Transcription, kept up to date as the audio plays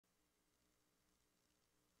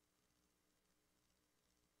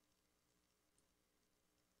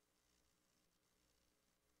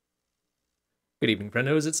Good evening,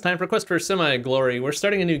 friendos. It's time for Quest for Semi-Glory. We're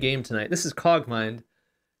starting a new game tonight. This is Cogmind,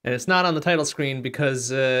 and it's not on the title screen because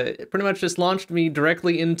it pretty much just launched me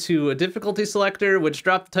directly into a difficulty selector, which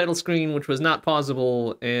dropped the title screen, which was not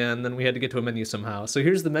pausable, and then we had to get to a menu somehow. So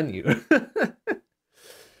here's the menu.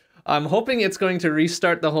 I'm hoping it's going to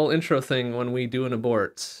restart the whole intro thing when we do an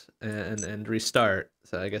abort and restart.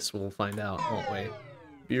 So I guess we'll find out, won't we?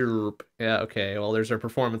 Burp. Yeah, okay. Well, there's our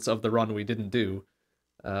performance of the run we didn't do.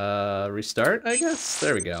 Restart, I guess?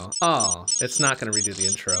 There we go. Oh, it's not gonna redo the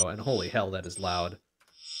intro, and holy hell, that is loud.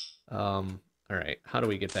 Alright, how do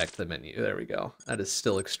we get back to the menu? There we go. That is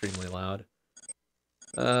still extremely loud.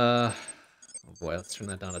 Oh boy, let's turn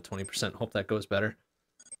that down to 20%. Hope that goes better.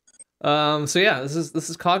 So yeah, this is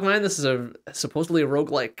Cogmind. This is supposedly a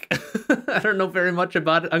roguelike. I don't know very much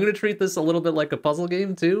about it. I'm gonna treat this a little bit like a puzzle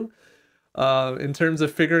game, too. In terms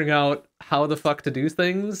of figuring out how the fuck to do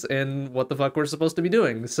things and what the fuck we're supposed to be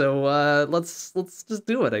doing. So let's just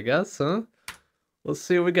do it, I guess, huh? Let's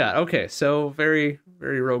see what we got. Okay, so very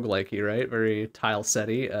roguelike-y, right? Very tile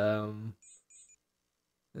setty.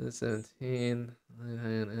 17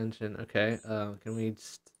 engine. Okay. Can we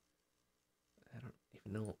just? I don't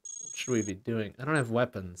even know. What should we be doing? I don't have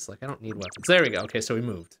weapons. Like, I don't need weapons. There we go. Okay, so we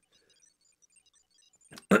moved.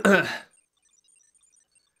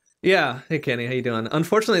 Yeah, hey Kenny, how you doing?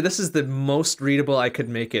 Unfortunately, this is the most readable I could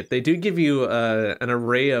make it. They do give you an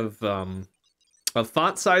array of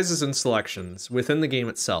font sizes and selections within the game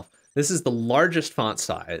itself. This is the largest font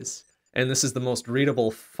size, and this is the most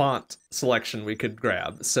readable font selection we could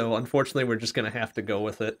grab. So unfortunately, we're just gonna have to go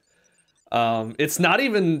with it. It's not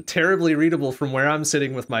even terribly readable from where I'm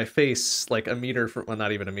sitting with my face, like a meter from, well,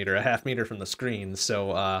 not even a meter, a half meter from the screen.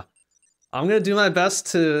 So I'm gonna do my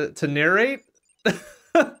best to narrate.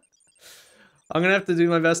 I'm gonna have to do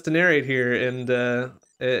my best to narrate here, and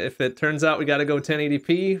if it turns out we gotta go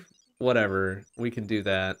 1080p, whatever, we can do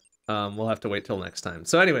that. We'll have to wait till next time.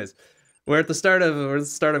 So anyways, we're at the start of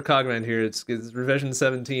Cogmind here. It's revision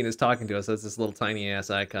 17 is talking to us. That's this little tiny ass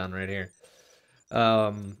icon right here.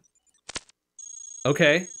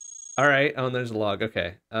 Okay. Alright. Oh, and there's a log.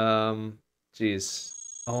 Okay. Jeez.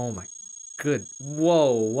 Oh my good.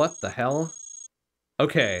 Whoa, what the hell?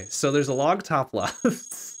 Okay, so there's a log top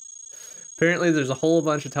left. Apparently there's a whole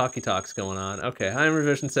bunch of talkie talks going on. Okay, hi, I'm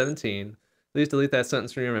revision 17. Please delete that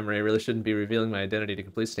sentence from your memory. I really shouldn't be revealing my identity to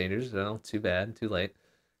complete strangers. Well, too bad, too late.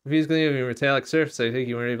 If he's going to give me a metallic surface, I think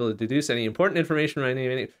you weren't able to deduce any important information by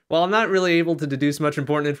name. Well, I'm not really able to deduce much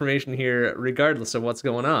important information here, regardless of what's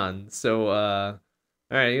going on. So,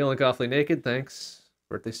 alright, you look awfully naked, thanks.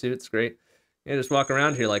 Birthday suit's great. Yeah, just walk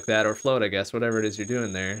around here like that, or float, I guess, whatever it is you're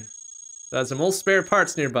doing there. Got some old spare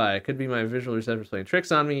parts nearby. Could be my visual receptors playing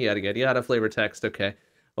tricks on me, yada yada yada, flavor text, okay.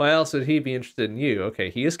 Why else would he be interested in you? Okay,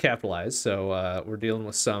 he is capitalized, so we're dealing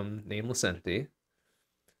with some nameless entity.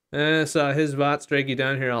 Saw his bots drag you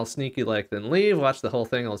down here all sneaky like, then leave. Watch the whole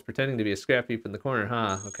thing. I was pretending to be a scrap heap in the corner,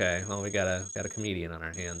 huh? Okay, well, we got a comedian on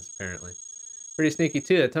our hands, apparently. Pretty sneaky,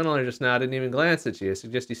 too. That tunneler just now didn't even glance at you. I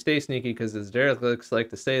suggest you stay sneaky, because as Derek looks like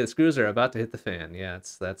to say, the screws are about to hit the fan. Yeah,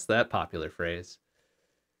 that's that popular phrase.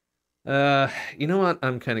 You know what?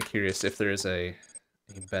 I'm kind of curious if there is a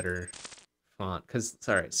better font, because it's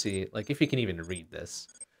alright, see, like, if you can even read this.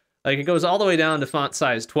 Like, it goes all the way down to font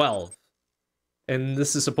size 12, and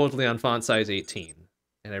this is supposedly on font size 18,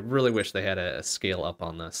 and I really wish they had a scale up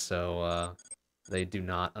on this, so, they do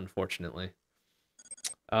not, unfortunately.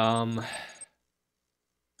 You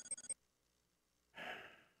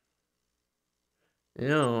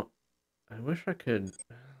know, I wish I could...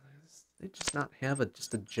 They just not have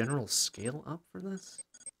just a general scale up for this?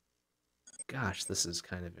 Gosh, this is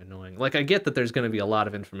kind of annoying. Like, I get that there's going to be a lot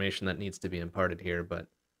of information that needs to be imparted here, but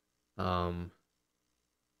I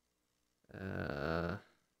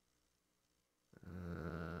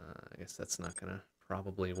guess that's not going to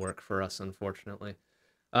probably work for us, unfortunately.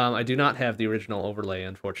 I do not have the original overlay,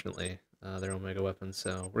 unfortunately, their Omega weapons,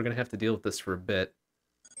 so we're going to have to deal with this for a bit.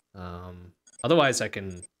 Otherwise, I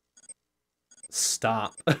can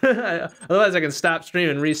stop. Otherwise, I can stop stream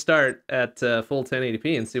and restart at full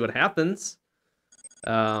 1080p and see what happens.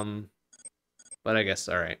 But I guess,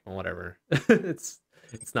 alright, well, whatever. It's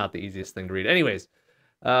not the easiest thing to read. Anyways,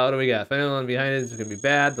 what do we got? If anyone behind it is going to be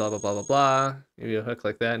bad, blah, blah, blah, blah, blah. Give you a hook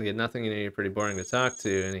like that and get nothing, you know you're pretty boring to talk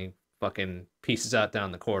to, and he fucking pieces out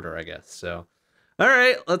down the corridor, I guess. So,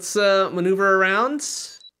 alright, let's maneuver around.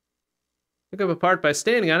 Pick up a part by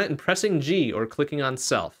standing on it and pressing G or clicking on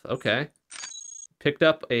self. Okay. Picked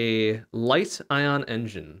up a light ion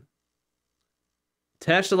engine.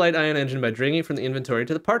 Attach the light ion engine by dragging it from the inventory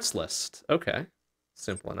to the parts list. Okay.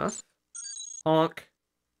 Simple enough. Honk.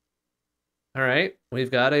 Alright,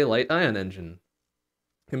 we've got a light ion engine.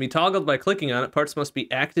 Can be toggled by clicking on it. Parts must be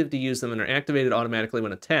active to use them and are activated automatically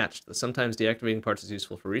when attached. But sometimes deactivating parts is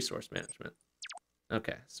useful for resource management.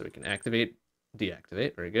 Okay, so we can activate,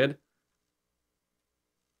 deactivate. Very good.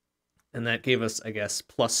 And that gave us, I guess,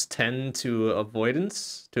 plus 10 to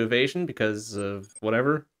avoidance, to evasion, because of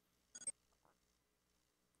whatever.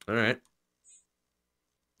 All right.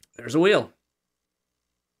 There's a wheel.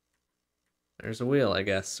 There's a wheel, I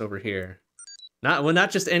guess, over here.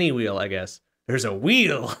 Not just any wheel, I guess. There's a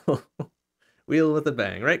wheel. Wheel with a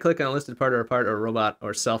bang. Right-click on a listed part or a robot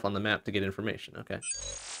or self on the map to get information. Okay.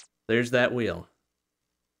 There's that wheel.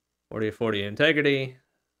 40 of 40 integrity.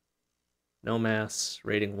 No mass.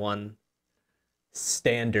 Rating 1.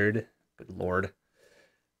 Standard. Good lord.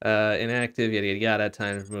 Inactive, yada yada yada.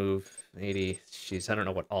 Time to move. 80. Jeez, I don't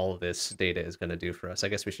know what all of this data is going to do for us. I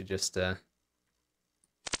guess we should just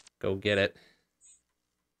go get it.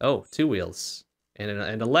 Oh, 2 wheels.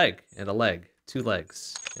 And a leg. And a leg. 2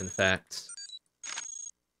 legs, in fact.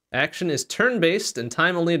 Action is turn-based, and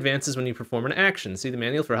time only advances when you perform an action. See the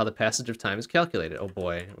manual for how the passage of time is calculated. Oh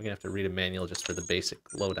boy, we're gonna have to read a manual just for the basic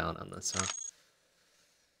lowdown on this, huh?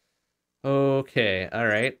 Okay,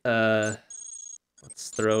 alright. Let's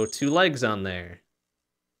throw 2 legs on there.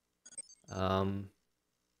 Now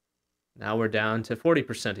we're down to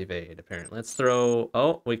 40% evade, apparently. Let's throw...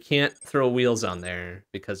 Oh, we can't throw wheels on there,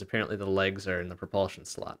 because apparently the legs are in the propulsion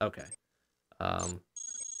slot. Okay.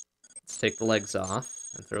 Let's take the legs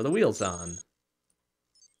off and throw the wheels on.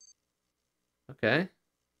 Okay.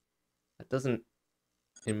 That doesn't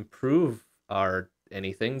improve our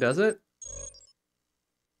anything, does it?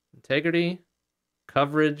 Integrity.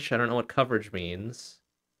 Coverage. I don't know what coverage means.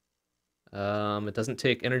 It doesn't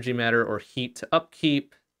take energy matter or heat to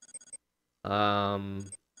upkeep. I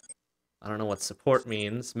don't know what support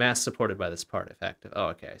means. Mass supported by this part, if active. Oh,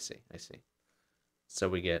 okay, I see. So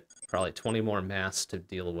we get probably 20 more mass to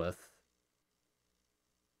deal with.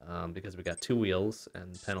 Because we got 2 wheels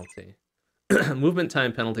and penalty. Movement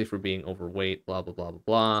time penalty for being overweight, blah, blah, blah, blah,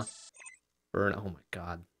 blah. Burn, oh my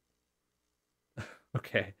god.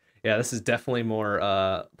 Okay. Yeah, this is definitely more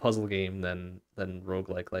puzzle game than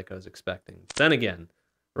roguelike like I was expecting. Then again,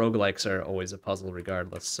 roguelikes are always a puzzle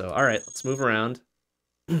regardless. So, alright, let's move around.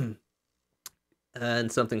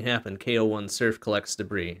 And something happened. KO1 Surf collects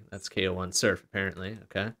debris. That's KO1 Surf, apparently.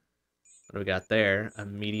 Okay. What do we got there? A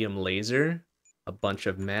medium laser, a bunch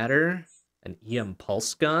of matter, an EM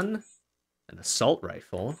pulse gun, an assault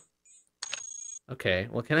rifle. Okay,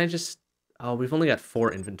 well, can I just... Oh, we've only got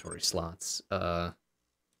 4 inventory slots. Okay.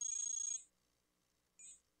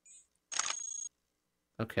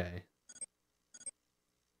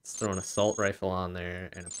 Let's throw an assault rifle on there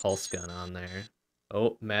and a pulse gun on there.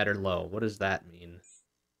 Oh, matter low. What does that mean?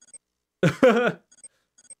 But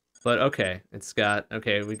okay, it's got...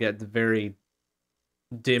 Okay, we got the very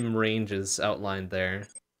dim ranges outlined there.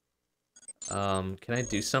 Can I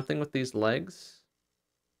do something with these legs?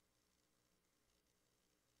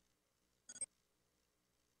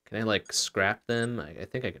 Can I, like, scrap them? I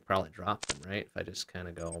think I could probably drop them, right? If I just kind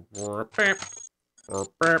of go...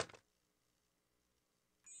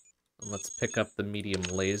 And let's pick up the medium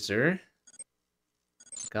laser.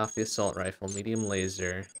 Pick off the assault rifle, medium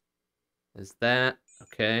laser. Is that...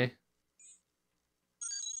 Okay.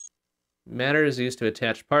 Matter is used to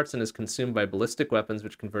attach parts and is consumed by ballistic weapons,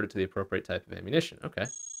 which convert it to the appropriate type of ammunition. Okay.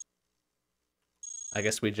 I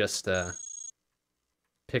guess we just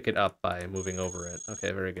pick it up by moving over it.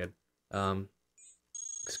 Okay, very good.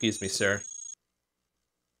 Excuse me, sir.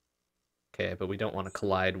 Okay, but we don't want to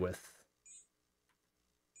collide with...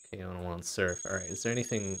 Okay, I don't want to surf. Alright, is there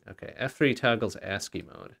anything... Okay, F3 toggles ASCII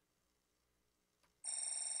mode.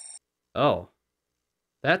 Oh.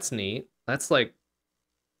 That's neat. That's like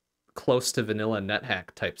close to vanilla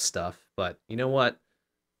NetHack type stuff, but you know what?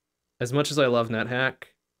 As much as I love NetHack,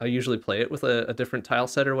 I usually play it with a different tile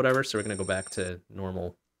set or whatever, so we're gonna go back to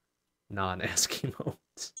normal non-ASCII mode.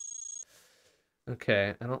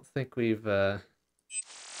 Okay, I don't think we've oh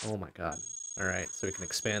my god. Alright, so we can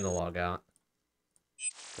expand the logout.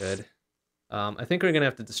 Good. I think we're gonna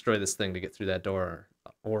have to destroy this thing to get through that door,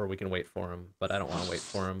 or we can wait for him, but I don't want to wait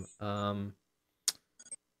for him.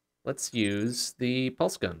 Let's use the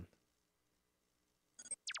pulse gun.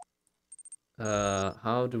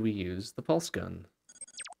 How do we use the pulse gun?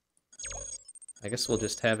 I guess we'll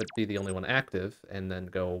just have it be the only one active, and then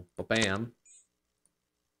go ba-bam.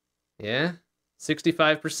 Yeah?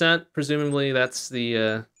 65%? Presumably that's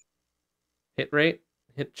the, hit rate?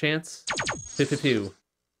 Hit chance? Pew-pew-pew.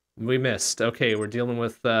 We missed. Okay, we're dealing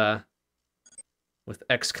with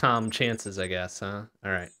XCOM chances, I guess, huh?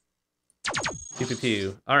 Alright.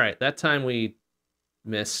 Pew-pew-pew. Alright, that time we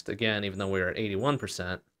Missed again, even though we were at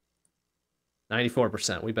 81%.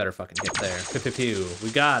 94%. We better fucking hit there. Pew pew pew. We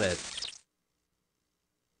got it.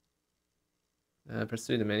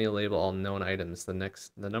 Pursue the menu label all known items. The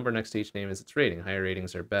number next to each name is its rating. Higher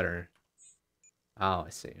ratings are better. Oh, I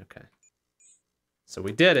see. Okay. So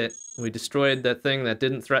we did it. We destroyed that thing that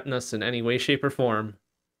didn't threaten us in any way, shape, or form.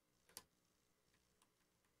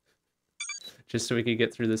 Just so we could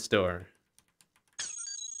get through this door.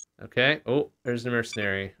 Okay. Oh, there's the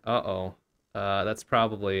mercenary. Uh-oh. That's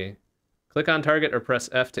probably... Click on target or press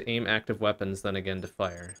F to aim active weapons, then again to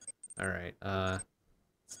fire. Alright,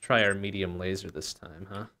 let's try our medium laser this time,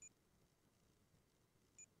 huh?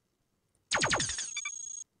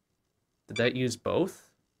 Did that use both?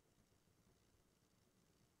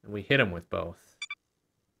 And we hit him with both.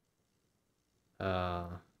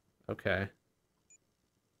 Okay.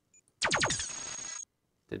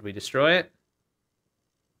 Did we destroy it?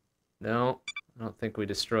 No, I don't think we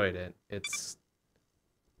destroyed it. It's...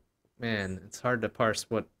 Man, it's hard to parse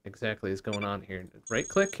what exactly is going on here. Right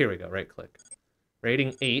click? Here we go, right click.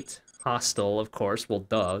 Rating 8. Hostile, of course. Well,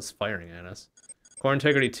 duh, it's firing at us. Core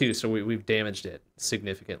integrity 2, so we've damaged it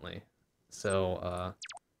significantly. So,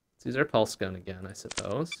 let's use our pulse gun again, I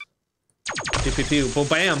suppose. Pew pew pew, boom,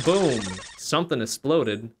 bam, boom! Something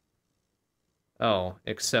exploded. Oh,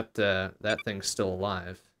 except, that thing's still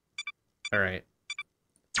alive. Alright.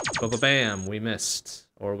 Ba-ba-bam, we missed.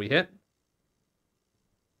 Or we hit?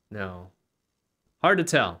 No. Hard to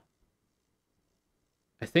tell.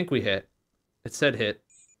 I think we hit. It said hit.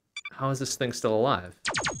 How is this thing still alive?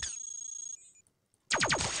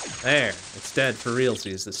 There. It's dead for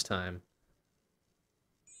realsies this time.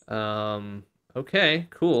 Okay,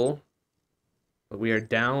 cool. But we are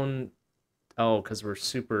down... Oh, because we're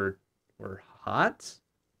hot?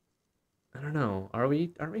 I don't know. Are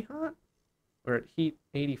we hot? We're at heat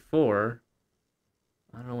 84.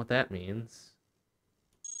 I don't know what that means.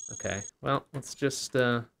 Okay, well, let's just,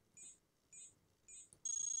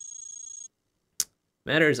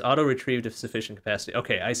 Matter is auto-retrieved of sufficient capacity.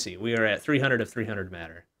 Okay, I see. We are at 300 of 300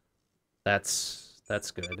 matter. That's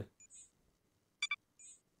good.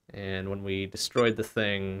 And when we destroyed the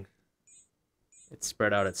thing, it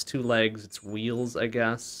spread out its 2 legs, its wheels, I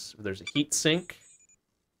guess. There's a heat sink.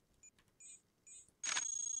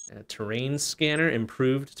 A terrain scanner,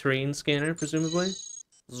 improved terrain scanner, presumably.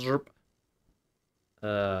 Zerp.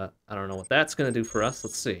 I don't know what that's going to do for us.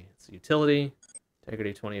 Let's see. It's utility.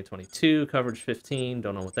 Integrity 20 of 22. Coverage 15.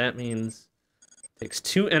 Don't know what that means. Takes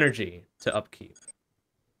 2 energy to upkeep.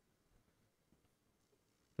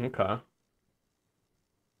 Okay.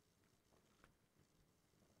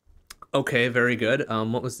 Okay, very good.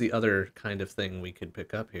 What was the other kind of thing we could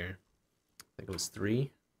pick up here? I think it was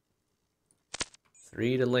 3.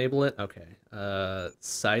 3 to label it? Okay.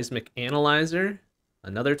 Seismic analyzer.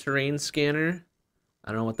 Another terrain scanner. I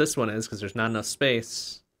don't know what this one is, because there's not enough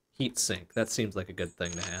space. Heat sink. That seems like a good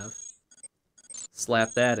thing to have.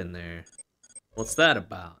 Slap that in there. What's that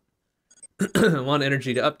about? 1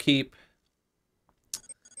 energy to upkeep.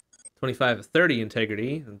 25 of 30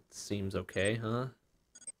 integrity. That seems okay, huh?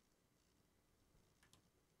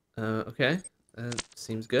 Okay. That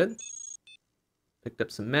seems good. Picked up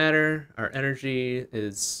some matter. Our energy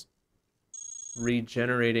is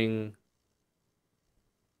regenerating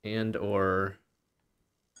and or...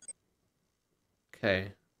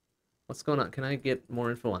 Okay. What's going on? Can I get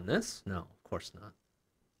more info on this? No, of course not.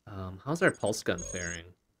 How's our pulse gun faring?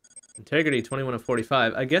 Integrity 21 of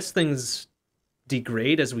 45. I guess things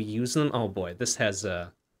degrade as we use them. Oh boy, this has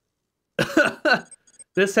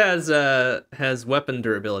this has weapon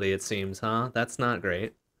durability, it seems, huh? That's not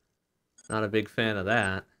great. Not a big fan of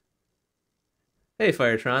that. Hey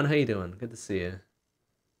Firetron, how you doing? Good to see you.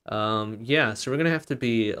 Yeah, so we're gonna have to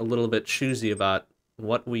be a little bit choosy about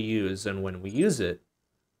what we use and when we use it.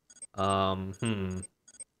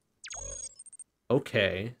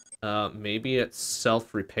 Okay. Maybe it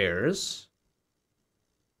self-repairs.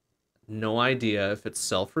 No idea if it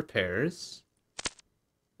self-repairs.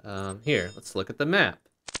 Here, let's look at the map.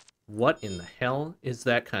 What in the hell is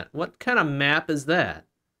that kind? What kind of map is that?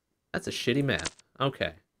 That's a shitty map.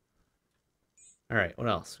 Okay. Alright, what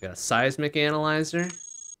else? We got a seismic analyzer.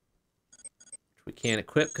 We can't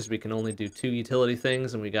equip because we can only do 2 utility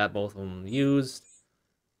things, and we got both of them used.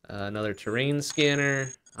 Another terrain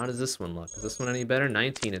scanner. How does this one look? Is this one any better?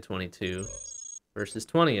 19 of 22 versus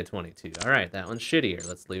 20 of 22. Alright, that one's shittier.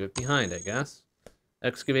 Let's leave it behind, I guess.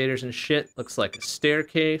 Excavators and shit. Looks like a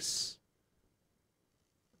staircase.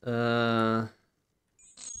 Yeah,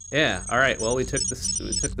 alright, well we took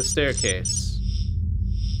the staircase.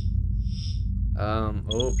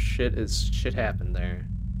 Oh, shit happened there.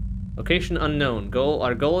 Location unknown.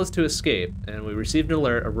 Our goal is to escape, and we received an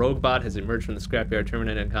alert. A rogue bot has emerged from the scrapyard,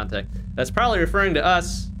 terminated contact. That's probably referring to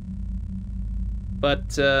us.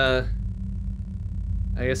 But, I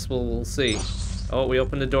guess we'll see. Oh, we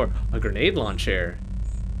opened the door. A grenade launcher.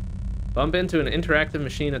 Bump into an interactive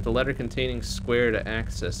machine at the letter containing square to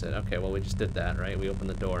access it. Okay, well, we just did that, right? We opened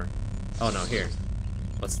the door. Oh, no, here.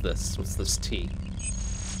 What's this? What's this T?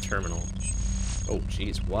 Terminal. Oh,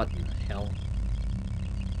 jeez, what in the hell?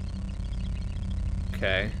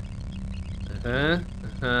 Okay.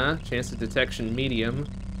 Chance of detection medium.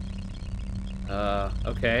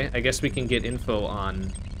 Okay. I guess we can get info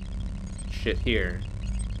on shit here.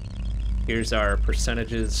 Here's our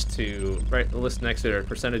percentages to... Right, the list next to it are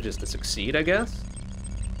percentages to succeed, I guess?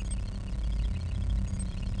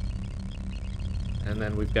 And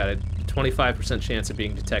then we've got a 25% chance of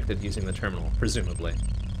being detected using the terminal, presumably.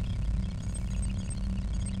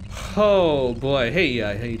 Oh, boy. Hey,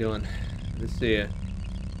 how you doing? Good to see you.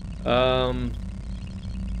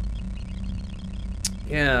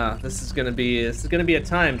 Yeah, this is gonna be a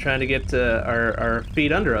time trying to get our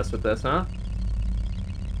feet under us with this, huh?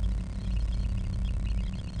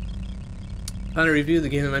 On a review, the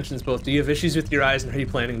game mentions both. Do you have issues with your eyes, and are you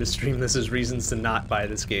planning to stream this as reasons to not buy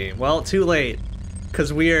this game? Well, too late,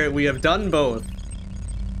 because we have done both.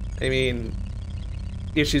 I mean,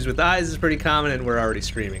 issues with eyes is pretty common, and we're already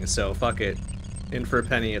streaming, so fuck it. In for a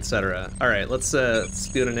penny, etc. All right, let's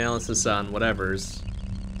do an analysis on whatever's.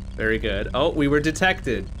 Very good. Oh, we were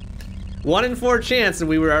detected. 1 in 4 chance, and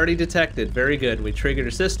we were already detected. Very good. We triggered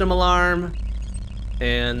a system alarm.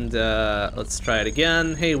 And let's try it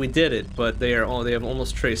again. Hey, we did it, but they have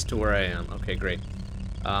almost traced to where I am. Okay, great.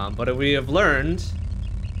 But we have learned.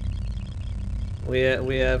 We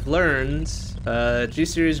have learned.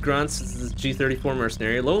 G-Series grunts is the G34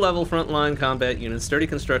 mercenary. Low-level frontline combat units, sturdy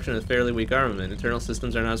construction with fairly weak armament. Internal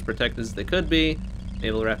systems are not as protected as they could be.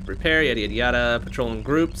 Able to rapid repair, yada yada yada. Patrol in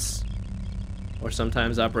groups, or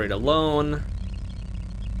sometimes operate alone.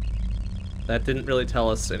 That didn't really tell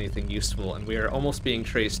us anything useful, and we are almost being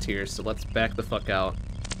traced here, so let's back the fuck out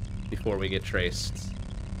before we get traced.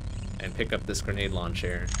 And pick up this grenade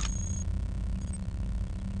launcher.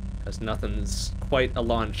 Because nothing's quite a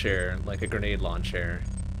launcher like a grenade launcher.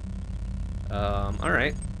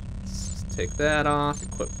 Alright. Let's take that off,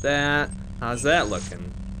 equip that. How's that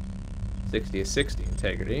looking? 60 is 60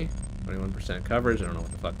 integrity. 21% coverage, I don't know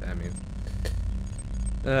what the fuck that means.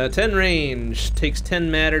 10 range, takes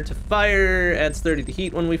 10 matter to fire, adds 30 to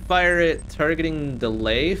heat when we fire it. Targeting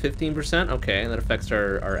delay, 15%. Okay, that affects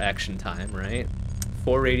our action time, right?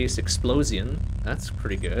 4 radius explosion, that's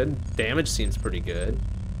pretty good. Damage seems pretty good.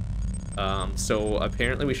 So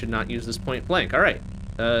apparently we should not use this point blank. All right,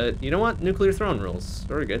 you know what? Nuclear throne rules.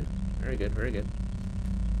 Very good, very good, very good.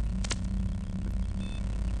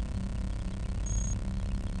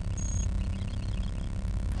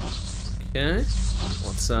 Okay,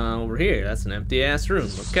 what's over here? That's an empty ass room.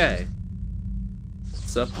 Okay,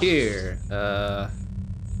 what's up here?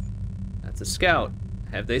 That's a scout.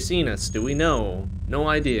 Have they seen us? Do we know? No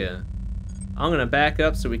idea. I'm gonna back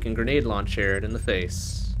up so we can grenade launcher it in the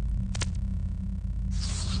face.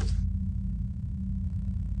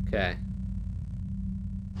 Okay.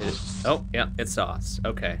 Oh, yeah, it saw us.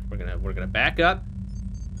 Okay, we're gonna back up,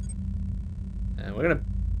 and we're gonna.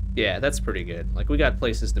 Yeah, that's pretty good. Like, we got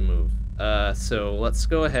places to move. So let's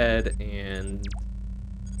go ahead and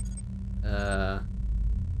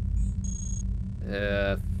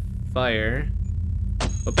fire.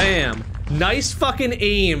 But bam! Nice fucking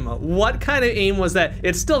aim. What kind of aim was that?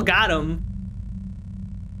 It still got him,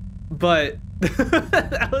 but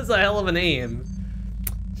that was a hell of an aim.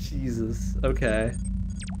 Jesus. Okay,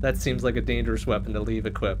 that seems like a dangerous weapon to leave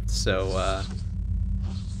equipped. So I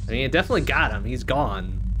mean, it definitely got him. He's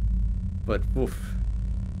gone. But oof.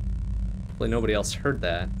 Hopefully nobody else heard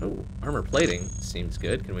that. Oh, armor plating seems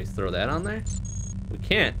good. Can we throw that on there? We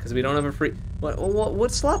can't because we don't have a free.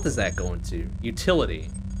 What slot does that go into? Utility.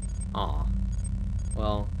 Aw.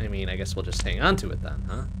 Well, I mean, I guess we'll just hang on to it then,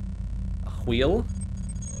 huh? A wheel?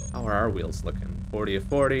 How are our wheels looking? 40 of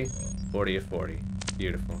 40, 40 of 40.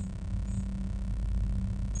 Beautiful.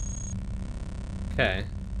 Okay.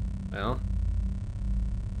 Well.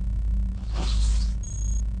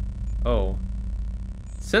 Oh.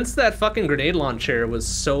 Since that fucking grenade launcher was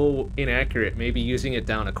so inaccurate, maybe using it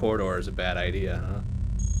down a corridor is a bad idea, huh?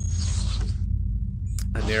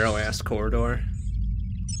 A narrow-ass corridor.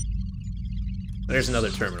 There's another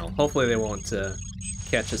terminal. Hopefully they won't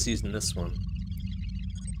catch us using this one.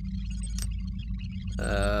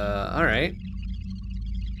 Alright.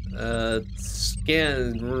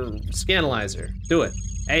 Scanalyzer. Do it.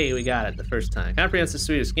 Hey, we got it the first time. Comprehensive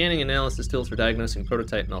suite of scanning and analysis tools for diagnosing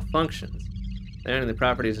prototype malfunctions. Learning the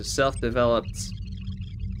properties of self-developed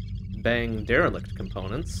bang derelict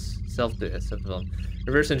components. Self-developed.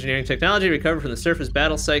 Reverse engineering technology recovered from the surface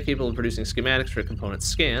battle site, capable of producing schematics for a component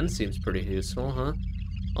scan. Seems pretty useful, huh?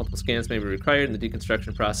 Multiple scans may be required, and the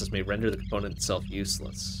deconstruction process may render the component itself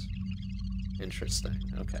useless. Interesting.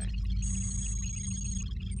 Okay.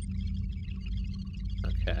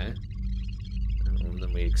 Okay. And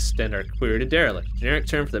then we extend our query to derelict. Generic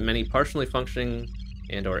term for the many partially functioning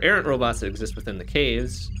and/or errant robots that exist within the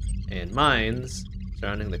caves and mines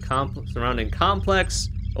surrounding complex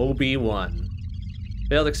OB1.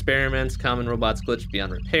 Failed experiments, common robots glitch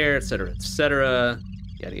beyond repair, etc., etc.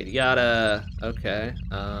 Yada yada yada. Okay.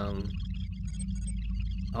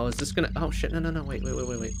 Oh, is this gonna? Oh shit! No! Wait!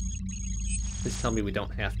 Please tell me we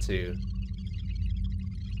don't have to.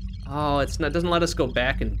 Oh, it's not. Doesn't let us go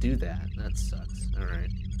back and do that. That sucks. All right.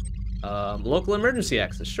 Local emergency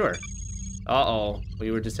access. Sure. Uh-oh,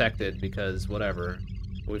 we were detected because whatever.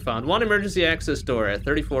 We found one emergency access door at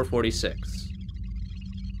 3446.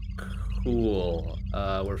 Cool.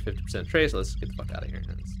 We're 50% trace. Let's get the fuck out of here.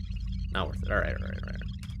 It's not worth it. All right.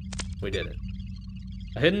 We did it.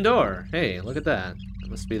 A hidden door. Hey, look at that. That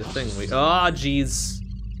must be the thing we... Oh, jeez.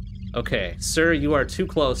 Okay, sir, you are too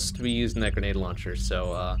close to be using that grenade launcher,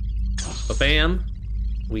 so, ba-bam.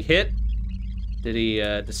 We hit. Did he,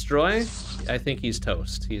 destroy? I think he's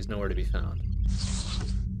toast. He's nowhere to be found.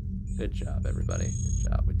 Good job, everybody. Good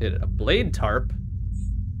job. We did it. A blade tarp?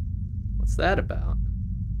 What's that about?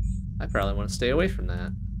 I probably want to stay away from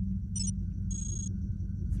that.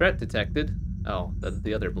 Threat detected. Oh,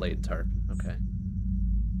 the other blade tarp. Okay.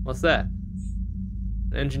 What's that?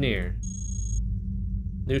 An engineer.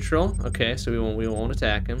 Neutral. Okay, so we won't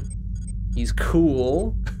attack him. He's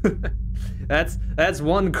cool. that's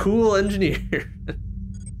one cool engineer.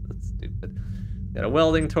 That's stupid. Got a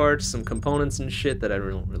welding torch, some components and shit that I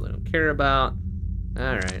really don't care about.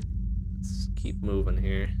 All right, let's keep moving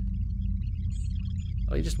here.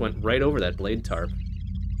 Oh, he just went right over that blade tarp.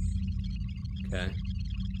 Okay.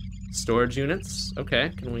 Storage units.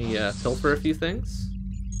 Okay, can we pilfer a few things?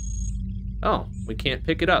 Oh, we can't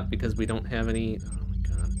pick it up because we don't have any... Oh my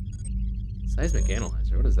god. Seismic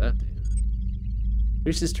analyzer, what does that do?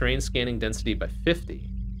 Increases terrain scanning density by 50.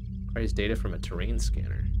 Requires data from a terrain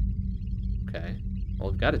scanner. Okay, well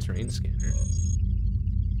we've got a terrain scanner.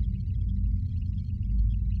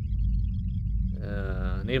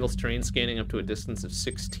 Enables terrain scanning up to a distance of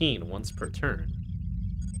 16 once per turn.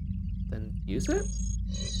 Then use it?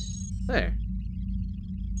 There.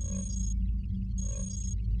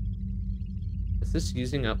 Is this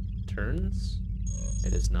using up turns?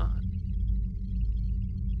 It is not.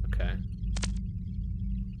 Okay.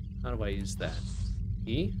 How do I use that?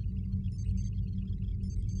 E?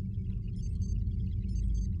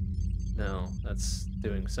 No, that's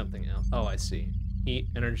doing something else. Oh, I see. Heat,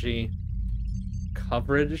 energy,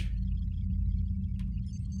 coverage,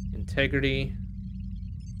 integrity,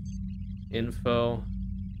 info.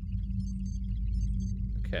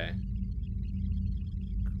 Okay.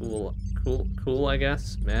 Cool, I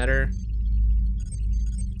guess. Matter.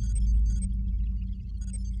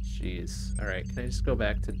 Jeez. Alright, can I just go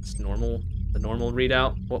back to just the normal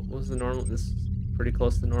readout? What was the normal? This is pretty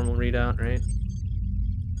close to the normal readout, right?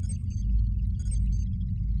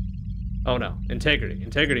 Oh no, integrity.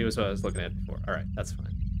 Integrity was what I was looking at before. Alright, that's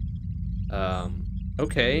fine.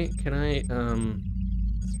 Okay, can I,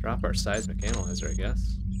 let's drop our seismic analyzer, I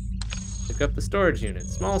guess. Pick up the storage unit.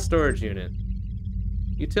 Small storage unit.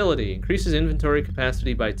 Utility. Increases inventory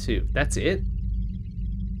capacity by 2. That's it?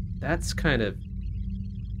 That's kind of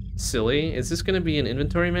silly. Is this going to be an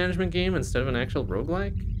inventory management game instead of an actual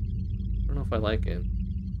roguelike? I don't know if I like it.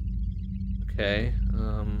 Okay.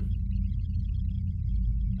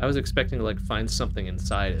 I was expecting to, like, find something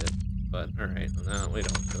inside it. But, alright. No, we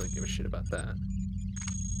don't really give a shit about that.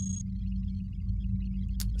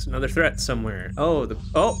 There's another threat somewhere. Oh,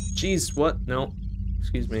 oh, jeez, what? No.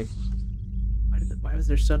 Excuse me. Why was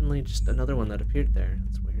there suddenly just another one that appeared there?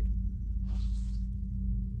 That's weird.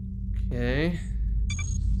 Okay.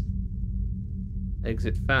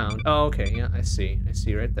 Exit found. Oh, okay, yeah, I see. I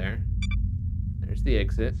see right there. There's the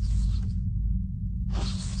exit.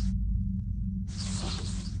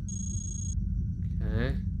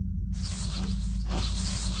 Okay.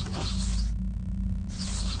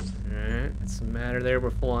 Alright, got some matter there.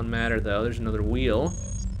 We're full on matter, though. There's another wheel.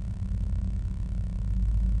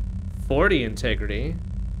 40 integrity.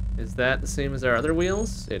 Is that the same as our other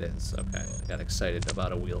wheels? It is. Okay. I got excited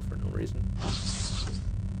about a wheel for no reason.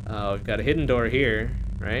 We've got a hidden door here,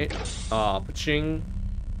 right? Oh, pa-ching.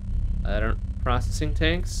 I don't... Processing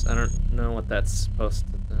tanks? I don't know what that's supposed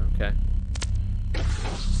to... Okay.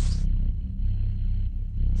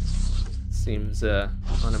 Seems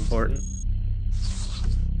unimportant.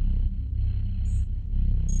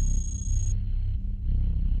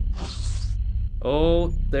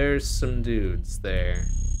 Oh, there's some dudes there.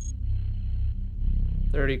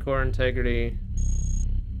 30 core integrity.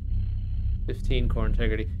 15 core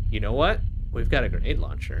integrity. You know what? We've got a grenade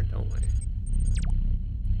launcher, don't we?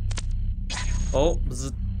 Oh,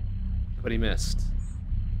 bzz. But he missed.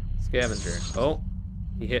 Scavenger. Oh,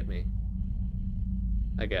 he hit me.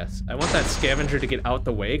 I guess. I want that scavenger to get out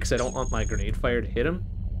the way because I don't want my grenade fire to hit him.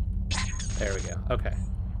 There we go. Okay.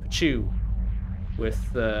 Pachoo.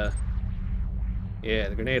 With the... Yeah,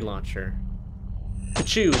 the grenade launcher.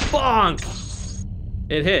 Pachoo. Bonk!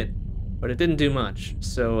 It hit, but it didn't do much.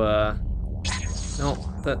 So, no,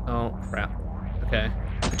 that... Oh, crap. Okay.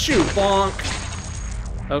 Pachoo.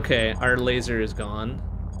 Bonk! Okay, our laser is gone.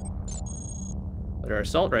 But our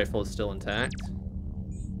assault rifle is still intact.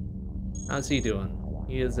 How's he doing?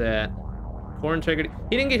 He is at core integrity.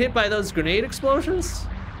 He didn't get hit by those grenade explosions?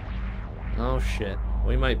 Oh shit,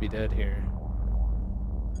 we might be dead here.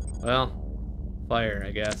 Well, fire,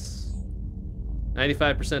 I guess.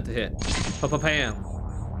 95% to hit. Pa-pa-pam.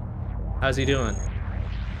 How's he doing?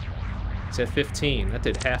 He's at 15. That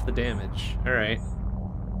did half the damage. All right.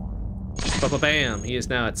 Pa-pa-bam. He is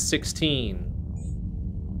now at 16.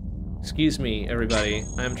 Excuse me, everybody.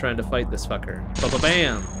 I'm trying to fight this fucker.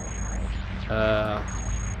 Pa-pa-bam.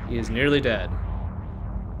 He is nearly dead.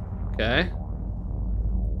 Okay.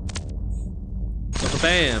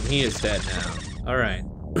 Bam! He is dead now. All right.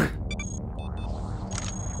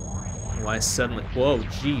 Why suddenly? Whoa,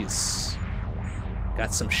 jeez.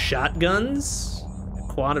 Got some shotguns. A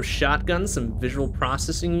quad of shotguns. Some visual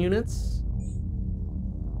processing units.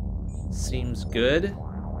 Seems good.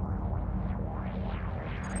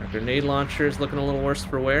 Our grenade launcher is looking a little worse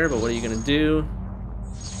for wear, but what are you gonna do?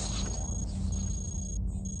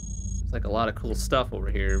 Like a lot of cool stuff over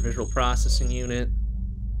here. Visual processing unit.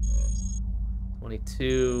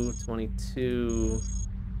 22, 22.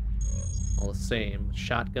 All the same.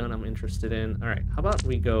 Shotgun I'm interested in. All right, how about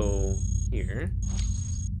we go here?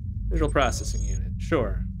 Visual processing unit,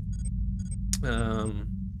 sure. Can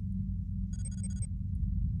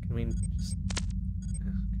we just... Okay,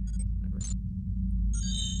 whatever.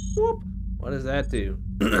 Whoop! What does that do?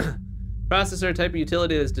 Processor type of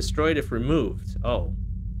utility is destroyed if removed. Oh.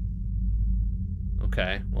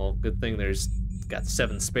 Okay, well, good thing there's got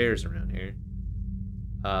 7 spares around here.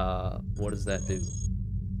 What does that do?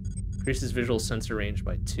 Increases visual sensor range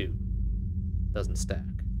by 2. Doesn't stack.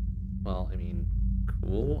 Well, I mean,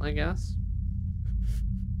 cool, I guess.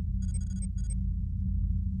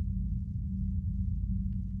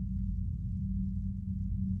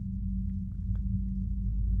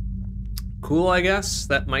 Cool, I guess.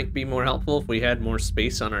 That might be more helpful if we had more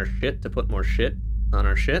space on our shit to put more shit on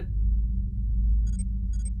our shit.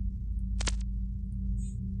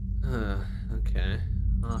 Okay.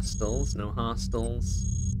 Hostiles, no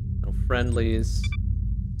hostiles. No friendlies.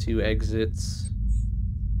 2 exits.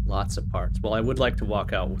 Lots of parts. Well, I would like to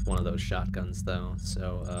walk out with one of those shotguns, though.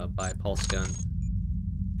 So, buy pulse gun.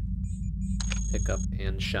 Pickup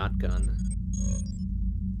and shotgun.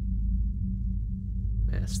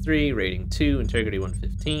 Mass 3, rating 2, integrity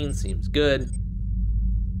 115. Seems good.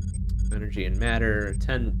 Energy and matter,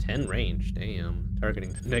 10 range. Damn.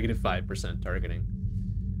 Targeting, negative 5% targeting.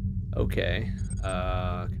 Okay,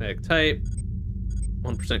 kinetic type,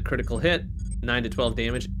 1% critical hit, 9 to 12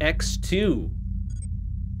 damage, X2.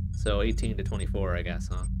 So 18 to 24, I guess,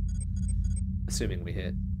 huh? Assuming we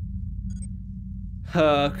hit.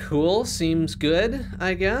 Cool, seems good,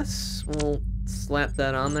 I guess. We'll slap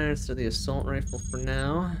that on there instead of the assault rifle for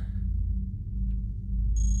now.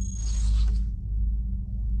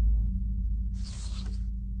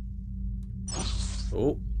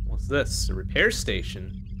 Oh, what's this? A repair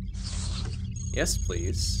station? Yes,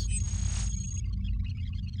 please.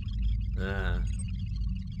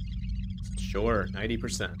 Sure,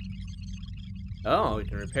 90%. Oh, we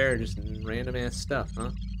can repair just random ass stuff,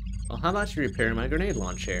 huh? Well, how about you repair my grenade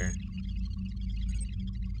launcher?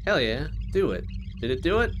 Hell yeah, do it. Did it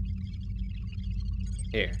do it?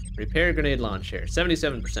 Here, repair grenade launcher.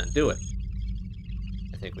 77%, do it.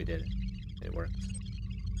 I think we did it. It worked.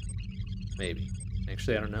 Maybe.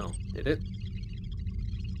 Actually, I don't know. Did it?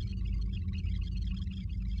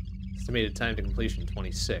 Estimated time to completion,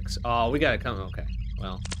 26. Oh, we gotta come, okay.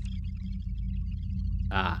 Well.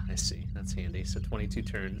 Ah, I see. That's handy. So 22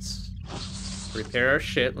 turns. Repair our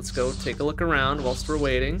shit. Let's go take a look around whilst we're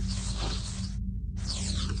waiting.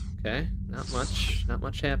 Okay, not much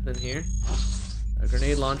happening here. A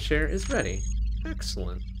grenade launcher is ready.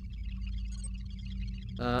 Excellent.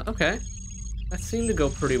 Okay. That seemed to go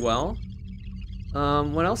pretty well.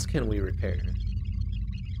 What else can we repair?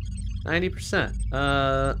 90%.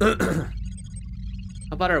 How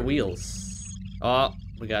about our wheels? Oh,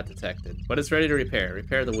 we got detected. But it's ready to repair.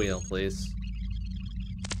 Repair the wheel, please.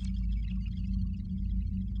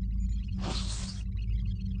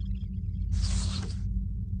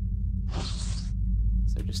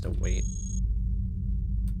 Is there just a weight?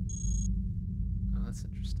 Oh, that's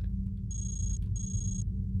interesting.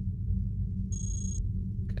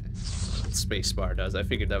 Okay. Spacebar does. I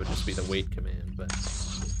figured that would just be the weight command, but...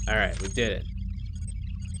 Alright, we did it.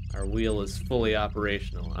 Our wheel is fully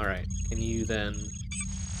operational. Alright, can you then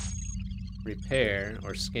repair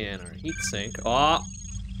or scan our heatsink? Oh!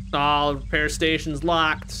 Oh, repair station's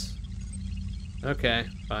locked. Okay,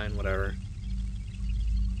 fine, whatever.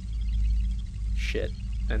 Shit.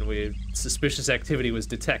 And suspicious activity was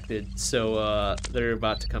detected, so they're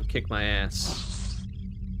about to come kick my ass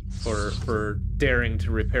for daring to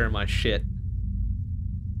repair my shit.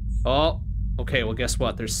 Oh! Okay, well guess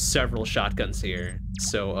what? There's several shotguns here.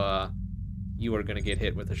 So, you are gonna get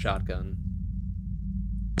hit with a shotgun.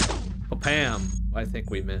 Pam! I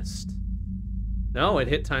think we missed. No, it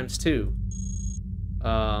hit ×2.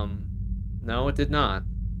 No, it did not.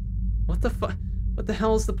 What the fuck? What the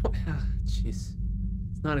hell is the point? Jeez.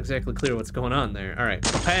 It's not exactly clear what's going on there. Alright,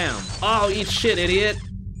 Pam! Oh, eat shit, idiot!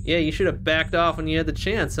 Yeah, you should have backed off when you had the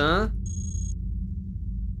chance, huh?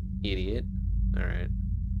 Idiot. Alright.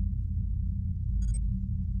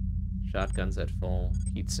 Shotgun's at full.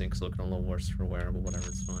 Heatsink's looking a little worse for wear, but whatever,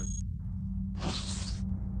 it's fine.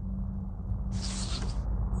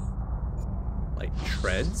 Like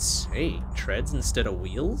treads? Hey, treads instead of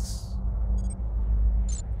wheels?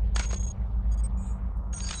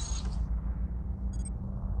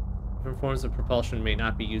 Different forms of propulsion may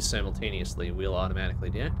not be used simultaneously. Wheel automatically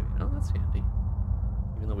deactivate. Oh, that's handy.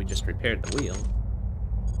 Even though we just repaired the wheel.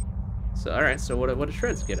 So, alright, so what do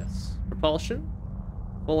treads get us? Propulsion?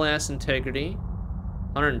 Full ass integrity.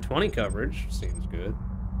 120 coverage. Seems good.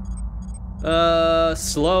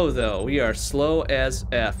 Slow though. We are slow as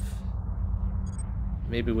F.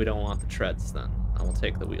 Maybe we don't want the treads then. I will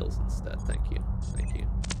take the wheels instead. Thank you. Thank you.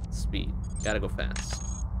 Speed. Gotta go fast.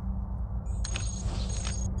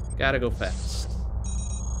 Gotta go fast.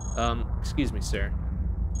 Excuse me, sir.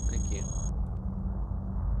 Thank you.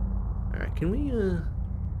 Alright, can we,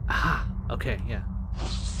 Ah! Okay, yeah.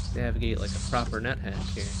 Navigate like a proper net hack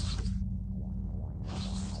here.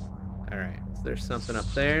 Alright, so there's something up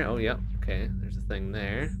there. Oh, yep. Okay, there's a thing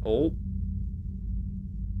there. Oh.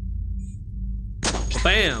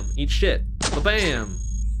 Ba-bam! Eat shit. Ba-bam!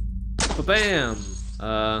 Ba-bam!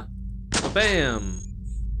 Ba-bam!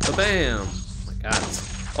 Ba-bam! Oh my god.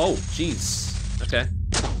 Oh, jeez. Okay.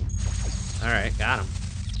 Alright, got him.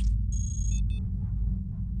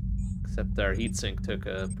 Except our heatsink took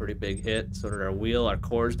a pretty big hit. So did our wheel. Our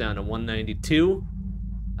core's down to 192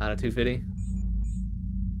 out of 250.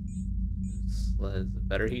 Is a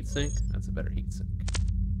better heatsink? That's a better heatsink.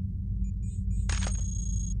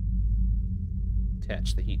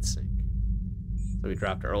 Attach the heatsink. So we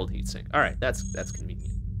dropped our old heatsink. All right, that's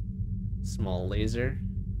convenient. Small laser.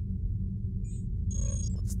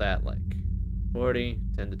 What's that like? 40,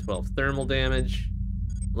 10 to 12 thermal damage,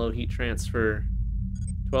 low heat transfer.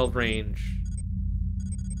 12 range.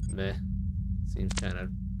 Meh. Seems kind of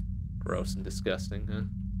gross and disgusting, huh?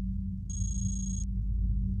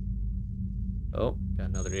 Oh, got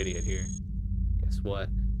another idiot here. Guess what?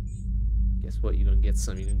 Guess what? You're gonna get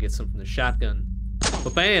some. You're gonna get some from the shotgun.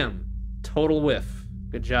 But bam! Total whiff.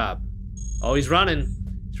 Good job. Oh, he's running.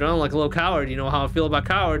 He's running like a little coward. You know how I feel about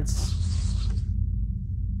cowards.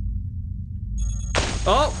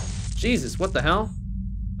 Oh! Jesus, what the hell?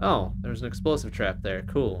 Oh, there's an explosive trap there.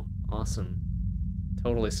 Cool. Awesome.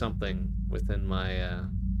 Totally something within my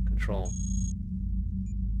control.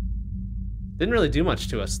 Didn't really do much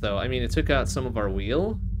to us, though. I mean, it took out some of our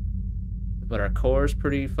wheel, but our core's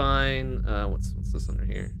pretty fine. What's this under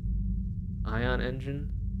here? Ion engine.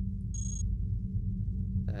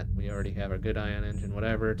 That we already have our good ion engine.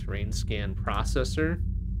 Whatever. Terrain scan processor.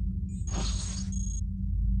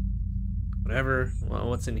 Whatever. Well,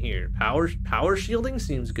 what's in here? Power shielding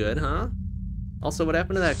seems good, huh? Also, what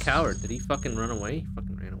happened to that coward? Did he fucking run away? He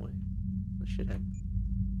fucking ran away. The shithead.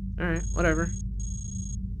 Alright, whatever.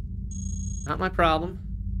 Not my problem.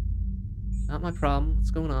 Not my problem. What's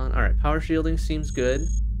going on? Alright, power shielding seems good.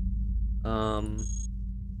 Fine.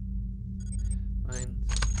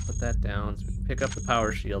 Put that down so we can pick up the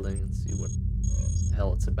power shielding and see what the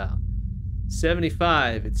hell it's about.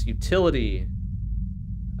 75, it's utility.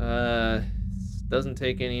 Doesn't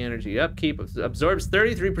take any energy. Upkeep. Absorbs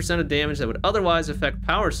 33% of damage that would otherwise affect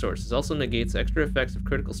power sources. Also negates extra effects of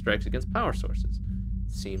critical strikes against power sources.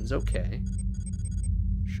 Seems okay.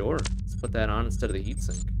 Sure. Let's put that on instead of the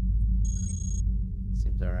heatsink.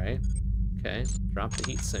 Seems alright. Okay. Drop the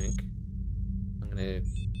heatsink. I'm gonna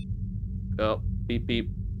go. Beep beep.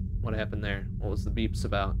 What happened there? What was the beeps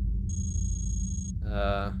about?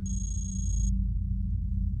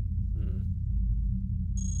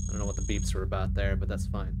 I don't know what the beeps were about there, but that's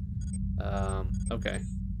fine. Okay.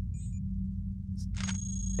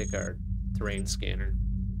 Let's take our terrain scanner.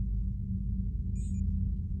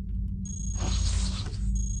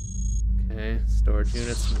 Okay, storage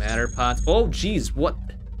units, matter pots. Oh, geez, what?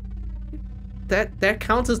 That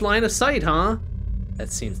counts as line of sight, huh?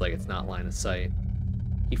 That seems like it's not line of sight.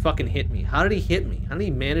 He fucking hit me. How did he hit me? How did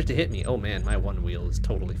he manage to hit me? Oh man, my one wheel is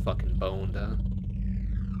totally fucking boned, huh?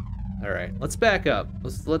 All right, let's back up.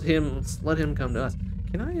 Let's let him come to us.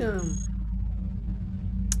 Can I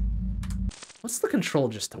what's the control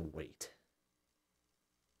just to wait?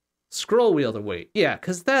 Scroll wheel to wait. Yeah,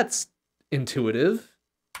 cuz that's intuitive.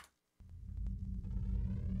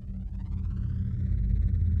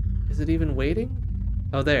 Is it even waiting?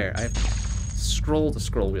 Oh, there. I scroll the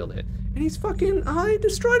scroll wheel to hit. And he's fucking, I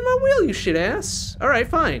destroyed my wheel, you shit ass. All right,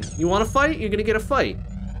 fine. You want to fight? You're gonna get a fight.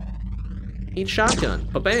 Eat shotgun.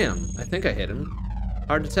 Ba-bam. I think I hit him.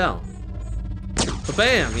 Hard to tell.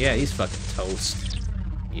 Ba-bam. Yeah, he's fucking toast.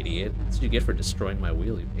 Idiot. That's what you get for destroying my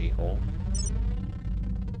wheel, you a-hole.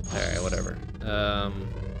 All right, whatever.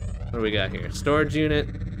 What do we got here? Storage unit.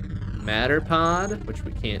 Matter pod, which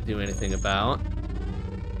we can't do anything about.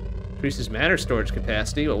 Increases matter storage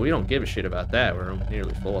capacity. Well, we don't give a shit about that. We're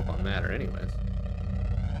nearly full up on matter anyways.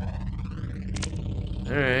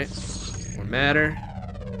 Alright. More matter.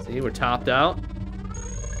 See, we're topped out.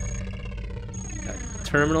 Got a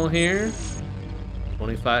terminal here.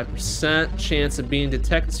 25% chance of being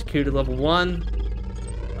detected. Security level 1.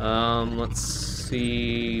 Let's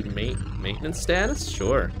see. Maintenance status?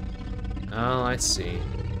 Sure. Oh, I see.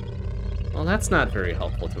 Well, that's not very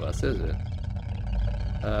helpful to us, is it?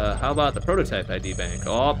 How about the prototype ID bank?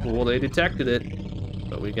 Oh, well, they detected it,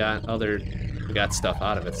 but we got stuff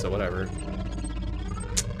out of it, so whatever.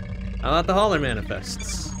 How about the hauler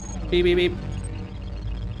manifests? Beep, beep, beep.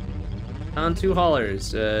 On 2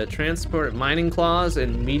 haulers, transport mining claws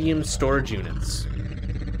and medium storage units.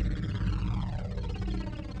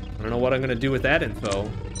 I don't know what I'm gonna do with that info,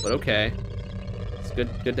 but okay. It's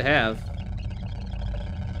good to have.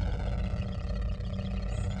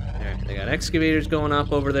 Alright, they got excavators going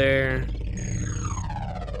up over there.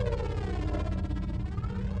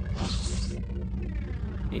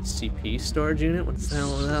 HCP storage unit? What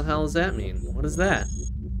the hell does that mean? What is that?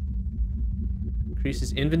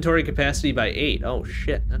 Increases inventory capacity by 8. Oh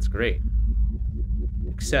shit, that's great.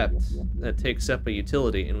 Except that takes up a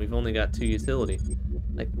utility, and we've only got 2 utility.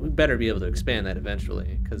 Like, we better be able to expand that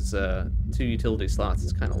eventually, because 2 utility slots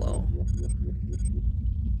is kind of low.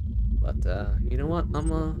 But you know what? I'm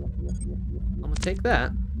gonna take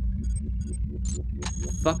that.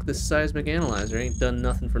 Fuck this seismic analyzer. Ain't done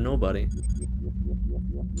nothing for nobody.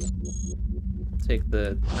 I'll take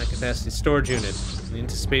the high capacity storage unit in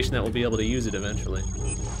anticipation that we'll be able to use it eventually.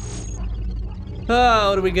 Oh,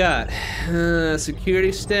 what do we got?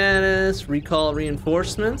 Security status, recall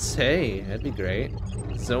reinforcements. Hey, that'd be great.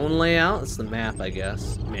 Zone layout. That's the map, I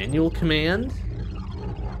guess. Manual command.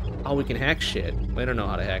 Oh, we can hack shit. I don't know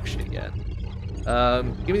how to hack shit yet.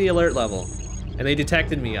 Give me the alert level. And they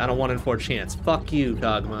detected me on a 1 in 4 chance. Fuck you,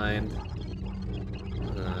 Cogmind.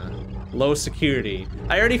 Low security.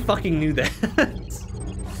 I already fucking knew that.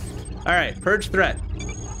 Alright, purge threat.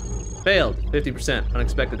 Failed. 50%.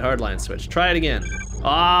 Unexpected hardline switch. Try it again.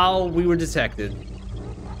 Oh, we were detected.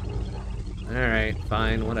 Alright,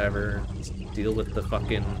 fine, whatever. Let's deal with the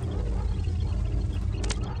fucking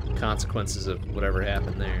consequences of whatever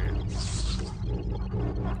happened there.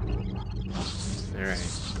 Alright,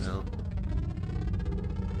 well.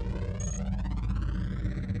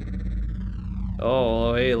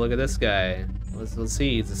 Oh, hey, look at this guy. Let's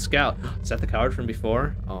see, he's a scout. Is that the coward from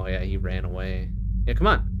before? Oh yeah, he ran away. Yeah, come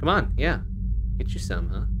on, yeah. Get you some,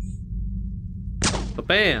 huh? But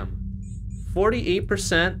bam!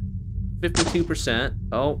 48%, 52%.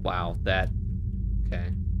 Oh, wow, that.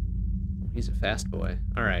 Okay. He's a fast boy.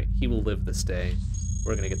 Alright, he will live this day.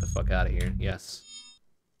 We're gonna get the fuck out of here. Yes.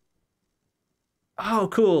 Oh,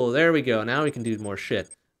 cool. There we go. Now we can do more shit.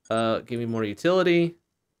 Give me more utility.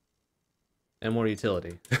 And more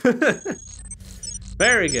utility.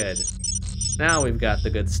 Very good. Now we've got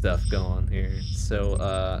the good stuff going here. So,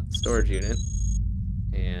 storage unit.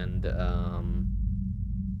 And,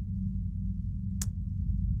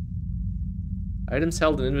 Items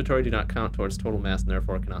held in inventory do not count towards total mass and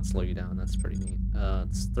therefore cannot slow you down. That's pretty neat.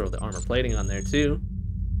 Let's throw the armor plating on there too.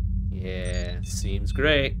 Yeah, seems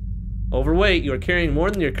great. Overweight, you are carrying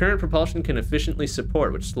more than your current propulsion can efficiently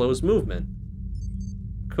support, which slows movement.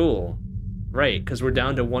 Cool. Right, because we're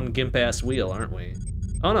down to one gimp-ass wheel, aren't we?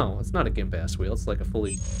 Oh no, it's not a gimp-ass wheel, it's like a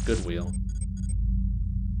fully good wheel.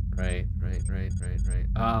 Right.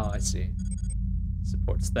 Oh, I see.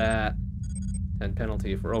 Supports that. 10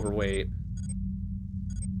 penalty if we're overweight.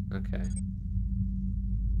 Okay.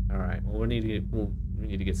 Alright, well we need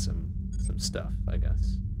to get some stuff, I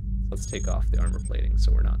guess. Let's take off the armor plating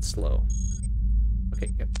so we're not slow.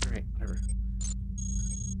 Okay, yep, alright, whatever.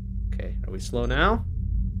 Okay, are we slow now?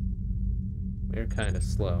 We're kind of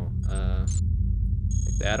slow.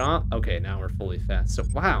 Take that off. Okay, now we're fully fast. So,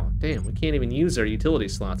 wow, damn, we can't even use our utility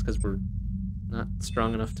slots because we're not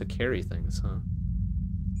strong enough to carry things, huh?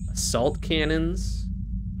 Assault cannons,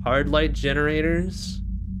 hard light generators,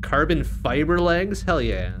 carbon fiber legs. Hell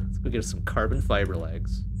yeah, let's go get some carbon fiber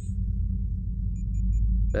legs.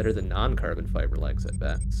 Better than non-carbon fiber legs, I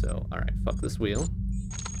bet. So, all right, fuck this wheel.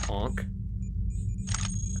 Honk.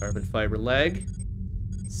 Carbon fiber leg.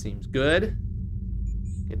 Seems good.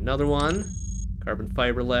 Get another one. Carbon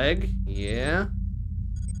fiber leg. Yeah.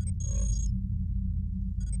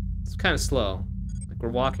 It's kind of slow. Like we're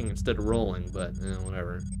walking instead of rolling, but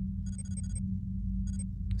whatever.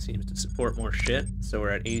 Seems to support more shit. So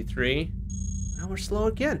we're at 83. Now we're slow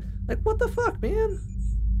again. Like, what the fuck, man?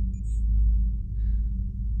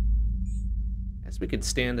 Guess we could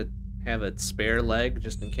stand to have a spare leg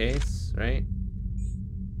just in case, right?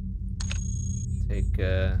 Take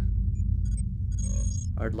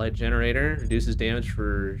hard light generator, reduces damage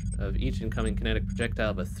of each incoming kinetic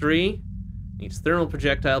projectile by 3, each thermal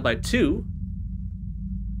projectile by 2.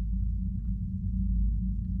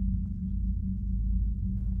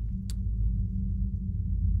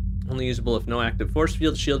 Only usable if no active force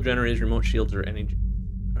field, shield generators, remote shields, or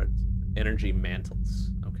energy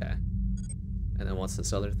mantles. Okay. And then what's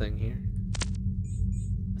this other thing here?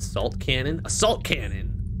 Assault cannon? Assault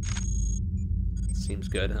cannon! Seems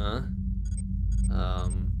good, huh?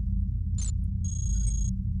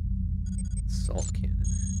 Assault cannon.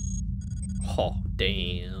 Oh,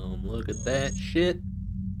 damn. Look at that shit.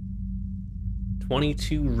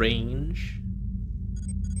 22 range.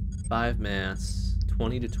 5 mass.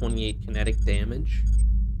 20 to 28 kinetic damage.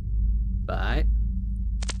 Bye.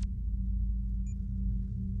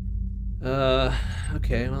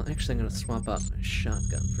 Okay, well, actually I'm gonna swap out my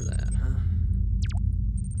shotgun for that, huh?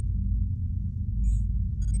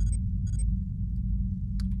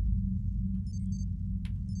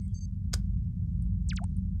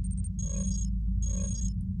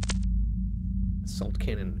 Assault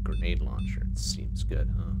cannon and grenade launcher. It seems good,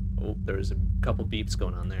 huh? Oh, there's a couple beeps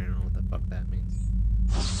going on there. I don't know what the fuck that means.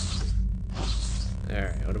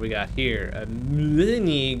 Alright, what do we got here? A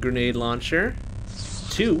mini grenade launcher.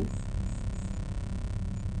 2.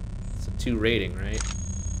 It's a 2 rating, right?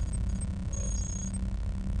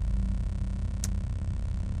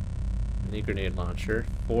 Mini grenade launcher.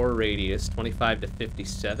 4 radius, 25 to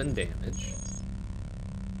 57 damage.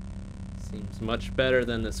 Seems much better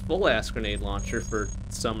than this full-ass grenade launcher for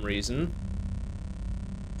some reason.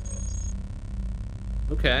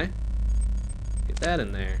 Okay. Get that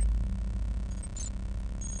in there.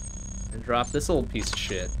 And drop this old piece of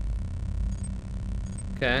shit.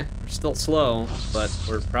 Okay, we're still slow, but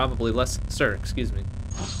we're probably less... Sir, excuse me.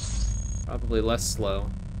 Probably less slow.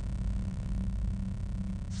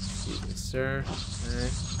 Excuse me, sir. Okay.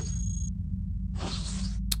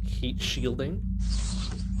 Heat shielding.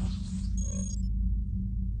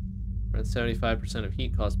 Around 75% of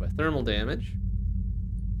heat caused by thermal damage.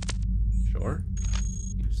 Sure.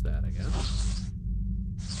 Use that, I guess.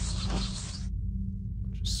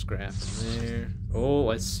 Bunch of scrap in there. Oh,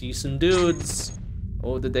 I see some dudes.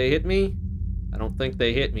 Oh, did they hit me? I don't think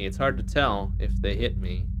they hit me. It's hard to tell if they hit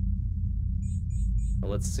me. But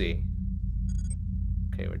let's see.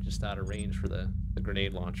 Okay, we're just out of range for the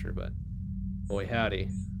grenade launcher, but boy howdy.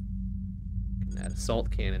 Can that assault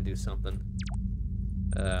cannon do something?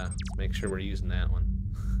 Let's make sure we're using that one.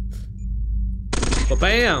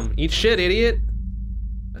 Ba-bam! Eat shit, idiot!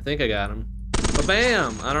 I think I got him.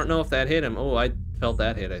 Ba-bam! I don't know if that hit him. Oh, I felt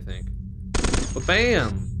that hit, I think.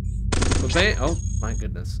 Ba-bam! Ba-bam! Oh, my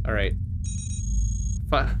goodness. Alright.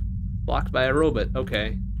 Blocked by a robot.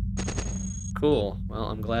 Okay. Cool. Well,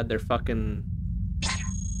 I'm glad they're fucking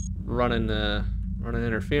running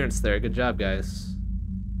interference there. Good job, guys.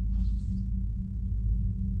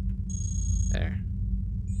 There.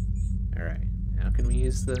 Alright. Now can we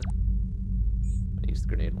use the... Use the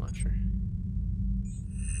grenade launcher.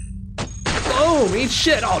 Boom! Eat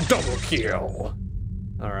shit! Oh, double kill!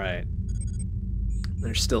 Alright.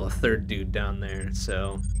 There's still a third dude down there,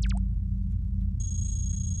 so...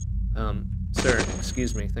 Sir,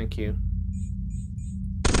 excuse me, thank you.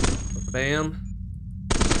 Bam.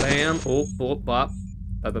 Bam. Oh, oh, bop.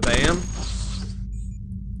 Ba-ba-bam.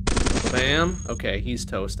 Bam. Okay, he's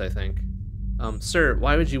toast, I think. Sir,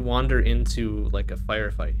 why would you wander into, like, a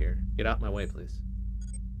firefight here? Get out my way, please.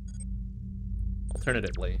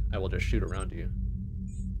 Alternatively, I will just shoot around you.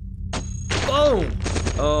 Boom!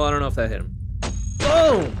 Oh, I don't know if that hit him.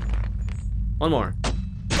 Boom! One more.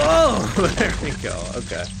 Oh! There we go.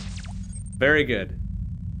 Okay. Very good.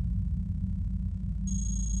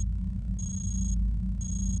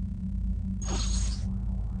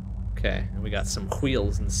 Okay, and we got some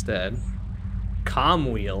wheels instead.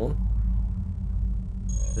 Com wheel.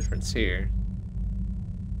 Difference here.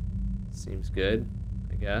 Seems good,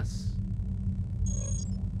 I guess.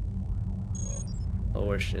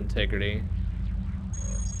 Lowish integrity.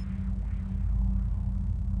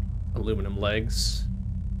 Aluminum legs.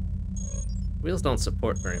 Wheels don't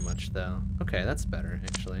support very much though. Okay, that's better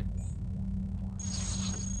actually.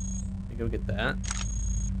 Let me go get that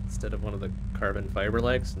instead of one of the carbon fiber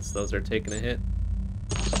legs, since those are taking a hit.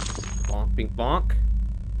 Bonk, bink, bonk.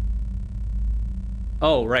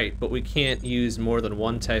 Oh, right, but we can't use more than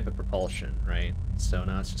one type of propulsion, right? So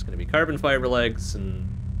now it's just gonna be carbon fiber legs and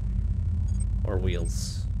or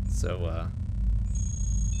wheels. So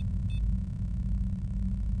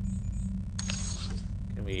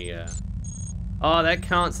can we oh, that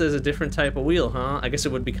counts as a different type of wheel, huh? I guess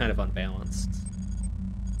it would be kind of unbalanced.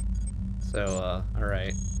 So,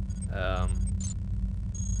 alright.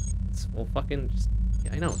 We'll fucking just...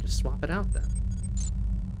 Yeah, I know, just swap it out then.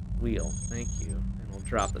 Wheel, thank you. And we'll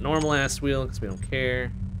drop the normal-ass wheel, because we don't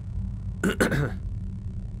care.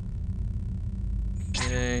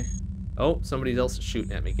 Okay. Oh, somebody else is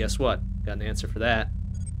shooting at me. Guess what? Got an answer for that.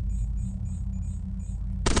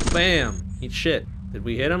 Bam! Eat shit. Did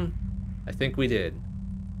we hit him? I think we did.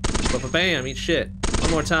 Bam! Eat shit.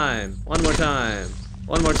 One more time. One more time.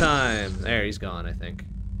 One more time. There, he's gone, I think.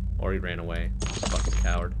 Or he ran away. Fucking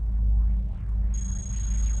coward.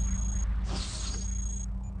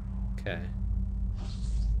 Okay.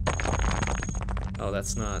 Oh,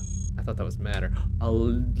 that's not... I thought that was matter. A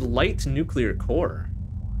light nuclear core.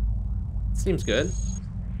 Seems good.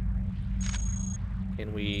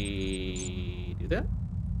 Can we do that?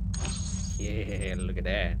 Yeah, look at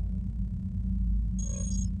that.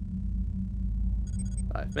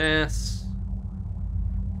 5 mass.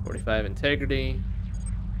 45 integrity.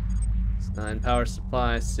 9 power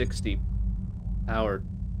supply. 60 power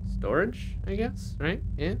storage, I guess, right?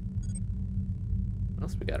 Yeah. What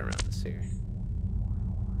else we got around this here?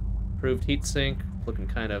 Improved heatsink. Looking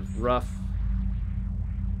kind of rough.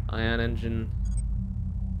 Ion engine.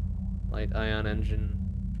 Light ion engine.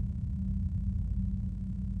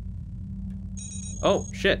 Oh,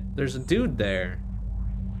 shit. There's a dude there.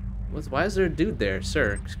 Why is there a dude there?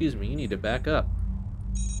 Sir, excuse me, you need to back up.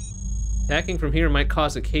 Attacking from here might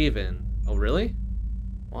cause a cave-in. Oh, really?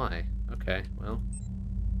 Why? Okay, well.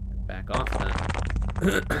 Back off then.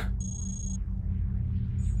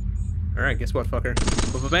 Alright, guess what, fucker?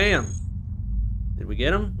 Bam! Did we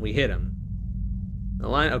get him? We hit him.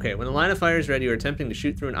 Okay, when the line of fire is ready, you are attempting to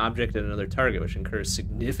shoot through an object at another target, which incurs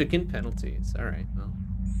significant penalties. Alright, well.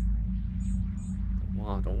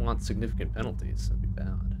 Don't want significant penalties. That'd be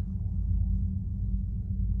bad.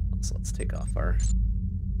 So let's take off our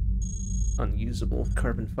unusable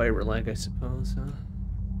carbon fiber leg, I suppose, huh?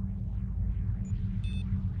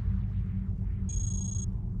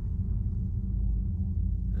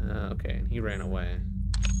 Okay, and he ran away.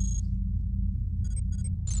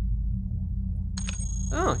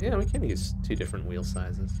 Oh, yeah, we can use 2 different wheel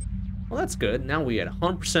sizes. Well, that's good. Now we had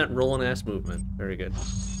 100% rolling ass movement. Very good.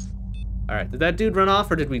 Alright, did that dude run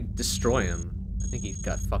off or did we destroy him? I think he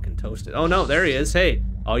got fucking toasted. Oh no, there he is. Hey!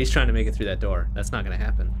 Oh, he's trying to make it through that door. That's not gonna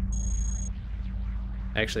happen.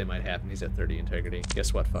 Actually, it might happen. He's at 30 integrity.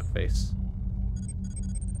 Guess what, fuckface?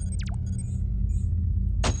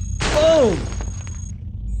 Boom!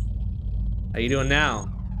 How you doing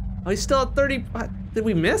now? Oh, he's still at 30. What? Did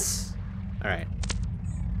we miss? Alright.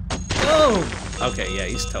 Boom! Okay, yeah,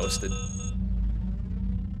 he's toasted.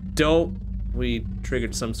 Dope. We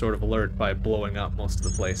triggered some sort of alert by blowing up most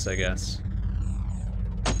of the place, I guess.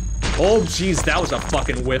 Oh, jeez, that was a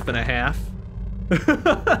fucking whiff and a half.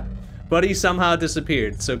 But he somehow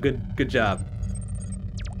disappeared, so good job.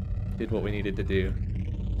 Did what we needed to do.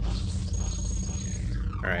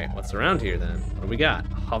 Alright, what's around here then? What do we got?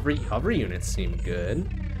 Hover units seem good.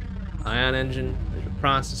 Ion engine, there's a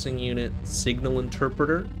processing unit, signal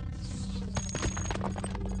interpreter.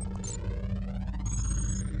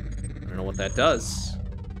 don't know what that does.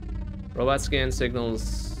 Robot scan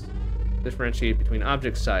signals differentiate between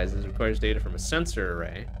object sizes. Requires data from a sensor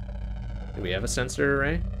array. Do we have a sensor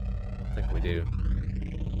array? I don't think we do.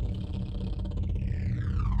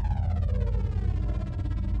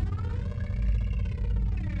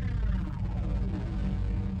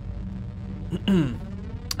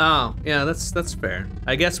 Oh, yeah, that's fair.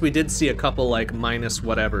 I guess we did see a couple, like, minus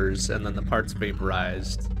whatevers, and then the parts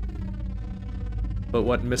vaporized. But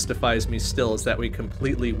what mystifies me still is that we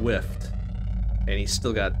completely whiffed. And he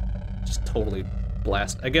still got just totally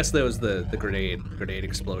blasted. I guess that was the grenade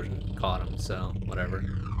explosion caught him, so whatever.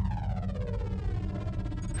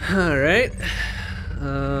 Alright.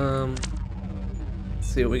 Let's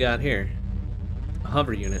see what we got here. A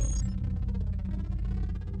hover unit.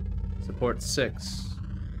 Support 6.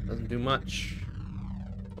 Doesn't do much.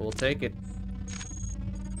 But we'll take it.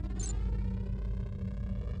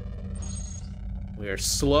 We are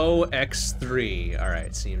slow X3.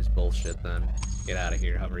 Alright, seems bullshit then. Get out of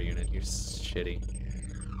here, hover unit. You're shitty.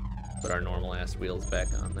 Put our normal ass wheels back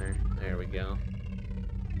on there. There we go.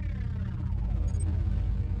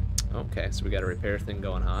 Okay, so we got a repair thing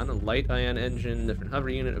going on. A light ion engine, different hover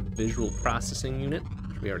unit, a visual processing unit,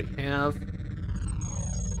 which we already have.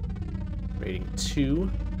 Rating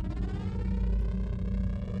 2.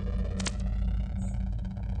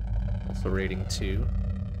 Also rating 2.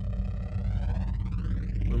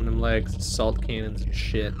 Aluminum legs, assault cannons, and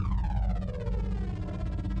shit.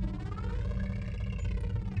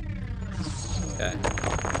 Okay.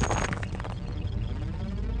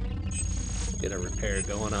 Let's get a repair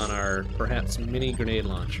going on our perhaps mini grenade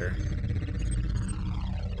launcher.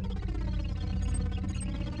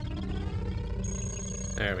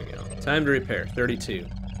 There we go. Time to repair, 32.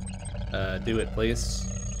 Do it, please.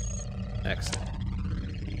 Excellent.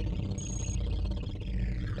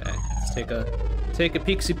 Okay, let's take a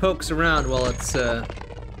peeksy pokes around while it's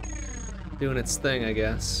doing its thing, I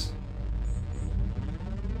guess.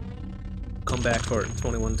 Come back for it in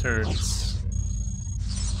 21 turns.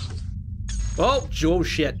 Oh,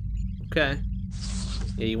 shit. Okay.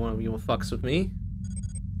 Yeah, you want fucks with me?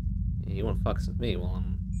 Yeah, you want fucks with me while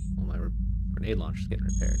my grenade launcher's getting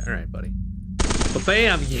repaired. All right, buddy. But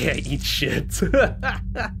bam! Yeah, eat shit.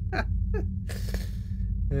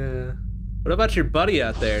 Yeah. What about your buddy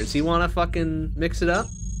out there? Does he want to fucking mix it up?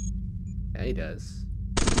 Yeah, he does.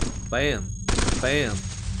 Bam. Bam.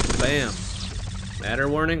 Bam. Matter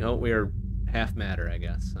warning? Oh, we are half matter, I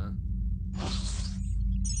guess, huh?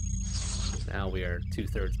 Now we are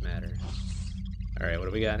 2/3 matter. Alright, what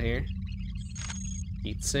do we got here?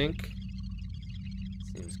 Heat sink.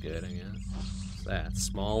 Seems good, I guess. What's that?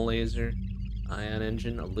 Small laser. Ion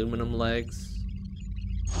engine. Aluminum legs.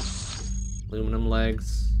 Aluminum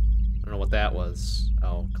legs. I don't know what that was.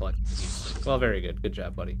 Oh, collect the heat sink. Well, very good. Good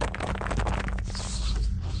job, buddy. Grab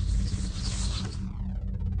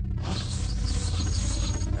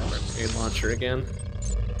our grenade launcher again.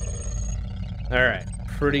 Alright.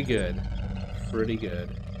 Pretty good. Pretty good.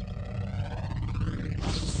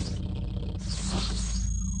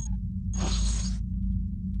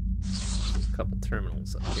 A couple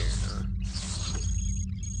terminals up here, huh?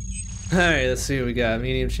 Alright, let's see what we got.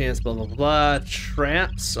 Medium chance, blah, blah, blah.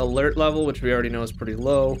 Traps, alert level, which we already know is pretty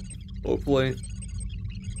low. Hopefully.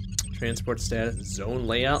 Transport status, zone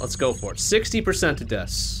layout. Let's go for it. 60% to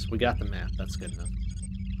deaths. We got the map. That's good enough.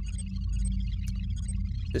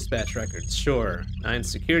 Dispatch records, sure. 9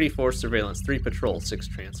 security, 4 surveillance, 3 patrol, 6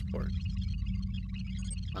 transport.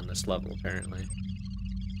 On this level, apparently.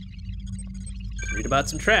 Read about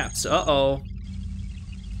some traps. Uh-oh.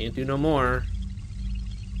 Can't do no more.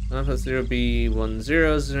 Plus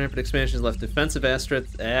 0B10's rapid expansions left defensive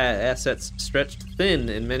assets stretched thin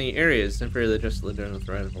in many areas, temporarily adjusted during the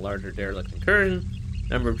threat of a larger derelict incursion.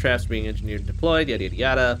 Number of traps being engineered and deployed, yada yada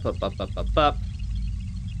yada. Pup, pup, pup, pup, pup.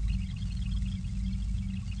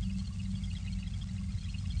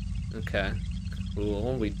 Okay,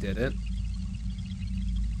 cool, we did it.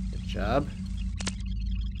 Good job.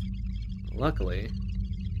 Luckily,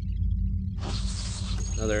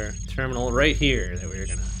 another terminal right here that we're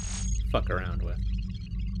gonna fuck around with.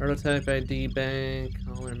 Prototype ID bank,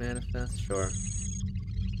 caller manifest, sure.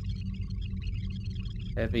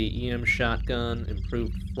 Heavy EM shotgun,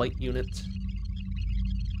 improved flight unit.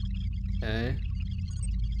 Okay.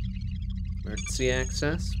 Emergency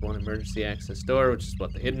access, 1 emergency access door, which is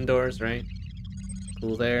what, the hidden doors, right?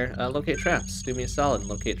 Cool there. Locate traps. Do me a solid and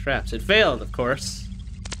locate traps. It failed, of course.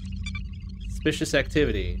 Suspicious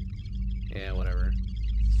activity. Yeah, whatever.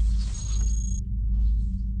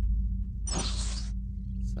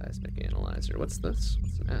 Seismic analyzer. What's this?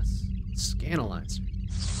 What's an S? Scanalyzer.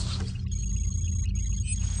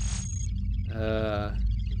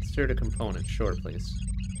 Insert a component. Sure, please.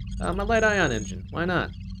 My light ion engine. Why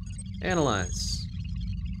not? Analyze.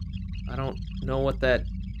 I don't know what that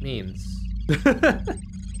means.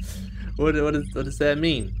 What does that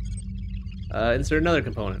mean? Insert another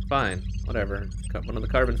component. Fine. Whatever. One of the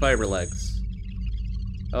carbon fiber legs.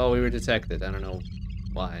 Oh, we were detected. I don't know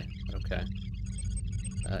why, but okay.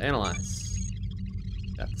 Analyze.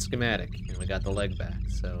 Got the schematic, and we got the leg back,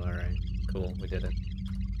 so alright. Cool, we did it.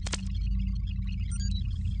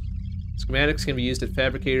 Schematics can be used at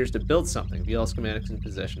fabricators to build something. View all schematics in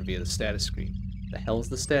possession via the status screen. The hell's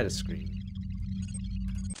the status screen?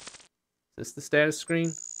 Is this the status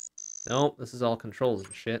screen? Nope, this is all controls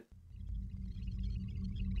and shit.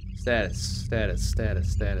 Status.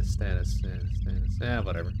 Yeah,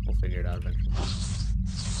 whatever. We'll figure it out eventually.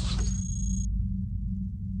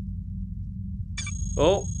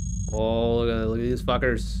 Oh! Oh, look at these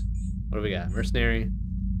fuckers. What do we got? Mercenary.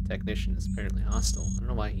 Technician is apparently hostile. I don't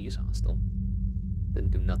know why he's hostile.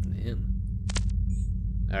 Didn't do nothing to him.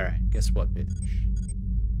 Alright, guess what, bitch?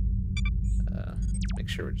 Make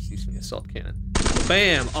sure we're just using the assault cannon.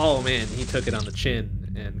 Bam! Oh man, he took it on the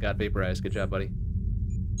chin and got vaporized. Good job, buddy.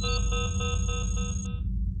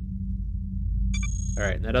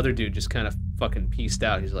 Alright, and that other dude just kind of fucking pieced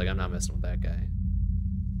out. He's like, I'm not messing with that guy.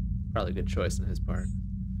 Probably a good choice on his part.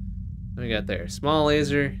 What do we got there? Small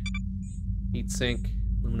laser, heat sink,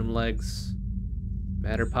 aluminum legs,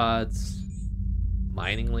 matter pods,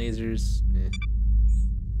 mining lasers. Eh.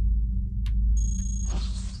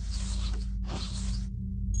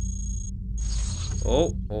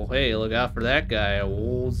 Oh, hey, look out for that guy.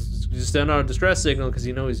 Oh, just send out a distress signal because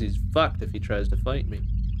he knows he's fucked if he tries to fight me.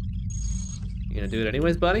 You gonna do it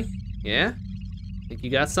anyways, buddy? Yeah? Think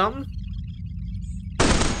you got something?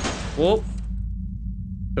 Whoa.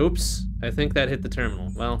 Oops. I think that hit the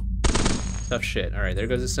terminal. Well, tough shit. Alright, there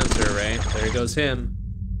goes the sensor array. There goes him.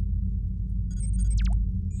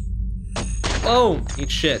 Oh!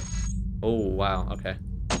 Eat shit. Oh, wow. Okay.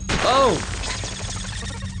 Oh!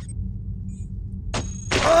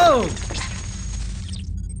 Oh!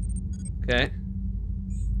 Okay.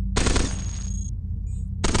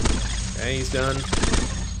 Okay, he's done.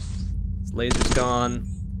 His laser's gone.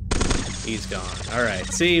 He's gone. Alright,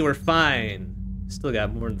 see, we're fine. Still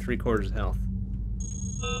got more than 3/4 health.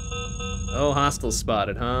 Oh, hostile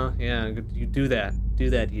spotted, huh? Yeah, you do that.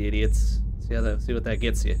 Do that, you idiots. See what that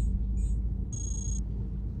gets you.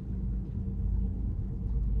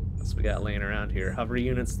 What's we got laying around here? Hover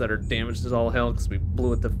units that are damaged as all hell because we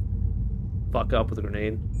blew it the fuck up with a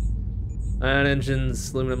grenade. Ion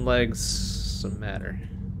engines, aluminum legs, some matter.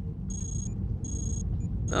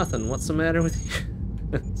 Nothing. What's the matter with you?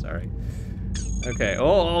 Sorry. Okay.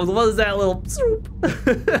 Oh, what was that little swoop?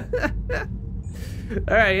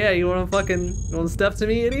 Alright, yeah, you wanna step to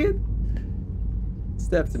me, idiot?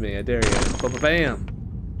 Step to me, I dare you. Ba-ba-bam.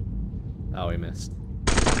 Oh, we missed.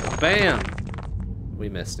 Bam! We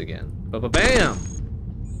missed again. Ba-ba-bam!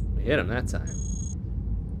 We hit him that time.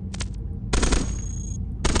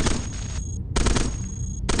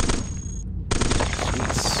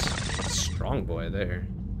 Jeez. Strong boy there.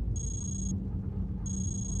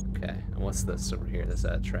 Okay, and what's this over here? That's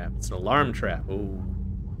a trap. It's an alarm trap. Ooh.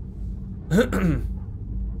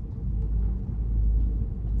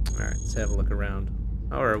 Alright, let's have a look around.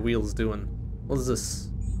 How are our wheels doing? What is this?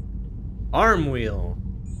 Arm wheel.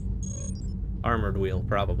 Armored wheel,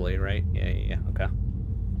 probably, right? Yeah, okay.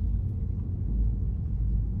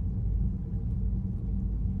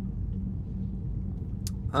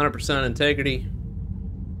 %, integrity.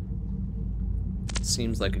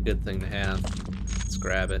 Seems like a good thing to have. Let's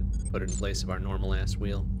grab it, put it in place of our normal ass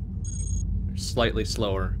wheel. They're slightly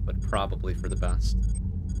slower, but probably for the best.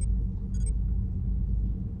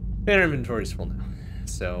 And our inventory's full now,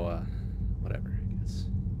 so whatever, I guess.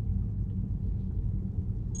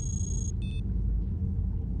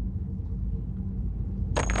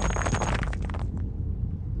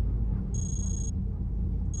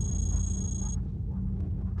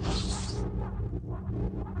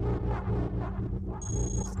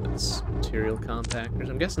 That's material compactors.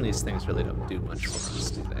 I'm guessing these things really don't do much for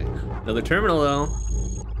us, do they? Another terminal, though.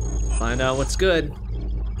 Find out what's good.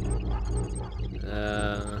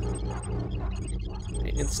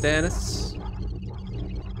 Maintenance status.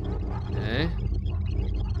 Okay.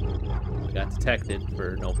 We got detected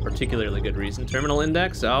for no particularly good reason. Terminal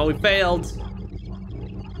index. Oh, we failed.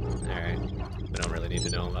 Alright. We don't really need to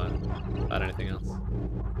know about anything else.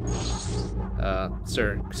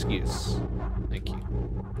 Sir, excuse. Thank you.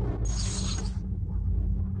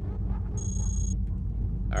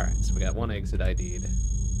 Alright, so we got one exit ID'd.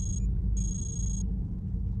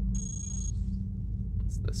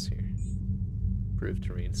 What's this here? improved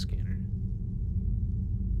terrain scanner.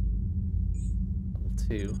 Level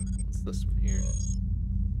 2. What's this one here?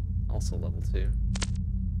 Also level 2. You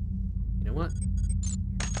know what?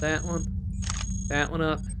 That one. That one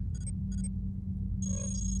up.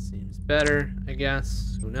 Seems better, I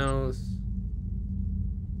guess. Who knows?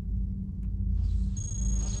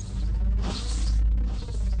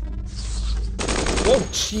 Whoa,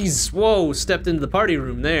 jeez. Whoa, stepped into the party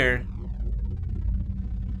room there.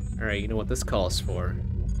 Alright, you know what this calls for.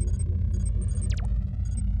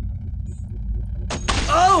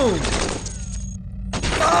 Oh!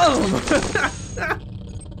 Oh!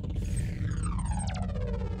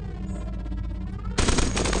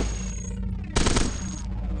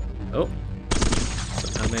 Oh.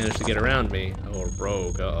 Somehow managed to get around me. Oh,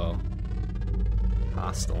 rogue, uh-oh.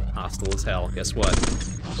 Hostile. Hostile as hell. Guess what?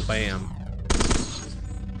 Bam.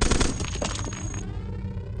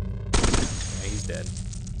 Yeah, he's dead.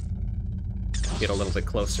 Get a little bit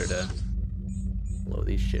closer to blow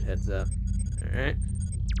these shitheads up. Alright.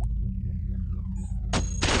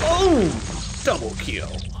 Oh! Double kill.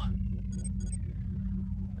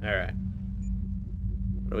 Alright.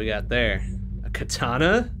 What do we got there? A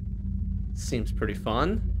katana? Seems pretty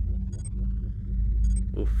fun.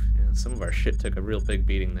 Oof, yeah, some of our shit took a real big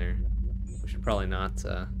beating there. We should probably not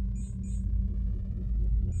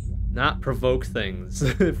provoke things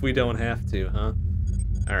if we don't have to, huh?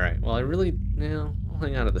 Alright, well I'll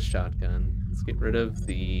hang on to the shotgun. Let's get rid of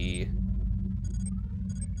the...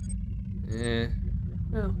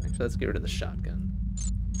 well, actually let's get rid of the shotgun.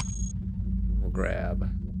 We'll grab...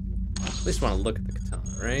 At least want to look at the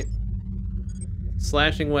katana, right?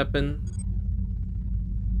 Slashing weapon.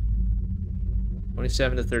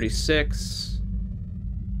 27 to 36.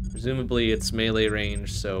 Presumably it's melee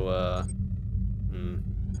range, so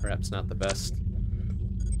perhaps not the best.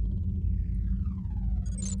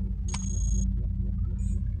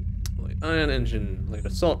 Light ion engine, light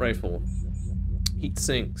assault rifle, heat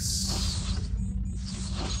sinks,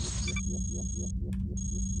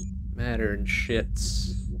 matter and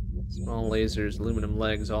shits, small lasers, aluminum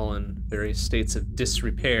legs, all in various states of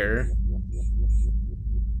disrepair.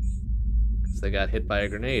 They got hit by a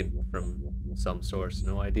grenade from some source.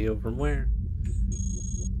 No idea from where.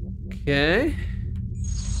 Okay.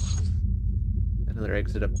 Another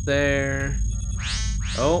exit up there.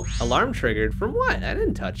 Oh, alarm triggered. From what? I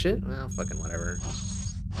didn't touch it. Well, fucking whatever.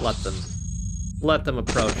 Let them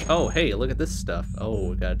approach. Oh, hey, look at this stuff. Oh,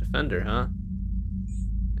 we got a defender, huh?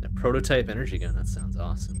 And a prototype energy gun. That sounds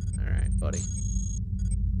awesome. All right, buddy.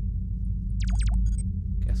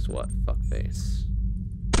 Guess what? Fuckface.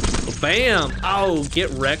 Bam! Oh,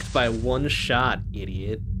 get wrecked by one shot,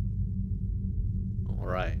 idiot.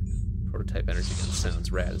 Alright. Prototype energy gun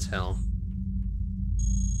sounds rad as hell.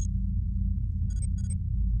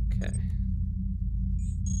 Okay.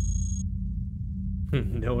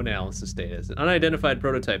 No analysis data. It's an unidentified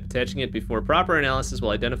prototype. Attaching it before proper analysis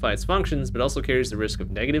will identify its functions, but also carries the risk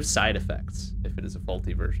of negative side effects if it is a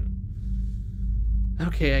faulty version.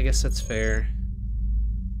 Okay, I guess that's fair.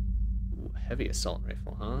 Ooh, heavy assault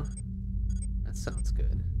rifle, huh? That sounds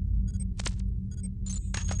good.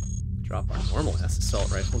 Drop our normal ass assault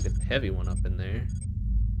rifle, get the heavy one up in there.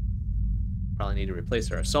 Probably need to replace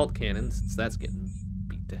our assault cannon since that's getting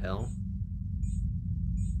beat to hell.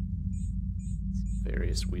 Some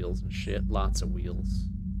various wheels and shit, lots of wheels.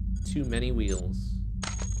 Too many wheels.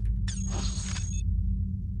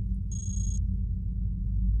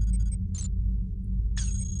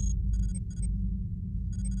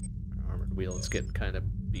 Our armored wheel is getting kind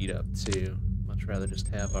of beat up too. Much rather just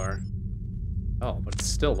have our... Oh, but it's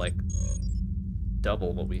still like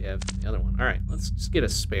double what we have in the other one. Alright, let's just get a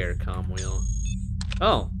spare comm wheel.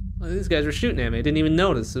 Oh, well, these guys were shooting at me. I didn't even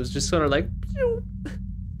notice. It was just sort of like...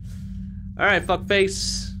 Alright,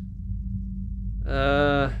 fuckface.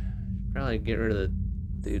 Probably get rid of the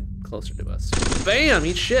dude closer to us. Bam!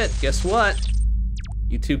 Eat shit! Guess what?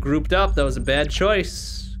 You two grouped up. That was a bad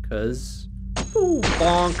choice. Because... Ooh,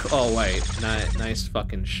 bonk. Oh, wait. Nice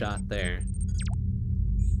fucking shot there.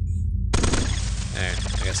 There,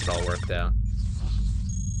 I guess it all worked out.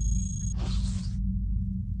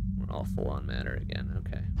 We're all full on matter again,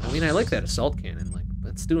 okay. I mean, I like that assault cannon, like,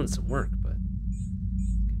 that's doing some work, but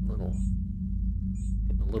getting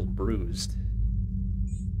a little bruised.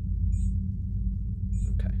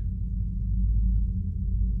 Okay.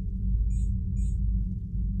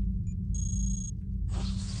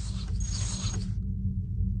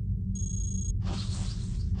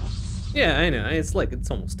 Yeah, I know. It's like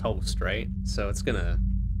it's almost toast, right? So it's gonna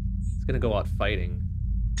go out fighting.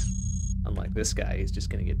 Unlike this guy, he's just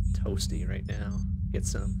gonna get toasty right now. Get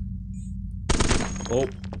some. Oh,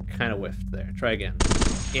 kind of whiffed there. Try again.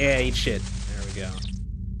 Yeah, eat shit. There we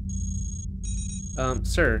go.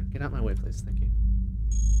 Sir, get out my way, please. Thank you.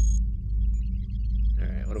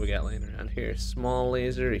 Alright, what do we got laying around here? Small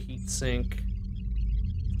laser, a heat sink,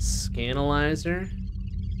 scanalyzer.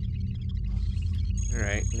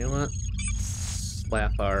 Alright, you know what?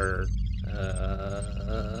 Slap our...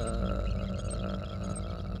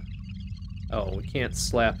 Oh, we can't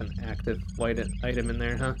slap an active white item in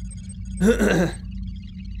there, huh?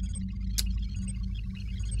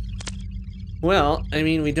 Well, I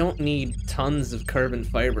mean, we don't need tons of carbon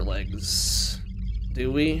fiber legs,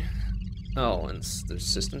 do we? Oh, and there's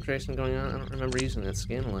system tracing going on? I don't remember using that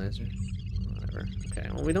scanalyzer. Whatever. Okay,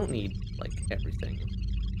 well, we don't need, like, everything.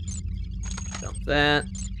 Dump that.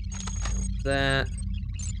 Dump that.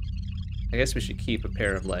 I guess we should keep a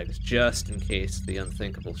pair of legs, just in case the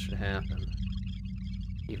unthinkable should happen.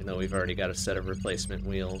 Even though we've already got a set of replacement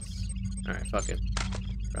wheels. Alright, fuck it.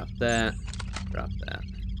 Drop that. Drop that.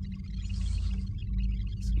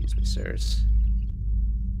 Excuse me, sirs.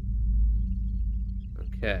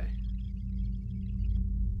 Okay.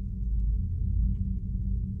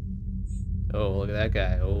 Oh, look at that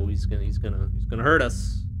guy. Oh, he's gonna hurt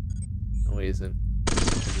us. No, he isn't.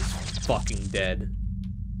 He's fucking dead.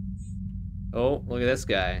 Oh, look at this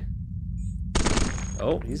guy.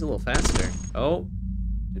 Oh, he's a little faster. Oh,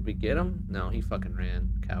 did we get him? No, he fucking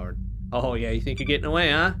ran. Coward. Oh, yeah, you think you're getting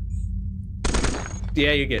away, huh?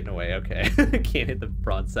 Yeah, you're getting away, okay. Can't hit the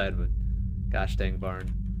broadside of a gosh dang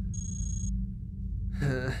barn.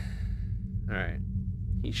 Alright.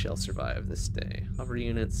 He shall survive this day. Hover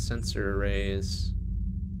units, sensor arrays.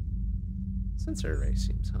 Sensor array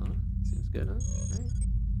seems, huh? Seems good, huh? Right.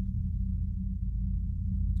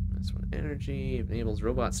 This one, energy, enables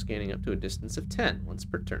robot scanning up to a distance of 10 once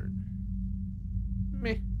per turn.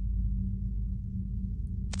 Meh.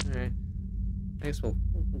 Alright. I guess we'll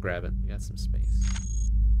grab it. We got some space.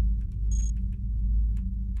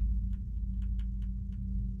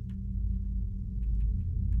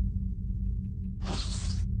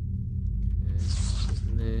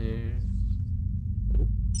 There. Oh,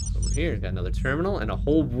 over here, got another terminal and a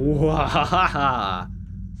whole. Wahaha!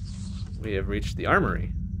 We have reached the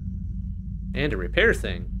armory. And a repair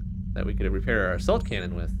thing that we could repair our assault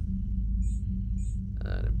cannon with.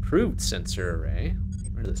 An improved sensor array.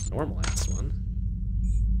 Get rid of this normal ass one.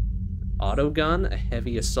 Auto gun, a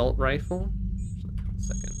heavy assault rifle. Actually, hold on a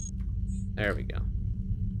second. There we go.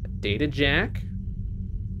 A data jack.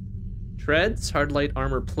 Treads, hard light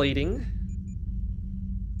armor plating.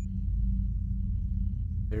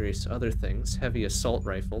 Various other things. Heavy assault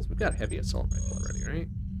rifles. We've got a heavy assault rifle already, right?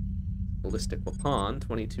 Ballistic weapon,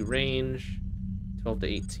 22 range, 12 to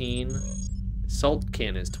 18. Assault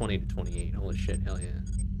cannon is 20 to 28. Holy shit, hell yeah.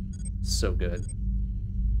 So good.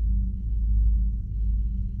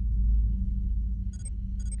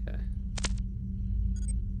 Okay.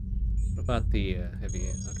 What about the heavy,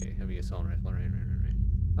 okay, heavy assault rifle, right.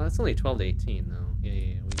 Oh, that's only 12 to 18 though.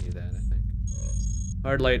 Yeah, we need that, I think.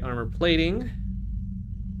 Hard light armor plating.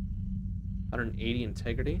 180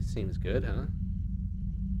 integrity, seems good, huh?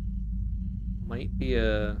 Might be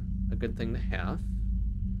a good thing to have.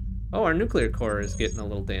 Oh, our nuclear core is getting a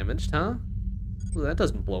little damaged, huh? Ooh, that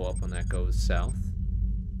doesn't blow up when that goes south.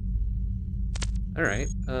 Alright,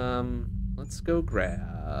 let's go grab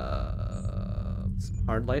some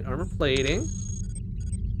hard light armor plating.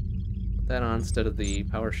 Put that on instead of the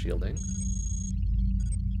power shielding.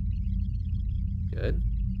 Good,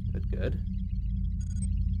 good.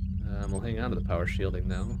 We'll hang on to the power shielding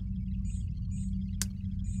though.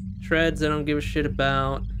 Treads I don't give a shit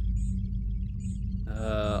about.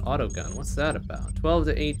 Auto gun, what's that about? 12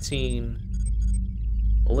 to 18.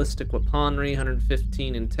 Ballistic weaponry,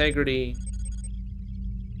 115 integrity.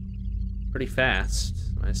 Pretty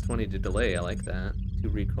fast. Minus 20 to delay, I like that. 2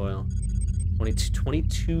 recoil.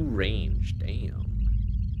 22 range, damn.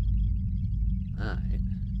 Alright.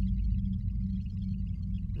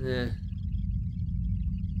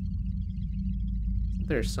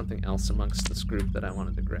 There's something else amongst this group that I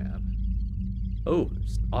wanted to grab. Oh,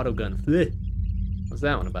 there's an auto gun. What's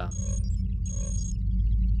that one about?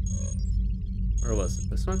 Or was it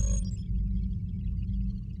this one?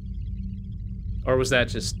 Or was that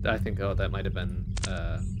just, I think, oh, that might have been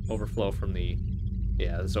overflow from the,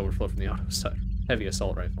 yeah, this overflow from the heavy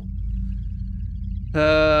assault rifle.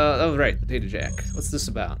 Oh, right, the data jack. What's this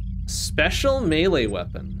about? Special melee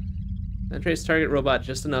weapon. Penetrates target robot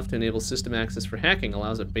just enough to enable system access for hacking,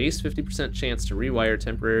 allows a base 50% chance to rewire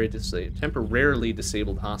temporarily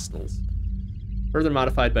disabled hostiles. Further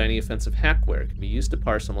modified by any offensive hackware. It can be used to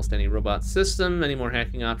parse almost any robot system. Many more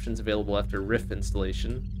hacking options available after RIF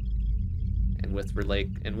installation. and with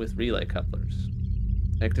relay couplers.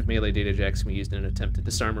 Active melee data jacks can be used in an attempt to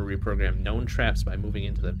disarm or reprogram known traps by moving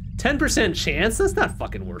into them. 10% chance? That's not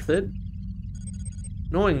fucking worth it.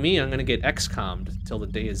 Knowing me, I'm gonna get XCOM'd till the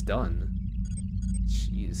day is done.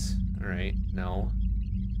 Jeez. Alright, no.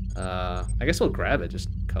 I guess we'll grab it just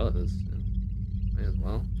cause. Might as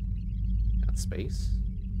well. Got space.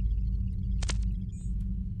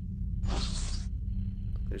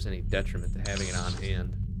 If there's any detriment to having it on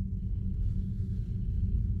hand.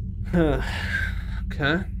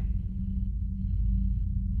 Okay.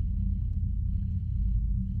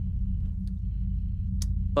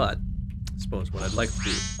 But, I suppose what I'd like to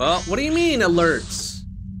do... Oh, what do you mean, alerts?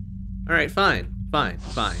 Alright, fine. Fine.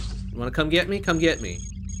 You wanna come get me? Come get me.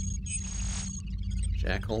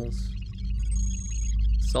 Jackholes.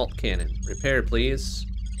 Salt cannon. Repair, please.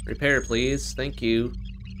 Repair, please. Thank you.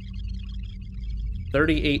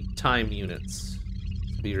 38 time units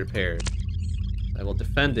to be repaired. I will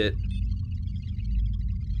defend it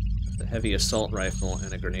with a heavy assault rifle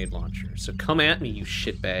and a grenade launcher. So come at me, you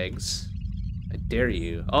shitbags. I dare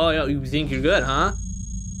you. Oh, you think you're good, huh?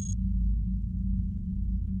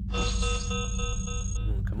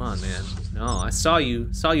 Come on, man. No, I saw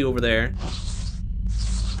you. Saw you over there.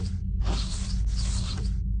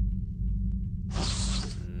 I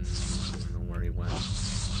don't know where he went.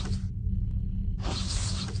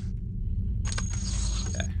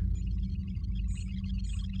 Okay.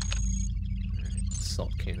 Alright,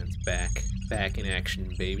 assault cannon's back. Back in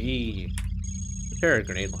action, baby. Repair a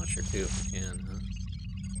grenade launcher, too, if we can, huh?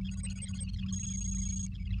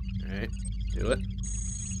 Alright, do it.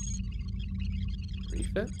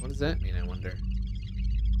 Refit? What does that mean, I wonder?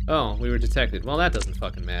 Oh, we were detected. Well, that doesn't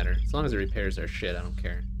fucking matter. As long as it repairs our shit, I don't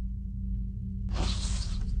care.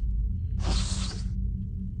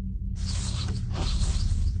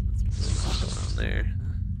 What's going on there?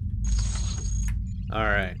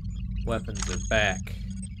 Alright. Weapons are back.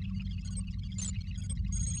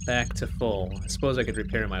 Back to full. I suppose I could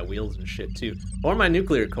repair my wheels and shit, too. Or my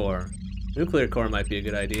nuclear core. Nuclear core might be a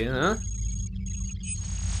good idea, huh?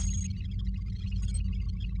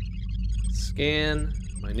 Scan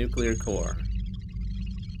my nuclear core.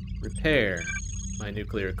 Repair my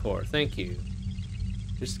nuclear core. Thank you.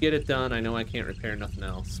 Just get it done. I know I can't repair nothing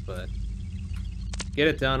else, but get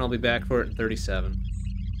it done. I'll be back for it in 37.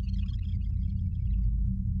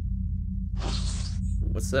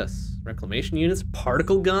 What's this? Reclamation units?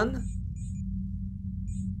 Particle gun?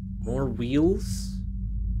 More wheels?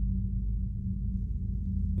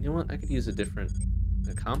 You know what? I could use a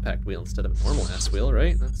compact wheel instead of a normal ass wheel,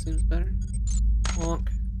 right? That seems better. Honk.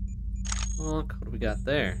 Honk. What do we got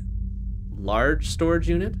there? Large storage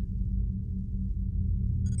unit?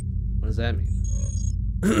 What does that mean?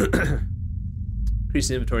 Increase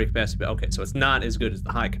the inventory capacity. Okay, so it's not as good as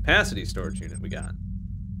the high capacity storage unit we got.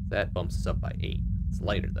 That bumps us up by 8. It's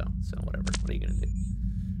lighter though, so whatever. What are you gonna do?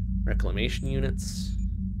 Reclamation units.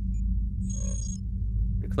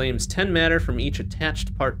 Reclaims 10 matter from each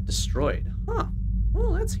attached part destroyed. Huh.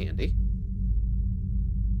 Well, that's handy.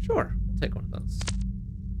 Sure, we'll take one of those.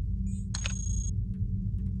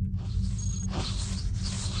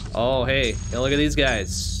 Oh, hey, look at these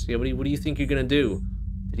guys. Yeah, what do you think you're gonna do?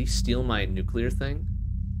 Did he steal my nuclear thing?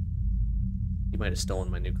 He might have stolen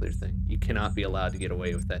my nuclear thing. You cannot be allowed to get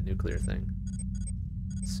away with that nuclear thing.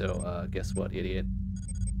 So, guess what, idiot?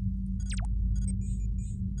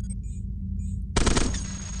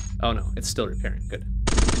 Oh no, it's still repairing. Good.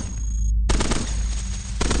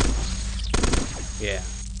 Yeah.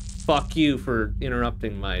 Fuck you for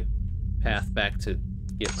interrupting my path back to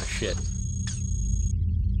get my shit.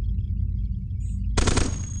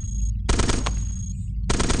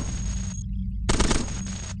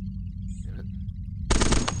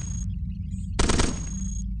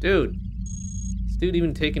 Dude. Is this dude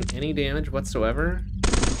even taking any damage whatsoever?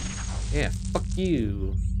 Yeah, fuck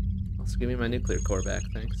you. Also give me my nuclear core back,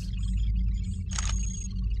 thanks.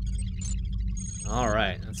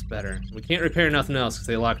 Alright, that's better. We can't repair nothing else because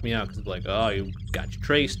they locked me out because it's like, oh, you got you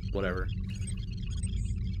traced, whatever.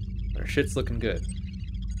 Our shit's looking good.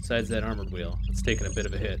 Besides that armored wheel. It's taking a bit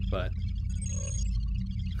of a hit, but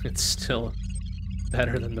it's still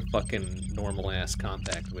better than the fucking normal-ass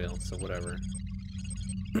compact wheel, so whatever.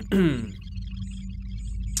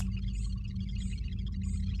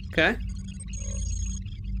 Okay.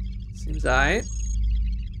 Seems aight.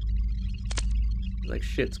 Like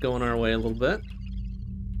shit's going our way a little bit.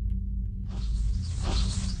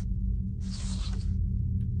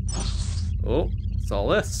 Oh, what's all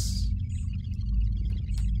this?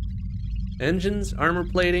 Engines, armor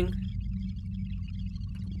plating,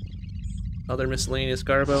 other miscellaneous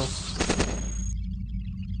garbo.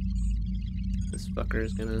 fucker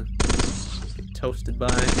is gonna get toasted by.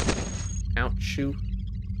 Ouch.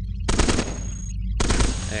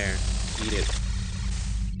 There. Eat it.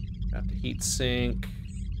 Drop the heat sink.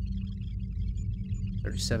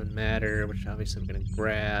 37 matter, which obviously I'm gonna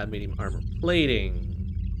grab. Medium armor plating.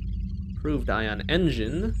 Improved ion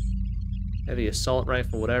engine. Heavy assault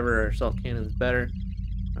rifle, whatever. Assault cannon's better.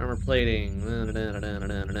 Armor plating.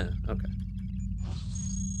 Okay.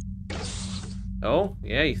 Oh,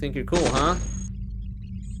 yeah, you think you're cool, huh?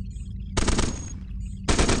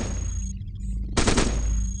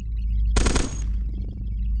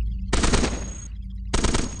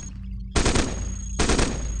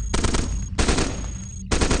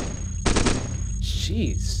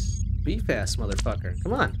 Jeez. Be fast, motherfucker.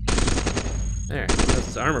 Come on. There. That's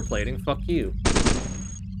his armor plating. Fuck you.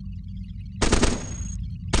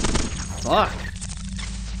 Fuck.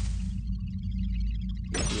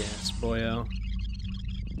 Yes, boyo.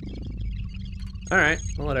 Alright.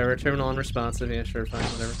 Well, whatever. Terminal unresponsive. Yeah, sure, fine.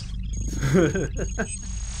 Whatever.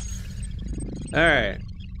 Alright.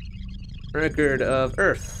 Record of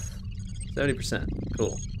Earth. 70%.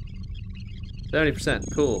 Cool.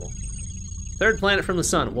 70%. Cool. Third planet from the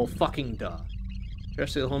sun. Well, fucking duh.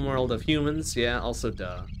 Terrestrial homeworld of humans. Yeah, also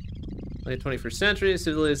duh. Late 21st century,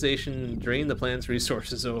 civilization drained the planet's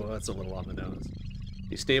resources. Oh, that's a little on the nose.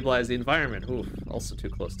 Destabilize the environment. Oof, also too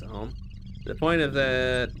close to home. To the point of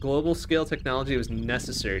that global scale technology was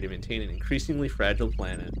necessary to maintain an increasingly fragile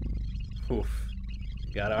planet. Oof,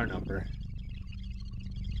 you got our number.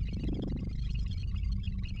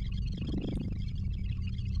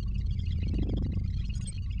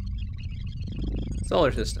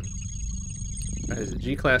 Solar system. It has a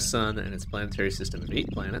G-class sun and its planetary system of 8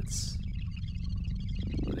 planets.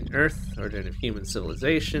 Including Earth, origin of human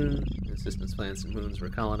civilization. The system's planets and moons were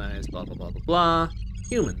colonized, blah blah blah blah blah.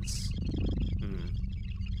 Humans.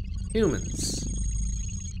 Humans.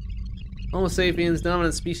 Homo sapiens,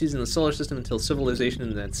 dominant species in the solar system until civilization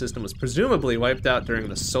in that system was presumably wiped out during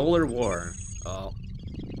the Solar War. Oh.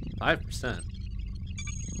 5%.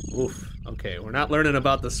 Oof. Okay, we're not learning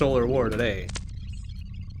about the Solar War today.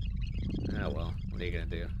 Oh well, what are you gonna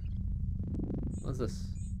do? What's this?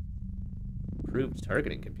 Improved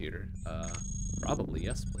targeting computer. Probably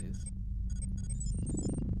yes, please.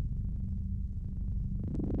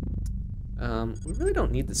 We really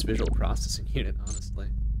don't need this visual processing unit, honestly.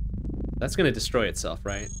 That's gonna destroy itself,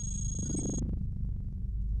 right?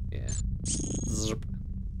 Yeah.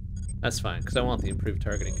 That's fine, because I want the improved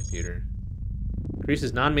targeting computer.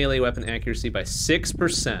 Increases non-melee weapon accuracy by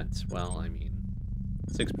 6%. Well, I mean,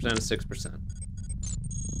 6% is 6%.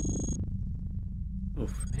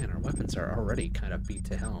 Oof, man, our weapons are already kind of beat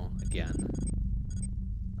to hell again.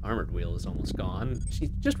 Armored wheel is almost gone. She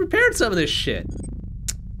just repaired some of this shit.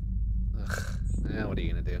 Ugh, now what are you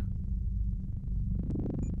gonna do?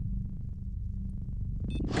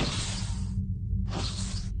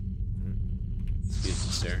 Excuse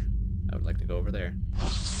me, sir. I would like to go over there.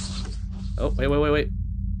 Oh, wait.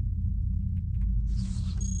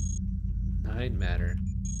 9 matter.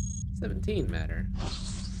 17 matter.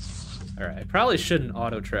 Alright, I probably shouldn't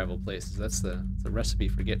auto-travel places. That's the recipe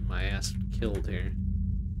for getting my ass killed here.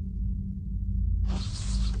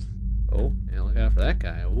 Oh, yeah, look out for that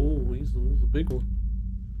guy. Oh, he's a big one.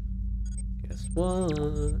 Guess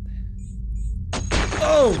what?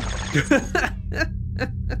 Oh!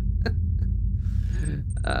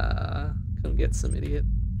 Come get some idiot.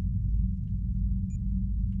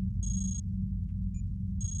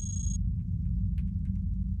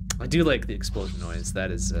 I do like the explosion noise.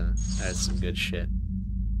 That is some good shit.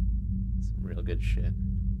 Some real good shit.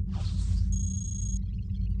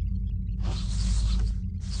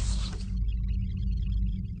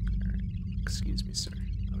 Alright. Excuse me, sir.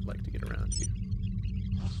 I would like to get around you.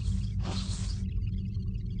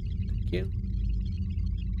 Thank you.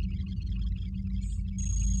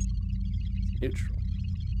 Neutral.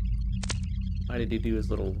 Why did he do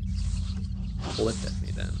his little blip at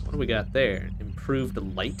me then? What do we got there? Improved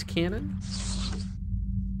light cannon?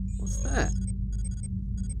 What's that?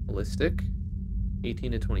 Ballistic.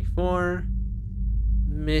 18 to 24.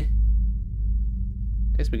 Meh.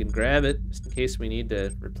 Guess we can grab it, just in case we need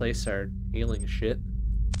to replace our healing shit.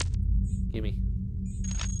 Gimme.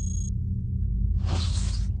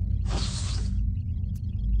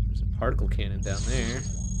 There's a particle cannon down there.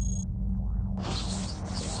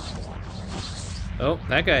 Oh,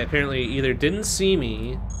 that guy apparently either didn't see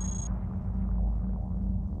me,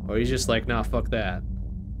 or he's just like, nah, fuck that.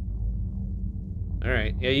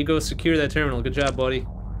 Alright, yeah, you go secure that terminal. Good job, buddy.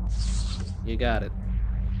 You got it.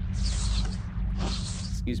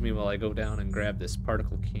 Excuse me while I go down and grab this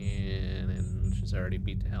particle cannon which is already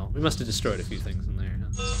beat to hell. We must have destroyed a few things in there, huh?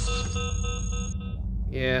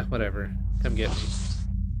 Yeah, whatever. Come get me.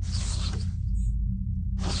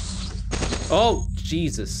 Oh,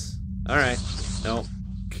 Jesus. Alright. No.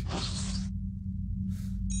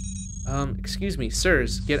 Excuse me,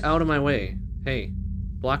 sirs, get out of my way. Hey,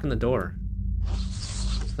 blocking the door.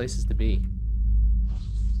 Places to be.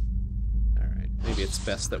 Alright, maybe it's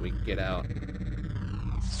best that we get out.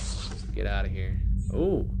 Get out of here.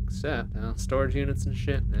 Oh, except, storage units and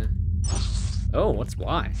shit? Nah. Oh, what's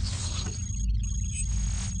why?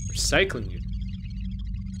 Recycling unit.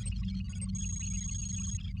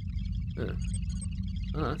 Huh.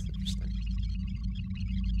 Oh, that's interesting.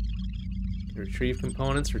 Retrieve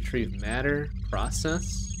components, retrieve matter,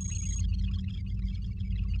 process.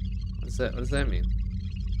 What does that mean?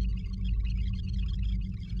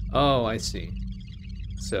 Oh, I see.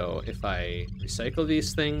 So if I recycle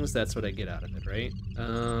these things, that's what I get out of it, right?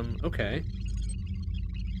 Okay.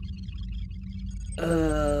 How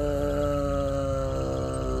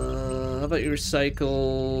about you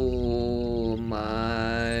recycle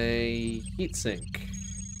my heatsink?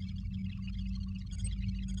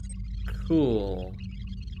 Cool.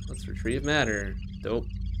 Let's retrieve matter. Dope.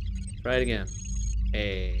 Try it again.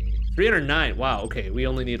 Hey. 309. Wow, okay. We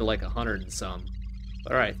only need like 100 and some.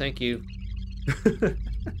 Alright, thank you.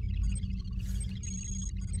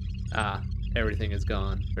 Ah, everything is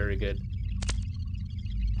gone. Very good.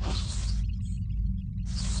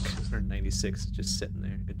 196 just sitting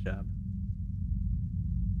there. Good job.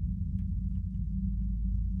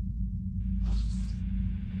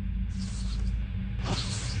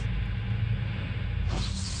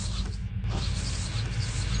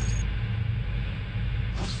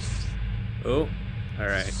 Oh, all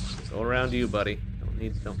right. Go around you, buddy.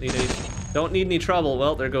 Don't need any trouble.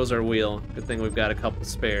 Well, there goes our wheel. Good thing we've got a couple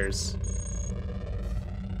spares.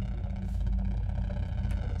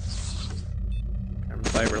 Carbon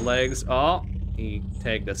fiber legs. Oh, he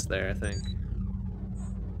tagged us there, I think.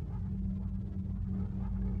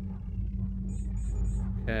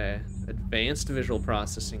 Okay. Advanced visual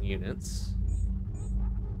processing units.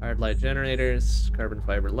 Hard light generators. Carbon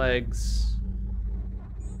fiber legs.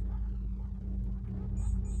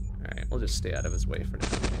 Alright, we'll just stay out of his way for now.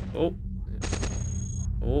 Oh.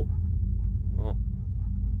 Oh. Oh.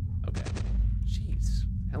 Okay. Jeez.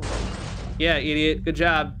 Hello. Yeah, idiot. Good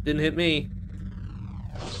job. Didn't hit me.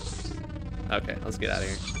 Okay, let's get out of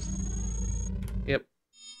here. Yep.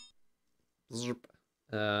 Zerp.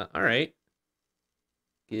 Alright.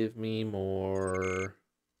 Give me more...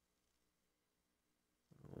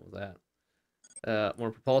 What was that?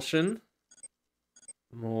 More propulsion.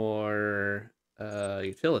 More...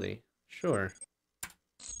 utility. Sure.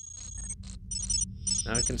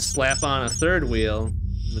 Now I can slap on a third wheel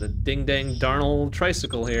with a ding-dang darnel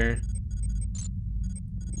tricycle here.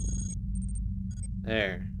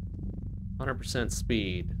 There. 100%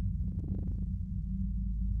 speed.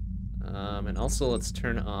 And also let's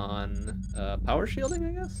turn on power shielding,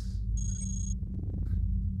 I guess?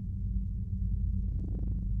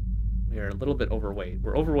 We are a little bit overweight.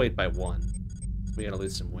 We're overweight by 1. We gotta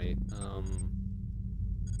lose some weight. How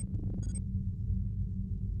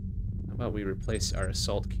about we replace our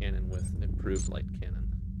assault cannon with an improved light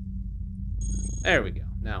cannon? There we go.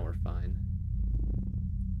 Now we're fine.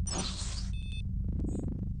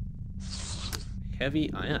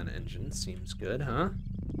 Heavy ion engine seems good, huh?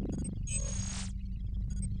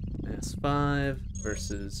 Mass 5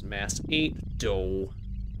 versus mass 8. Doh.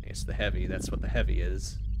 I guess the heavy, that's what the heavy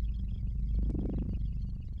is.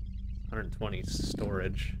 120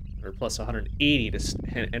 storage, or plus 180 to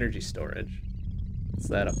energy storage. What's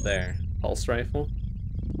that up there? Pulse rifle.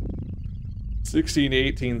 16 to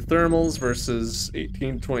 18 thermals versus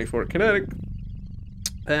 18 to 24 kinetic.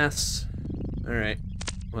 Pass. Alright.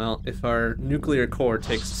 Well, if our nuclear core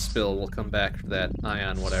takes a spill, we'll come back for that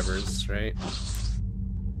ion whatevers, right?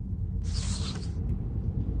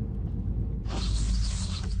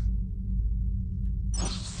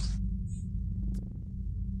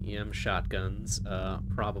 EM shotguns,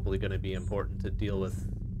 probably gonna be important to deal with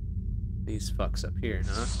these fucks up here,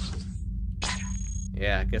 huh?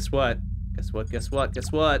 Yeah, guess what? Guess what, guess what,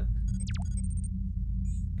 guess what?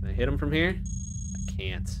 Can I hit him from here? I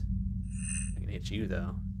can't. I can hit you,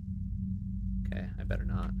 though. Okay, I better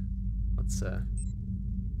not. Let's,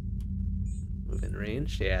 move in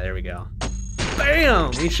range. Yeah, there we go.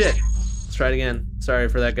 BAM! Eat shit! Let's try it again. Sorry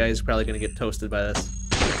for that guy, he's probably gonna get toasted by this.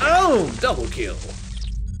 Oh! Double kill!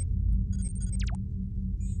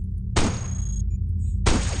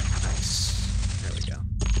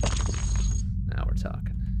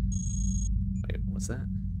 What's that?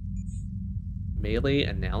 Melee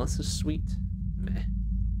analysis suite? Meh.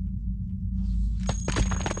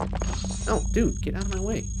 Oh, dude, get out of my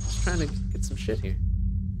way. Just trying to get some shit here.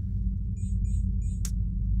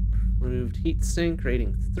 Removed heatsink,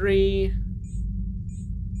 rating 3.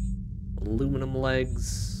 Aluminum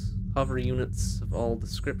legs, hover units of all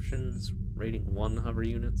descriptions, rating 1 hover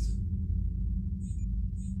units.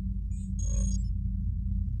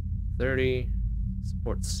 30,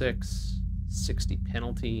 support 6, 60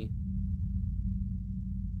 penalty.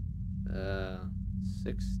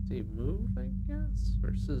 60 move, I guess,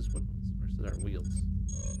 versus our wheels.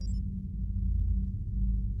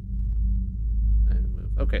 And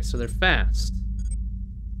move. Okay, so they're fast,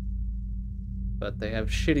 but they have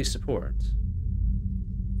shitty support.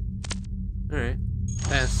 All right,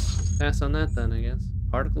 pass on that then, I guess.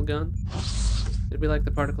 Particle gun. Did we like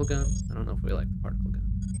the particle gun? I don't know if we like the particle gun.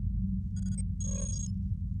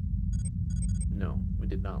 No, we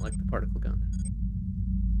did not like the particle gun.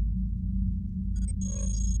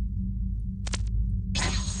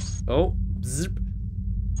 Oh, zip.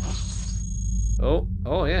 Oh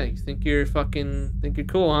yeah, you think you're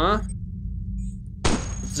cool, huh?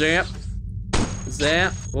 Zap.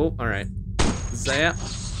 Zap. Oh, alright. Zap.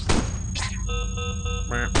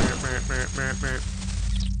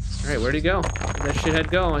 Alright, where'd he go? Where'd that shithead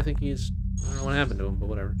go? I think he's... I don't know what happened to him, but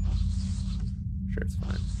whatever. Sure, it's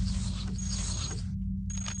fine.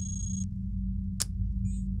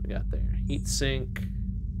 What we got there? Heat sink.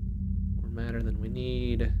 More matter than we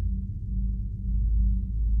need.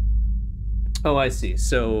 Oh, I see.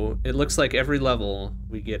 So it looks like every level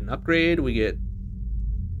we get an upgrade, we get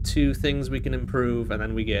 2 things we can improve, and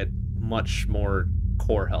then we get much more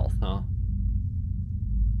core health, huh?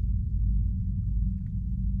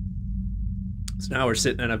 So now we're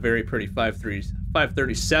sitting at a very pretty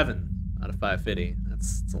 537 out of 550.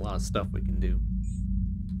 That's a lot of stuff we can do.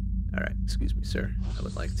 All right, excuse me, sir. I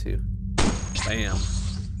would like to. Bam.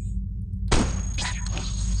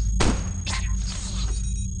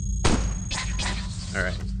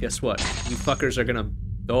 Alright, guess what? You fuckers are gonna...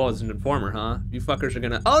 Oh, it's an informer, huh? You fuckers are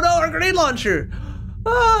gonna... Oh no, our grenade launcher!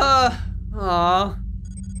 Aw.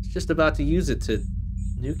 It's just about to use it to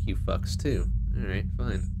nuke you fucks, too. Alright,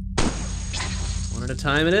 fine. One at a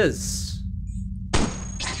time it is.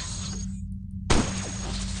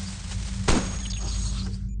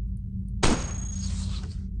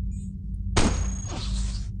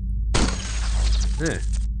 Eh.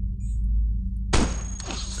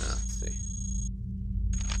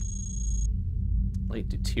 Light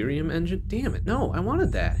deuterium engine? Damn it, no, I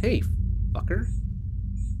wanted that. Hey, fucker.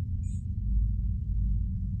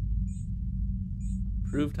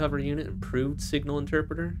 Improved hover unit, improved signal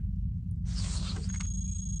interpreter.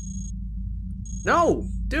 No,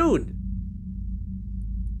 dude!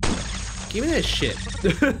 Give me that shit.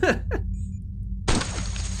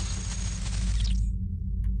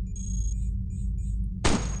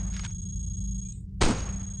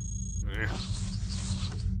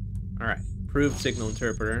 Alright. Improved signal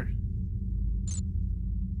interpreter.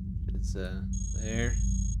 Is there.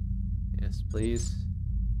 Yes, please.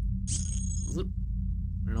 I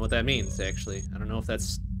don't know what that means, actually. I don't know if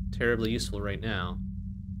that's terribly useful right now.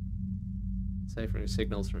 Ciphering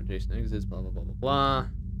signals from adjacent exits, blah, blah, blah, blah, blah.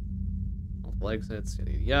 Multiple exits,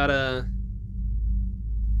 yada, yada, yada.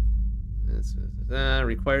 This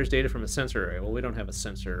requires data from a sensor array. Well, we don't have a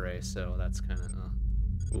sensor array, so that's kind of,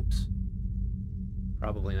 oops.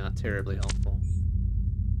 Probably not terribly helpful.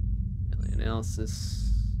 Alien analysis.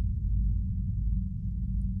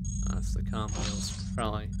 Honestly, comp wheels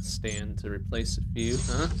probably stand to replace a few,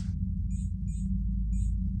 huh?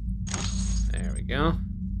 There we go.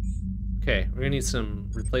 Okay, we're gonna need some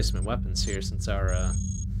replacement weapons here since our,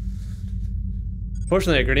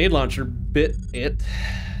 fortunately, a grenade launcher bit it.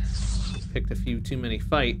 Picked a few too many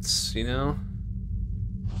fights, you know?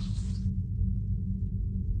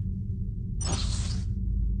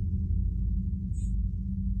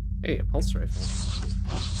 Hey, a pulse rifle.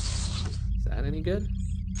 Is that any good?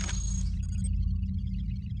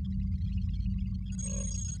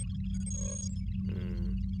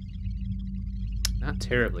 Not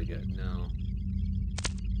terribly good, no.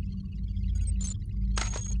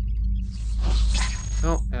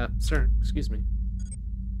 Oh, sir, excuse me.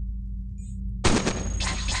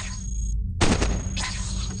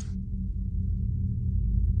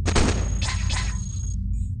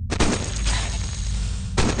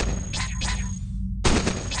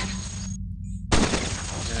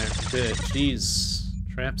 Good. Jeez.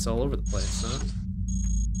 Traps all over the place, huh?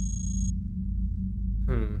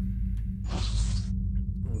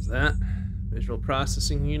 What was that? Visual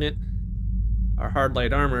processing unit. Our hard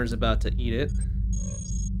light armor is about to eat it.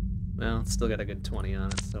 Well, it's still got a good 20 on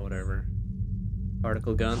it, so whatever.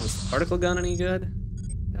 Particle gun. Was the particle gun any good?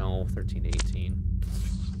 No, 13 to 18.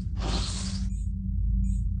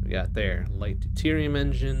 We got there. Light deuterium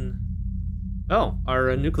engine. Oh,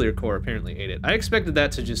 our nuclear core apparently ate it. I expected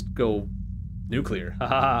that to just go nuclear,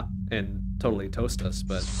 haha, and totally toast us,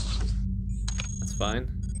 but that's fine.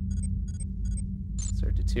 There's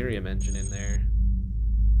our deuterium engine in there.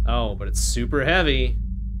 Oh, but it's super heavy.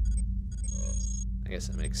 I guess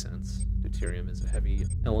that makes sense. Deuterium is a heavy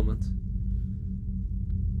element.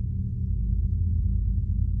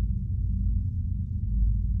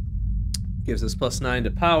 Gives us +9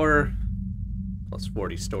 to power,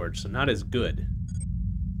 +40 storage, so not as good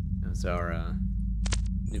as our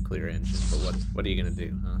nuclear engine, but what are you gonna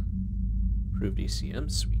do, huh? Improved ECM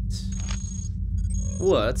suite.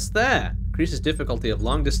 What's that? Increases difficulty of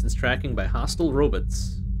long-distance tracking by hostile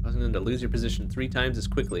robots, causing them to lose your position 3 times as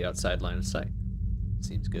quickly outside line of sight.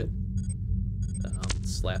 Seems good.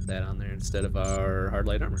 Slap that on there instead of our hard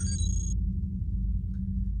light armor.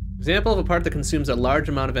 Example of a part that consumes a large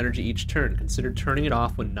amount of energy each turn. Consider turning it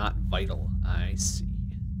off when not vital. I see.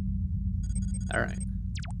 Alright.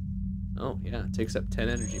 Oh, yeah, it takes up 10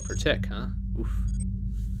 energy per tick, huh? Oof.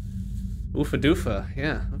 Oofa doofa.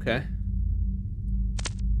 Yeah, okay.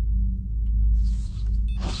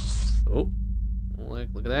 Oh.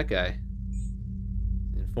 Look at that guy.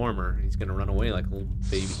 Informer. He's gonna run away like a little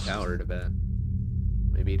baby coward, I bet.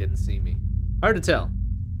 Maybe he didn't see me. Hard to tell.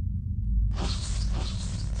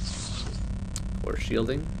 Core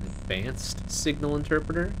shielding, advanced signal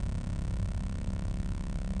interpreter.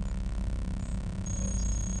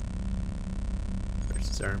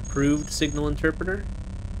 Versus our improved signal interpreter.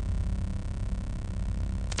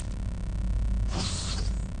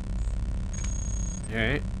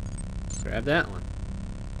 Alright, grab that one.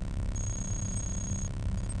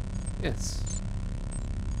 Yes.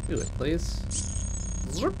 Do it, please.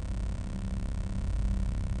 Whoop.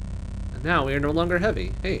 And now we are no longer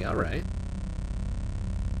heavy. Hey, alright.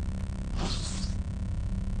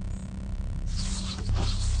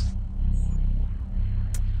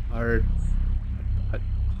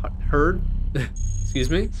 Herd? Excuse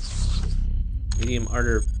me? Medium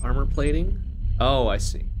armor plating? Oh, I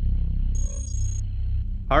see.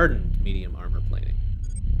 Hardened medium armor plating.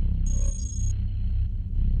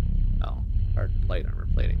 Oh, hardened light armor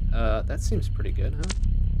plating. That seems pretty good, huh?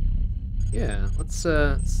 Yeah, let's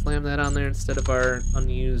slam that on there instead of our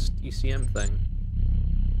unused ECM thing.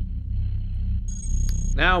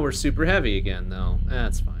 Now we're super heavy again, though.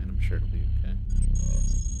 That's fine, I'm sure it'll be okay.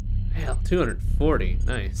 Hell, 240,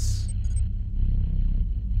 nice.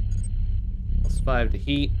 +5 to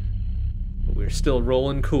heat, but we're still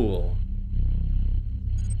rolling cool.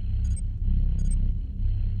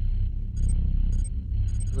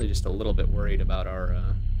 Really just a little bit worried about our,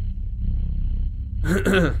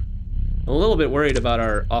 a little bit worried about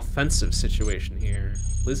our offensive situation here.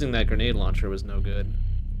 Losing that grenade launcher was no good.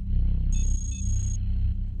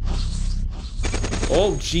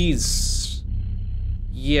 Oh, jeez.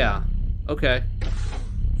 Yeah. Okay.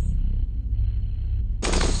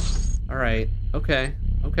 Alright. Okay.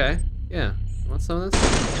 Okay. Yeah. You want some of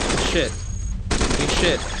this? Shit. Eat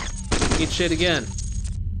shit. Eat shit again.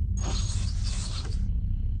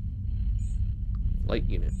 Light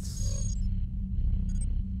units.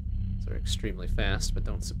 These are extremely fast, but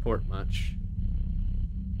don't support much.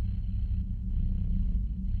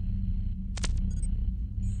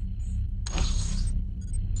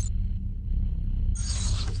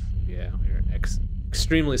 Yeah, we're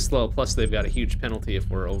extremely slow, plus they've got a huge penalty if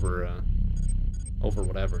we're over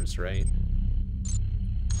whatever's, right?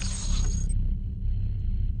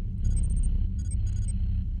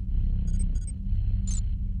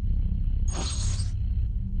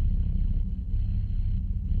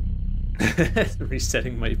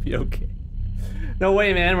 Resetting might be okay. No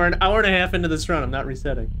way, man. We're an hour and a half into this run. I'm not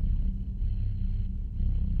resetting.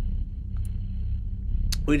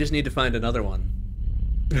 We just need to find another one.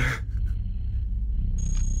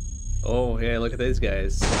 Oh, yeah, look at these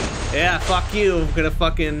guys. Yeah, fuck you. I'm gonna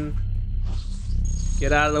fucking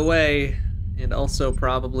get out of the way. And also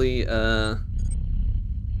probably, get our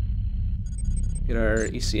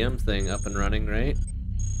ECM thing up and running, right?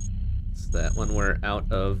 It's that when we're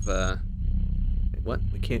out of, wait, what?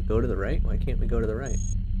 We can't go to the right? Why can't we go to the right?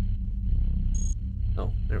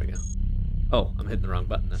 Oh, there we go. Oh, I'm hitting the wrong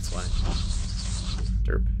button, that's why.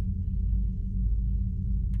 Derp.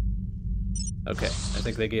 Okay, I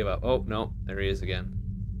think they gave up. Oh, no, there he is again.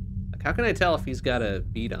 Like, how can I tell if he's got a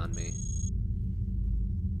bead on me?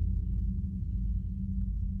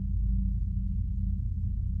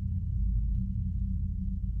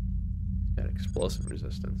 He's got explosive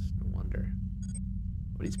resistance, no wonder.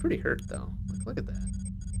 But he's pretty hurt, though. Like, look at that.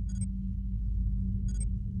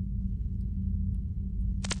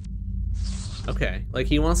 Okay, like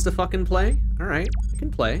he wants to fucking play? Alright, he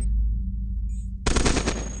can play.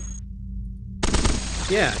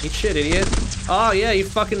 Yeah, eat shit, idiot. Oh, yeah, you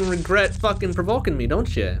fucking regret fucking provoking me,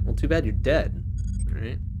 don't you? Well, too bad you're dead.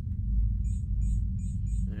 Alright.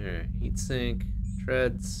 Alright, heat sink,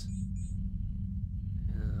 treads.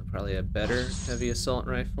 Probably a better heavy assault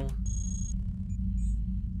rifle.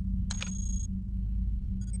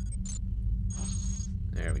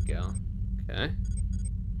 There we go. Okay.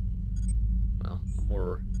 Well,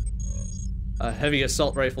 a heavy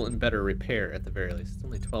assault rifle in better repair at the very least. It's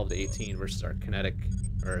only 12 to 18 versus our kinetic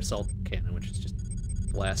or assault cannon, which is just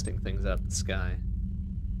blasting things out of the sky.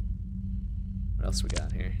 What else we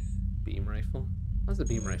got here? Beam rifle. How's the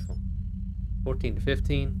beam rifle? 14 to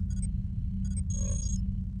 15.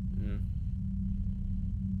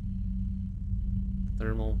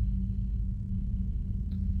 Thermal.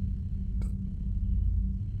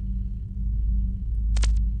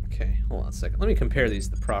 Okay, hold on a second. Let me compare these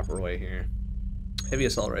the proper way here. Heavy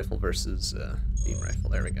assault rifle versus beam rifle.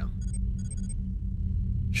 There we go.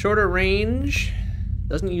 Shorter range.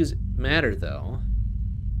 Doesn't use matter, though.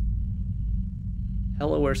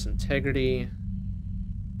 Hella worse integrity.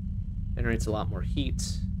 Generates a lot more heat.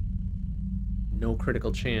 No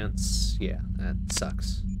critical chance. Yeah, that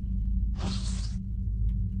sucks.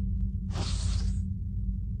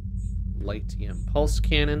 Light EM pulse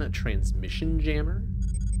cannon, a transmission jammer.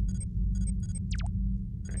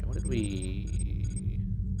 Alright, what did we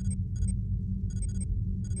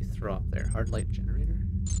throw up there? Hard light generator?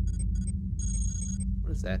 What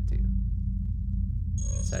does that do?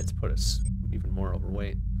 Besides put us even more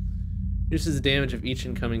overweight. Reduces the damage of each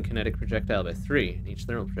incoming kinetic projectile by 3, and each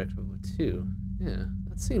thermal projectile by 2. Yeah,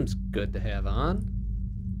 that seems good to have on.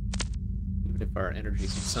 Even if our energy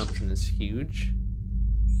consumption is huge.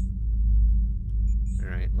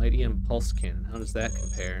 Alright, light EM pulse cannon. How does that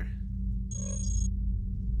compare?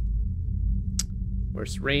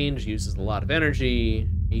 Worse range, uses a lot of energy,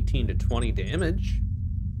 18 to 20 damage.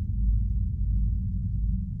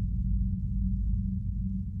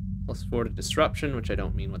 Plus 4 to disruption, which I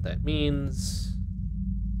don't mean what that means.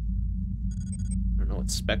 I don't know what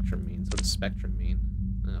spectrum means. What does spectrum mean?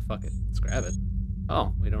 Fuck it. Let's grab it.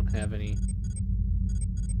 Oh, we don't have any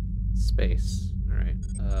space. Alright,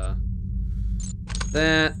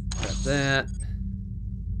 that, grab that.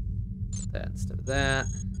 That instead of that.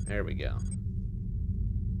 There we go.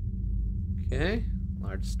 Okay,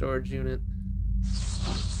 large storage unit.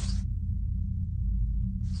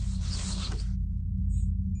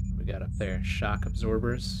 We got up there shock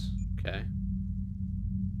absorbers. Okay.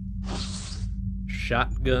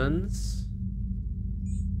 Shotguns.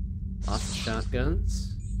 Lots of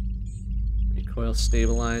shotguns. Recoil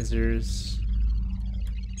stabilizers.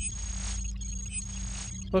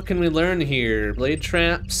 What can we learn here? Blade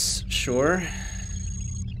traps, sure.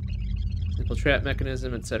 Simple trap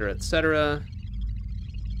mechanism, etc., etc.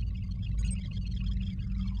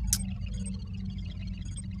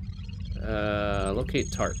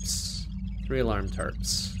 Locate tarps. 3 alarm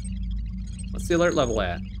tarps. What's the alert level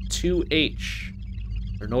at? 2H.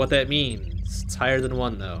 I don't know what that means. It's higher than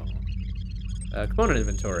 1, though. Component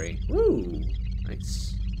inventory. Woo!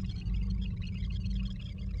 Nice.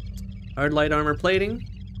 Hard light armor plating.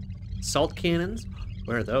 Salt cannons.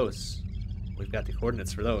 Where are those? We've got the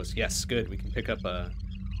coordinates for those. Yes, good. We can pick up a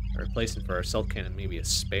replacement for our salt cannon, maybe a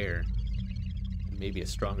spare. And maybe a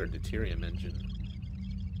stronger deuterium engine.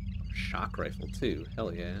 Shock rifle, too.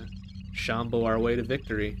 Hell yeah. Shambo our way to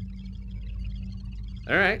victory.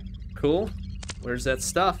 Alright, cool. Where's that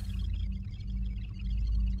stuff?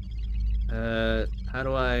 How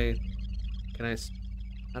do I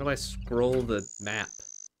scroll the map?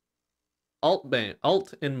 Alt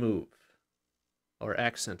and move. Or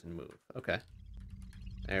accent and move. Okay.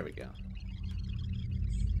 There we go.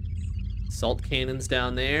 Salt cannons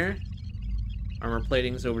down there. Armor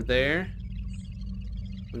plating's over there.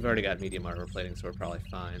 We've already got medium armor plating, so we're probably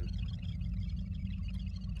fine.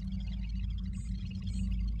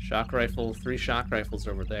 Shock rifle, 3 shock rifles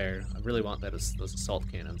over there. I really want that as those assault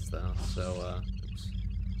cannons, though. So, oops.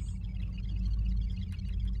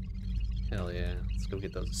 Hell yeah. Let's go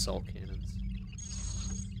get those assault cannons.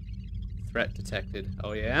 Threat detected.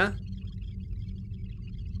 Oh, yeah?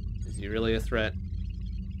 Is he really a threat?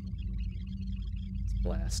 Let's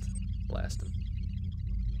blast. Blast him.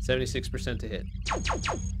 76% to hit.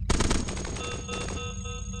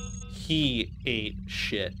 He ate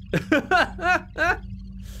shit.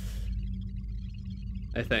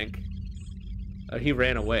 I think. He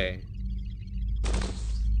ran away.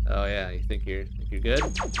 Oh yeah, you think you're good?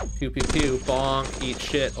 Pew pew pew, bonk, eat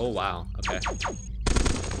shit. Oh wow, okay.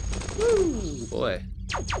 Woo, boy.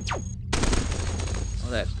 Oh,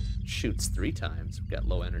 that shoots 3 times. We've got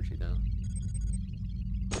low energy now.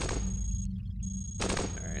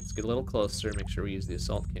 Alright, let's get a little closer, make sure we use the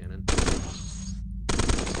assault cannon.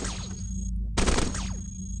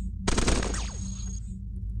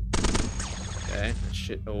 Okay, that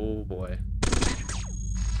shit, oh boy.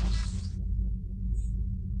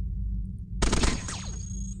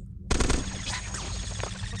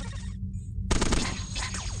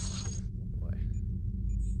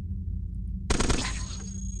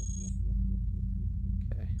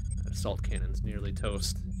 Assault cannon's nearly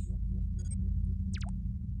toast.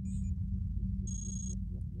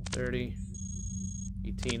 30.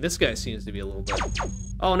 18. This guy seems to be a little bit...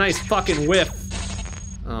 Oh, nice fucking whiff!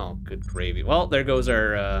 Oh, good gravy. Well, there goes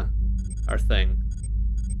our thing.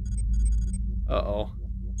 Uh-oh.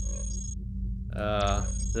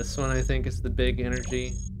 This one I think is the big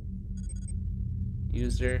energy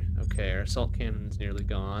user. Okay, our assault cannon's nearly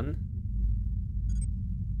gone.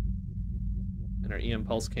 Our EM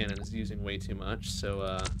pulse cannon is using way too much,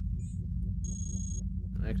 so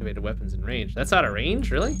activated weapons in range. That's out of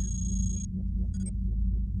range, really?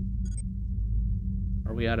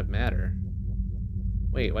 Are we out of matter?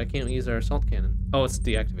 Wait, why can't we use our assault cannon? Oh, it's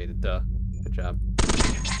deactivated, duh. Good job.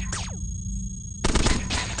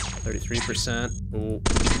 33%. Oh.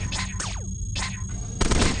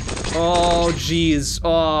 Oh, jeez.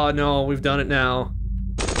 Oh, no, we've done it now.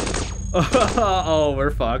 Oh,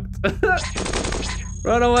 we're fucked.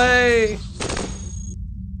 Run away!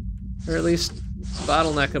 Or at least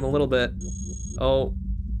bottleneck him a little bit. Oh,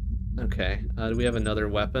 okay. Do we have another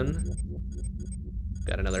weapon?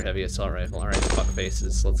 Got another heavy assault rifle. Alright, fuck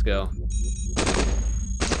faces. Let's go.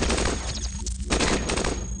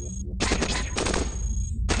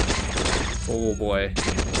 Oh boy.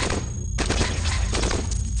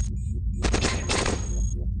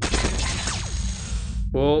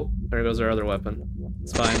 Whoa, there goes our other weapon.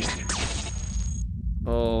 It's fine.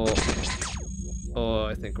 Oh,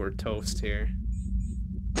 I think we're toast here.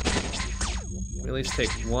 Can we at least take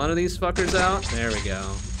one of these fuckers out? There we go.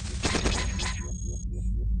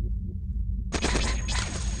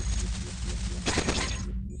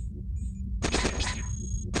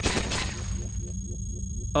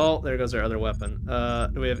 Oh, there goes our other weapon.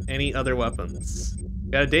 Do we have any other weapons?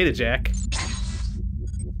 Got a data jack.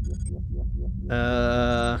 We've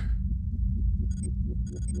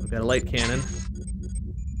got a light cannon.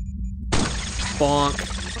 Bonk.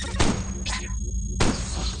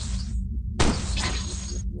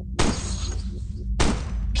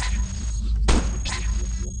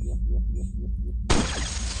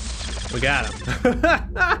 We got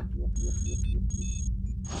him.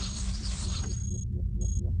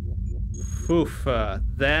 Oof,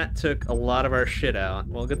 that took a lot of our shit out.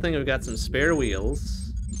 Well, good thing we've got some spare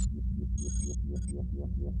wheels.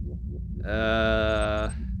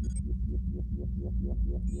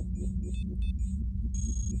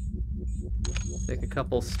 Take a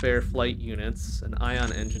couple spare flight units, an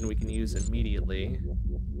ion engine we can use immediately.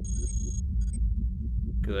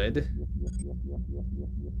 Good.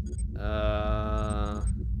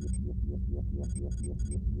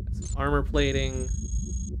 Some armor plating.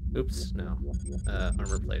 Oops, no.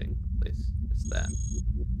 Armor plating, please. Just that.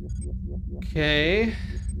 Okay.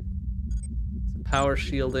 Some power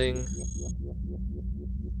shielding.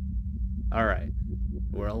 Alright.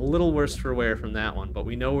 We're a little worse for wear from that one, but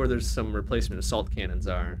we know where there's some replacement assault cannons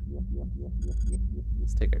are.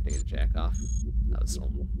 Let's take our data jack off. That was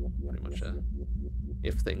pretty much a...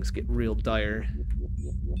 if things get real dire.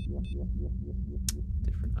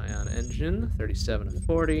 Different ion engine, 37 of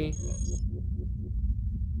 40.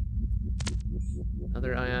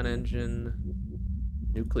 Another ion engine.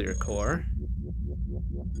 Nuclear core.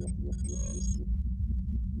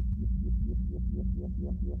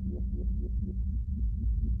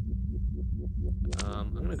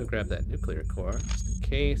 I'm gonna go grab that nuclear core, just in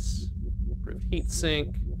case. Improved heat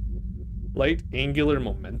sink. Light angular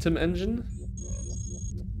momentum engine.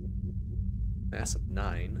 Mass of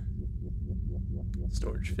 9.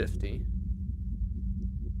 Storage 50.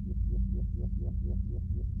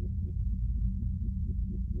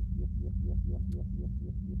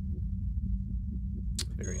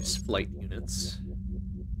 Various flight units,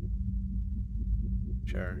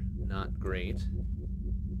 which are not great.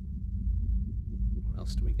 What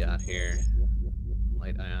else do we got here?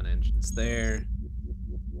 Light ion engines there.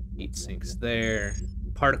 Heat sinks there.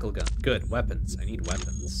 Particle gun. Good. Weapons. I need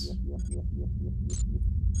weapons.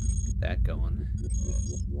 Get that going.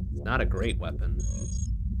 It's not a great weapon,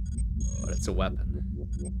 but it's it's a weapon.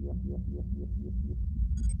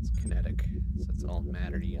 It's kinetic, so it's all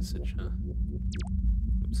matter usage, huh?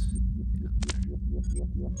 Oops.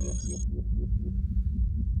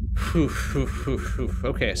 Yeah.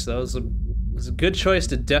 Okay, so that was a good choice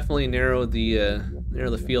to definitely narrow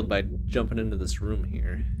the field by jumping into this room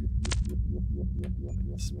here.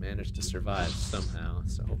 Just managed to survive somehow,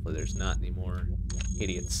 so hopefully there's not any more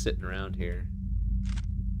idiots sitting around here.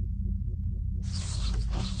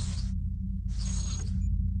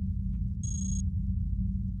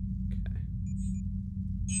 Okay.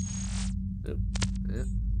 Oop. Yeah.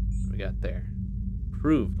 What we got there?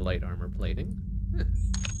 Improved light armor plating. Huh.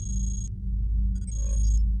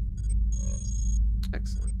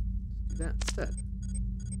 Excellent. Let's do that instead.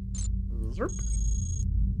 Zerp.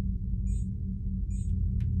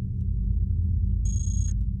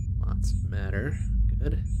 Lots of matter.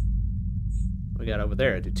 Good. What we got over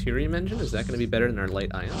there? A deuterium engine? Is that going to be better than our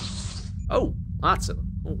light ion? Oh, lots of them.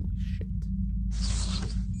 Holy shit.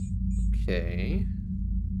 Okay.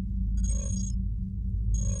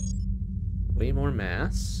 Way more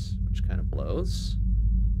mass, which kind of blows.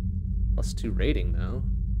 +2 rating, though.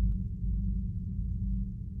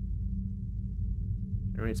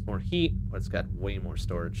 Generates more heat, but it's got way more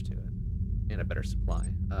storage to it. And a better supply.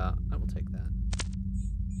 I will take that.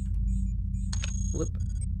 Flip.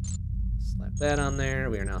 Slap that on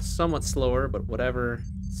there. We are now somewhat slower, but whatever.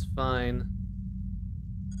 It's fine.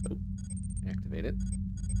 Oh, activate it.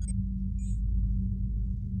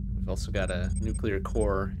 We've also got a nuclear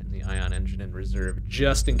core in the ion engine in reserve,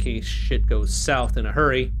 just in case shit goes south in a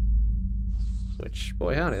hurry. Which,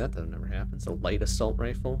 boy howdy, that doesn't ever happen. It's a light assault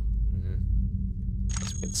rifle.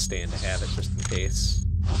 Guess we can stand to have it just in case.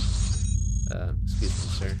 Excuse me,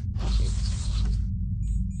 sir. Okay.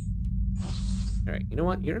 Alright, you know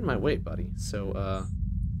what? You're in my way, buddy. So,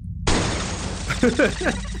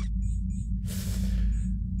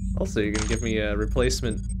 Also, you're gonna give me a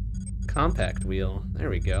replacement compact wheel. There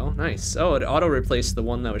we go. Nice. Oh, it auto-replaced the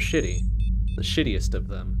one that was shitty. The shittiest of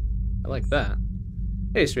them. I like that.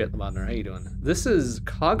 Hey, Straight Lamodner, how you doing? This is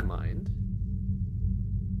Cogmind.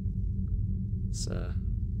 It's a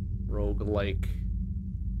roguelike,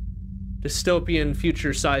 dystopian,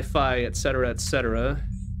 future sci-fi, etc., etc.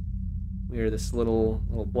 We are this little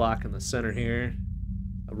block in the center here.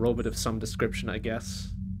 A robot of some description, I guess.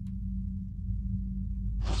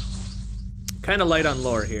 Kind of light on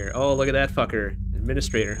lore here. Oh, look at that fucker.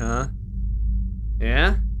 Administrator, huh?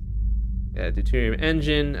 Yeah? Yeah, deuterium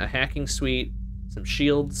engine, a hacking suite, some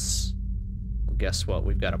shields. Well, guess what?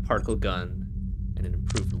 We've got a particle gun and an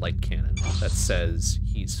improved light cannon that says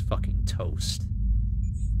he's fucking toast.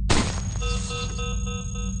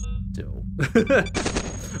 Dope.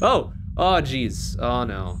 Oh! Oh, jeez. Oh,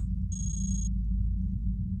 no.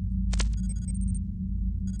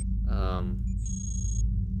 I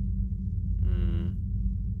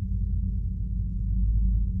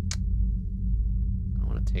don't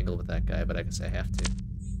want to tangle with that guy, but I guess I have to.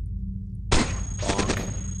 Bonk.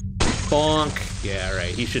 Bonk! Yeah,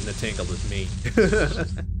 right. He shouldn't have tangled with me.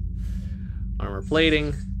 Armor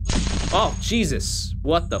plating. Oh, Jesus!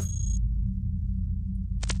 What the...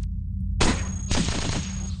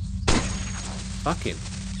 Fucking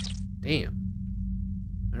damn.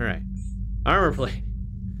 Alright. Armor plate.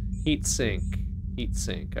 Heat sink. Heat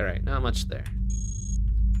sink. Alright, not much there.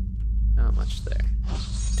 Not much there.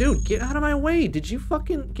 Dude, get out of my way! Did you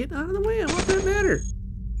fucking get out of the way? I want that matter.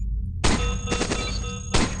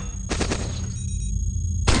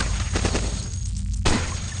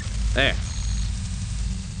 There.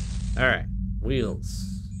 Alright.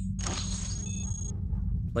 Wheels.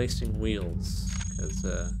 Placing wheels.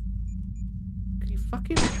 Because,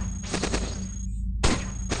 fucking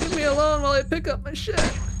leave me alone while I pick up my shit.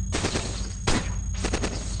 Oh,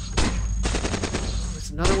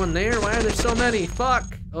 there's another one there. Why are there so many?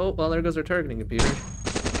 Fuck. Oh, well, there goes our targeting computer. I'm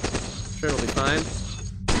sure it'll be fine.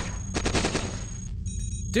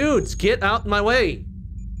 Dudes, get out my way.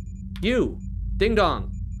 You, ding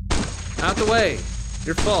dong, out the way.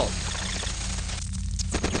 Your fault.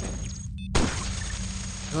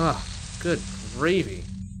 Ah, good gravy.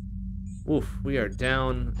 Oof, we are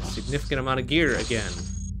down a significant amount of gear again.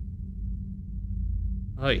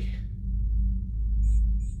 Oy.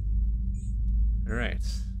 Alright.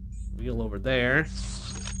 Wheel over there.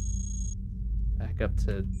 Back up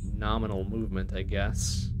to nominal movement, I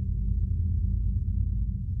guess.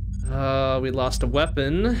 We lost a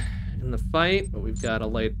weapon in the fight, but we've got a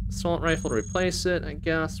light assault rifle to replace it, I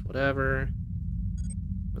guess. Whatever.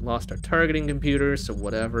 We lost our targeting computer, so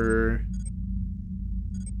whatever.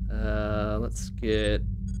 Let's get...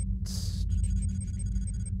 So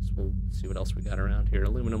we'll see what else we got around here.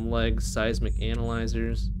 Aluminum legs, seismic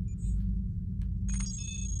analyzers.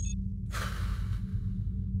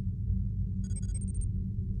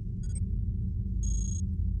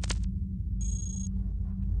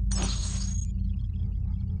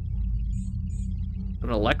 An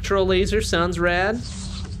electro laser sounds rad.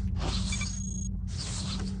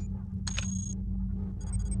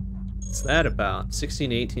 What's that about?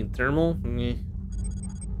 16 to 18 thermal? Meh.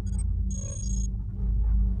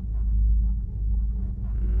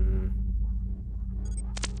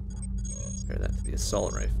 Compare that to the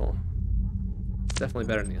assault rifle. It's definitely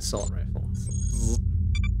better than the assault rifle.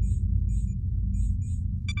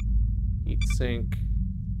 Heat sink,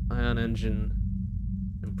 ion engine,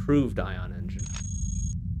 improved ion engine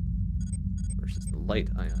versus the light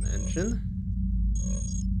ion engine.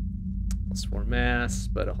 +4 mass,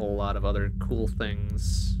 but a whole lot of other cool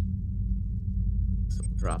things. So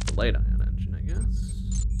we'll drop the light ion engine, I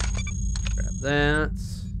guess. Grab that.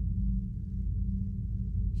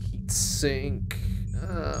 Heat sink.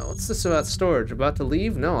 What's this about storage? About to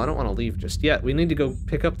leave? No, I don't want to leave just yet. We need to go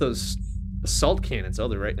pick up those assault cannons. Oh,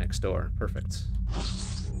 they're right next door. Perfect.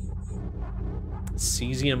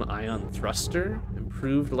 Cesium ion thruster.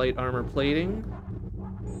 Improved light armor plating.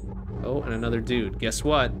 Oh, and another dude. Guess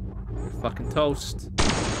what? You're fucking toast.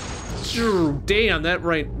 Damn, that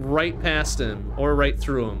right past him. Or right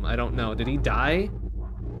through him. I don't know. Did he die?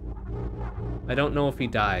 I don't know if he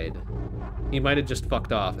died. He might have just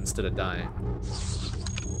fucked off instead of dying.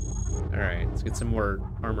 Alright, let's get some more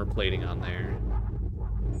armor plating on there.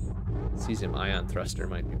 Cesium ion thruster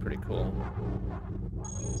might be pretty cool.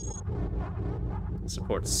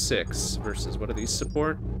 Support 6 versus what do these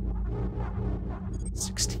support?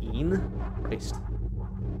 16? Christ.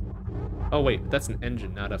 Oh wait, that's an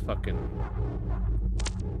engine, not a fucking...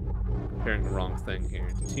 Comparing the wrong thing here.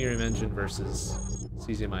 Deuterium engine versus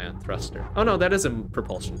cesium ion thruster. Oh no, that is a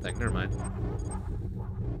propulsion thing, never mind.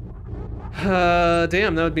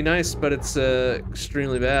 Damn, that would be nice, but it's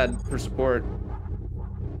extremely bad for support.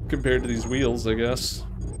 Compared to these wheels, I guess.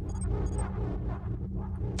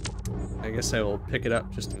 I guess I will pick it up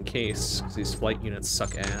just in case, because these flight units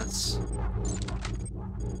suck ass.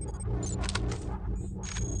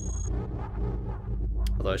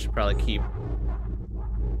 Although I should probably keep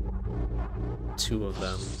 2 of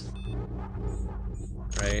them.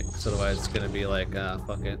 Right? Because otherwise it's gonna be like,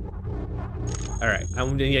 fuck it. Alright, I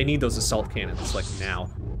need those assault cannons, like, now.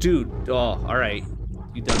 Dude, oh, alright.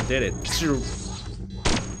 You done did it.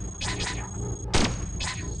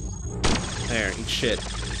 There, eat shit.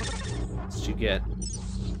 That's what you get.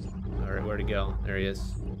 Alright, where'd he go? There he is.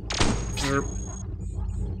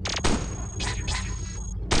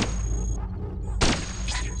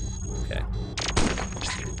 Okay.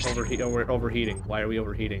 We're overheating. Why are we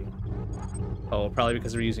overheating? Oh, probably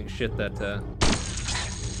because we're using shit that,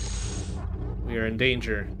 we are in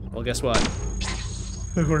danger. Well, guess what?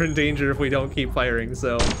 We're in danger if we don't keep firing,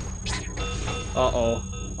 so... Uh-oh.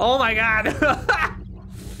 Oh my god!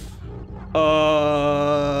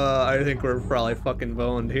 I think we're probably fucking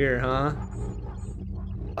boned here, huh?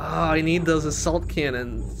 Oh, I need those assault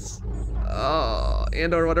cannons. Oh,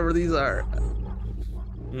 and or whatever these are.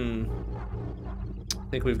 I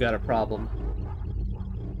think we've got a problem.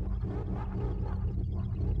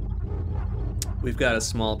 We've got a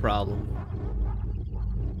small problem.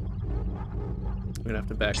 We're gonna have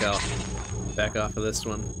to back out. Back off of this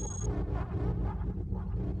one.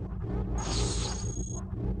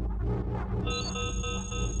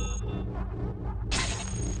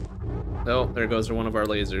 Oh, there goes one of our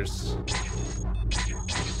lasers.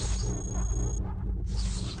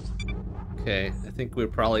 Okay, I think we're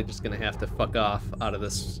probably just gonna have to fuck off out of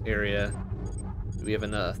this area. We have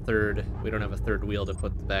a third. We don't have a third wheel to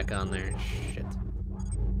put back on there. Shit.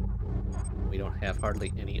 We don't have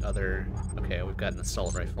hardly any other... Okay, we've got an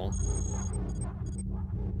assault rifle.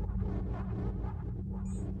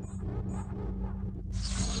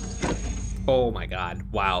 Oh my god.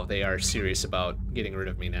 Wow, they are serious about getting rid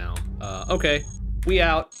of me now. Okay. We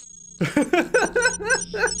out.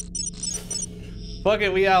 Fuck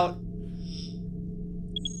it, we out.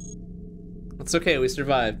 It's okay, we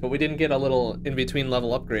survived, but we didn't get a little in-between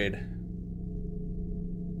level upgrade.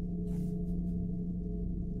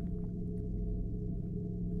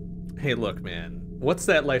 Hey, look, man. What's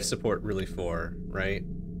that life support really for, right?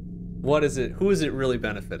 What is it? Who is it really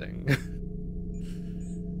benefiting?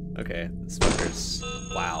 Okay, this fucker's...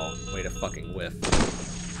 Wow, way to fucking whiff.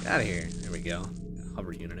 Get out of here. There we go.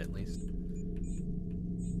 Hover unit, at least.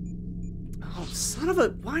 Oh, son of a...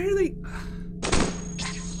 Why are they...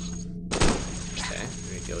 Okay,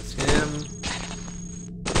 there goes him.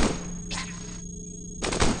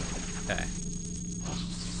 Okay.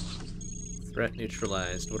 Threat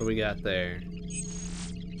neutralized. What do we got there?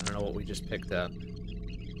 I don't know what we just picked up.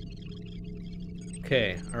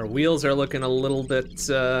 Okay, our wheels are looking a little bit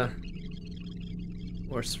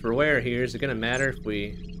worse for wear here. Is it gonna matter if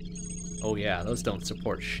we... Oh yeah, those don't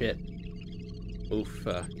support shit. Oof,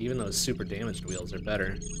 even those super damaged wheels are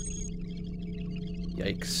better.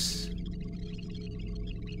 Yikes.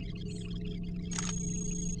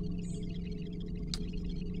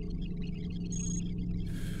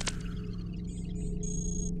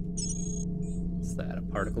 What's that, a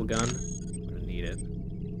particle gun? I'm gonna need it.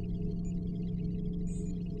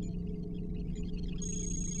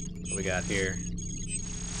 What do we got here?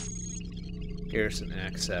 Garrison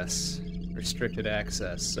access. Restricted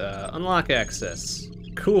access. Unlock access.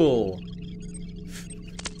 Cool.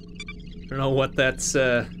 I don't know what that's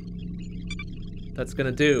gonna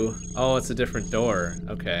do. Oh, it's a different door.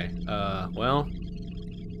 Okay. Well,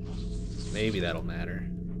 maybe that'll matter.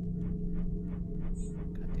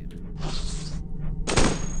 God damn it.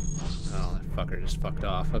 Oh, that fucker just fucked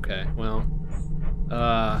off. Okay, well.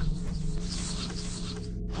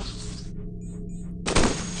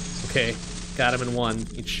 Okay, got him in one.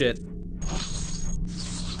 Eat shit.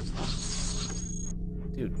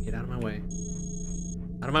 Dude, get out of my way.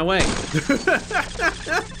 Out of my way!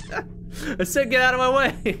 I said get out of my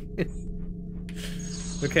way!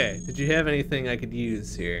 Okay, did you have anything I could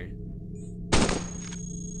use here?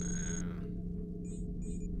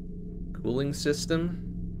 Cooling system?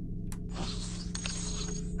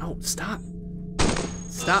 No, stop!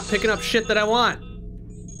 Stop picking up shit that I want!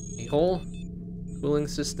 A-hole? Cooling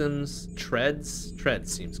systems, treads?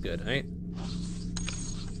 Treads seems good, right?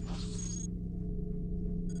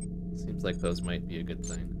 Seems like those might be a good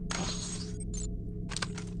thing.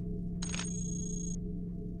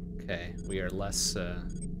 Okay, we are less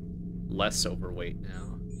overweight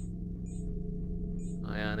now.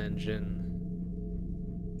 Ion engine.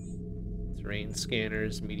 Terrain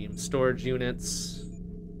scanners, medium storage units.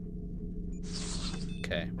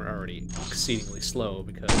 Okay, we're already exceedingly slow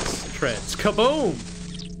because treads. Kaboom!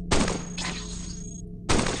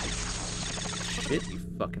 Shit, you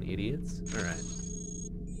fucking idiots. Alright.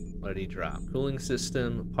 What did he drop? Cooling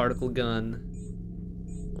system, particle gun,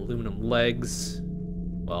 aluminum legs.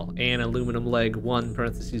 Well, an aluminum leg, one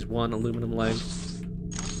aluminum leg.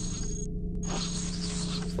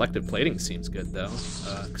 Reflective plating seems good, though.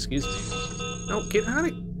 Excuse me. No, get out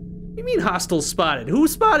of... What do you mean hostiles spotted? Who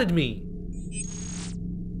spotted me?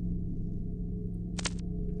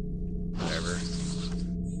 Whatever.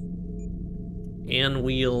 An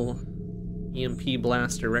wheel, EMP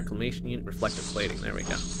blaster, reclamation unit, reflective plating. There we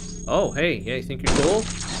go. Oh, hey, yeah, you think you're cool?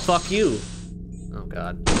 Fuck you. Oh,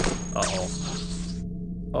 God. Uh-oh.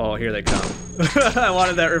 Oh, here they come. I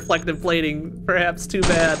wanted that reflective plating perhaps too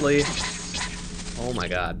badly. Oh my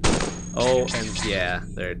God. Oh, and yeah,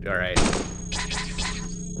 they're alright.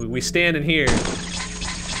 We stand in here.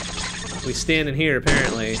 We stand in here,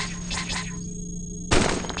 apparently.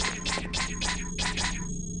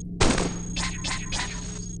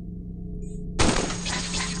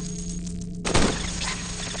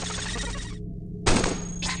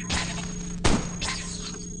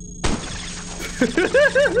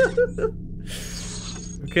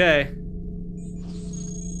 Okay.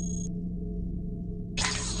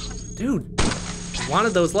 Dude, I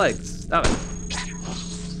wanted those legs. Stop it.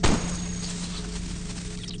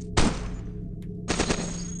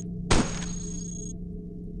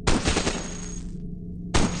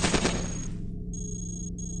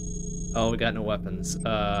 Oh, we got no weapons. We've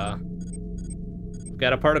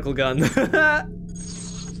got a particle gun.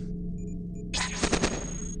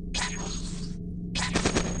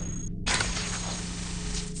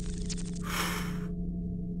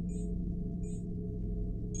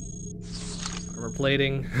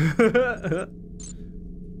 Plating.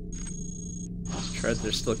 Treads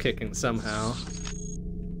are still kicking somehow.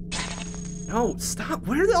 No, stop!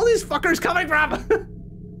 Where are all these fuckers coming from?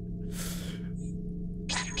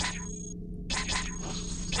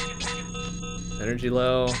 Energy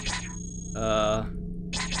low. Oh,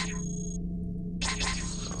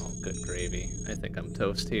 good gravy. I think I'm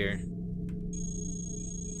toast here.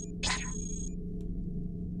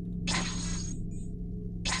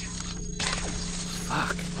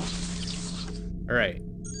 Fuck. Alright.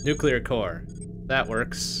 Nuclear core. That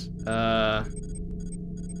works.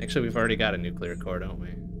 Actually, we've already got a nuclear core, don't we?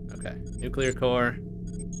 Okay. Nuclear core.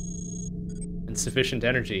 Insufficient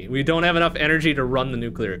energy. We don't have enough energy to run the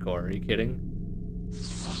nuclear core. Are you kidding?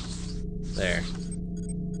 There.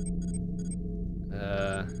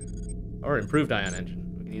 Or improved ion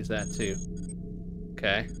engine. We can use that too.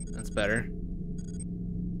 Okay. That's better.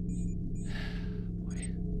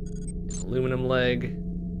 Aluminum leg.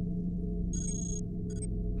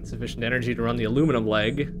 Insufficient energy to run the aluminum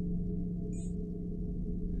leg.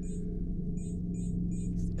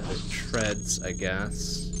 The other treads, I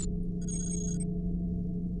guess.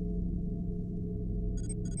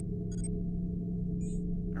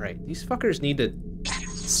 Alright, these fuckers need to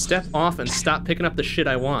step off and stop picking up the shit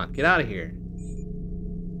I want. Get out of here.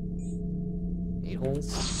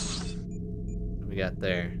 A-holes. What do we got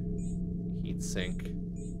there? Heat sink.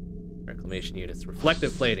 Reclamation units.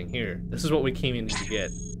 Reflective plating. Here. This is what we came in to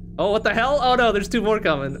get. Oh, what the hell? Oh no, there's 2 more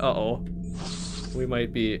coming. Uh-oh. We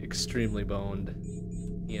might be extremely boned.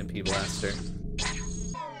 EMP blaster.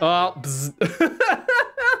 Oh, bzz.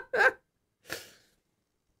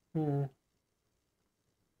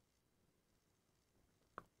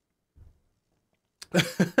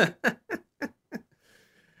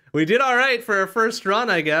 We did all right for our first run,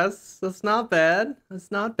 I guess. That's not bad.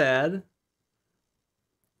 That's not bad.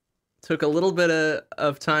 Took a little bit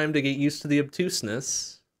of time to get used to the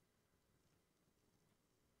obtuseness.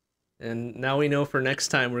 And now we know for next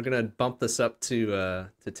time we're gonna bump this up to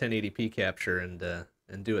 1080p capture and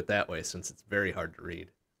do it that way, since it's very hard to read,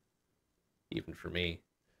 even for me.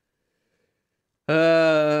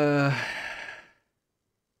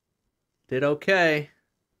 Did okay.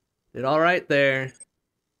 Did all right there.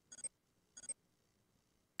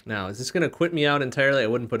 Now, is this gonna quit me out entirely? I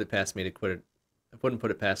wouldn't put it past me to quit it. I wouldn't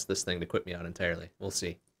put it past this thing to quit me out entirely. We'll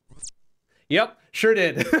see. Yep, sure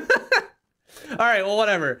did. Alright, well,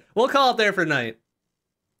 whatever. We'll call it there for tonight.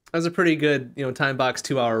 That was a pretty good, time box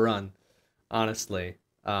 2-hour run, honestly.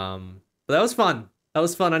 But that was fun. That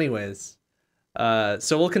was fun anyways.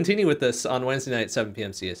 So we'll continue with this on Wednesday night, 7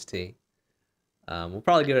 p.m. CST. We'll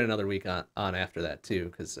probably give it another week on after that too,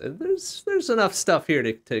 because there's enough stuff here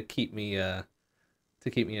to keep me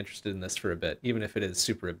interested in this for a bit, even if it is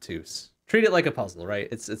super obtuse. Treat it like a puzzle, right?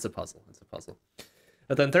 It's a puzzle. It's a puzzle.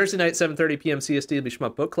 But then Thursday night, 7:30 p.m. CST will be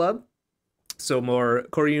Shmup Book Club. So more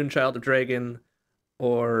Koryun, Child of Dragon,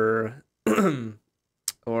 or Soikyo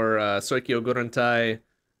Gorentai,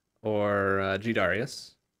 or G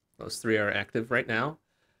Darius. Those 3 are active right now.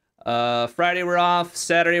 Friday we're off.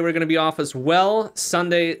 Saturday we're going to be off as well.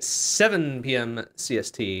 Sunday, 7 p.m.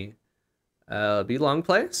 CST. Be long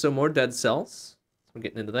play, so more Dead Cells. We're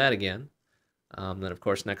getting into that again. Then, of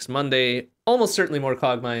course, next Monday, almost certainly more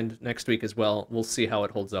Cogmind next week as well. We'll see how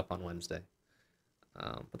it holds up on Wednesday.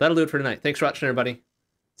 But that'll do it for tonight. Thanks for watching, everybody.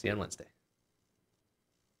 See you on Wednesday.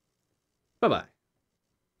 Bye-bye.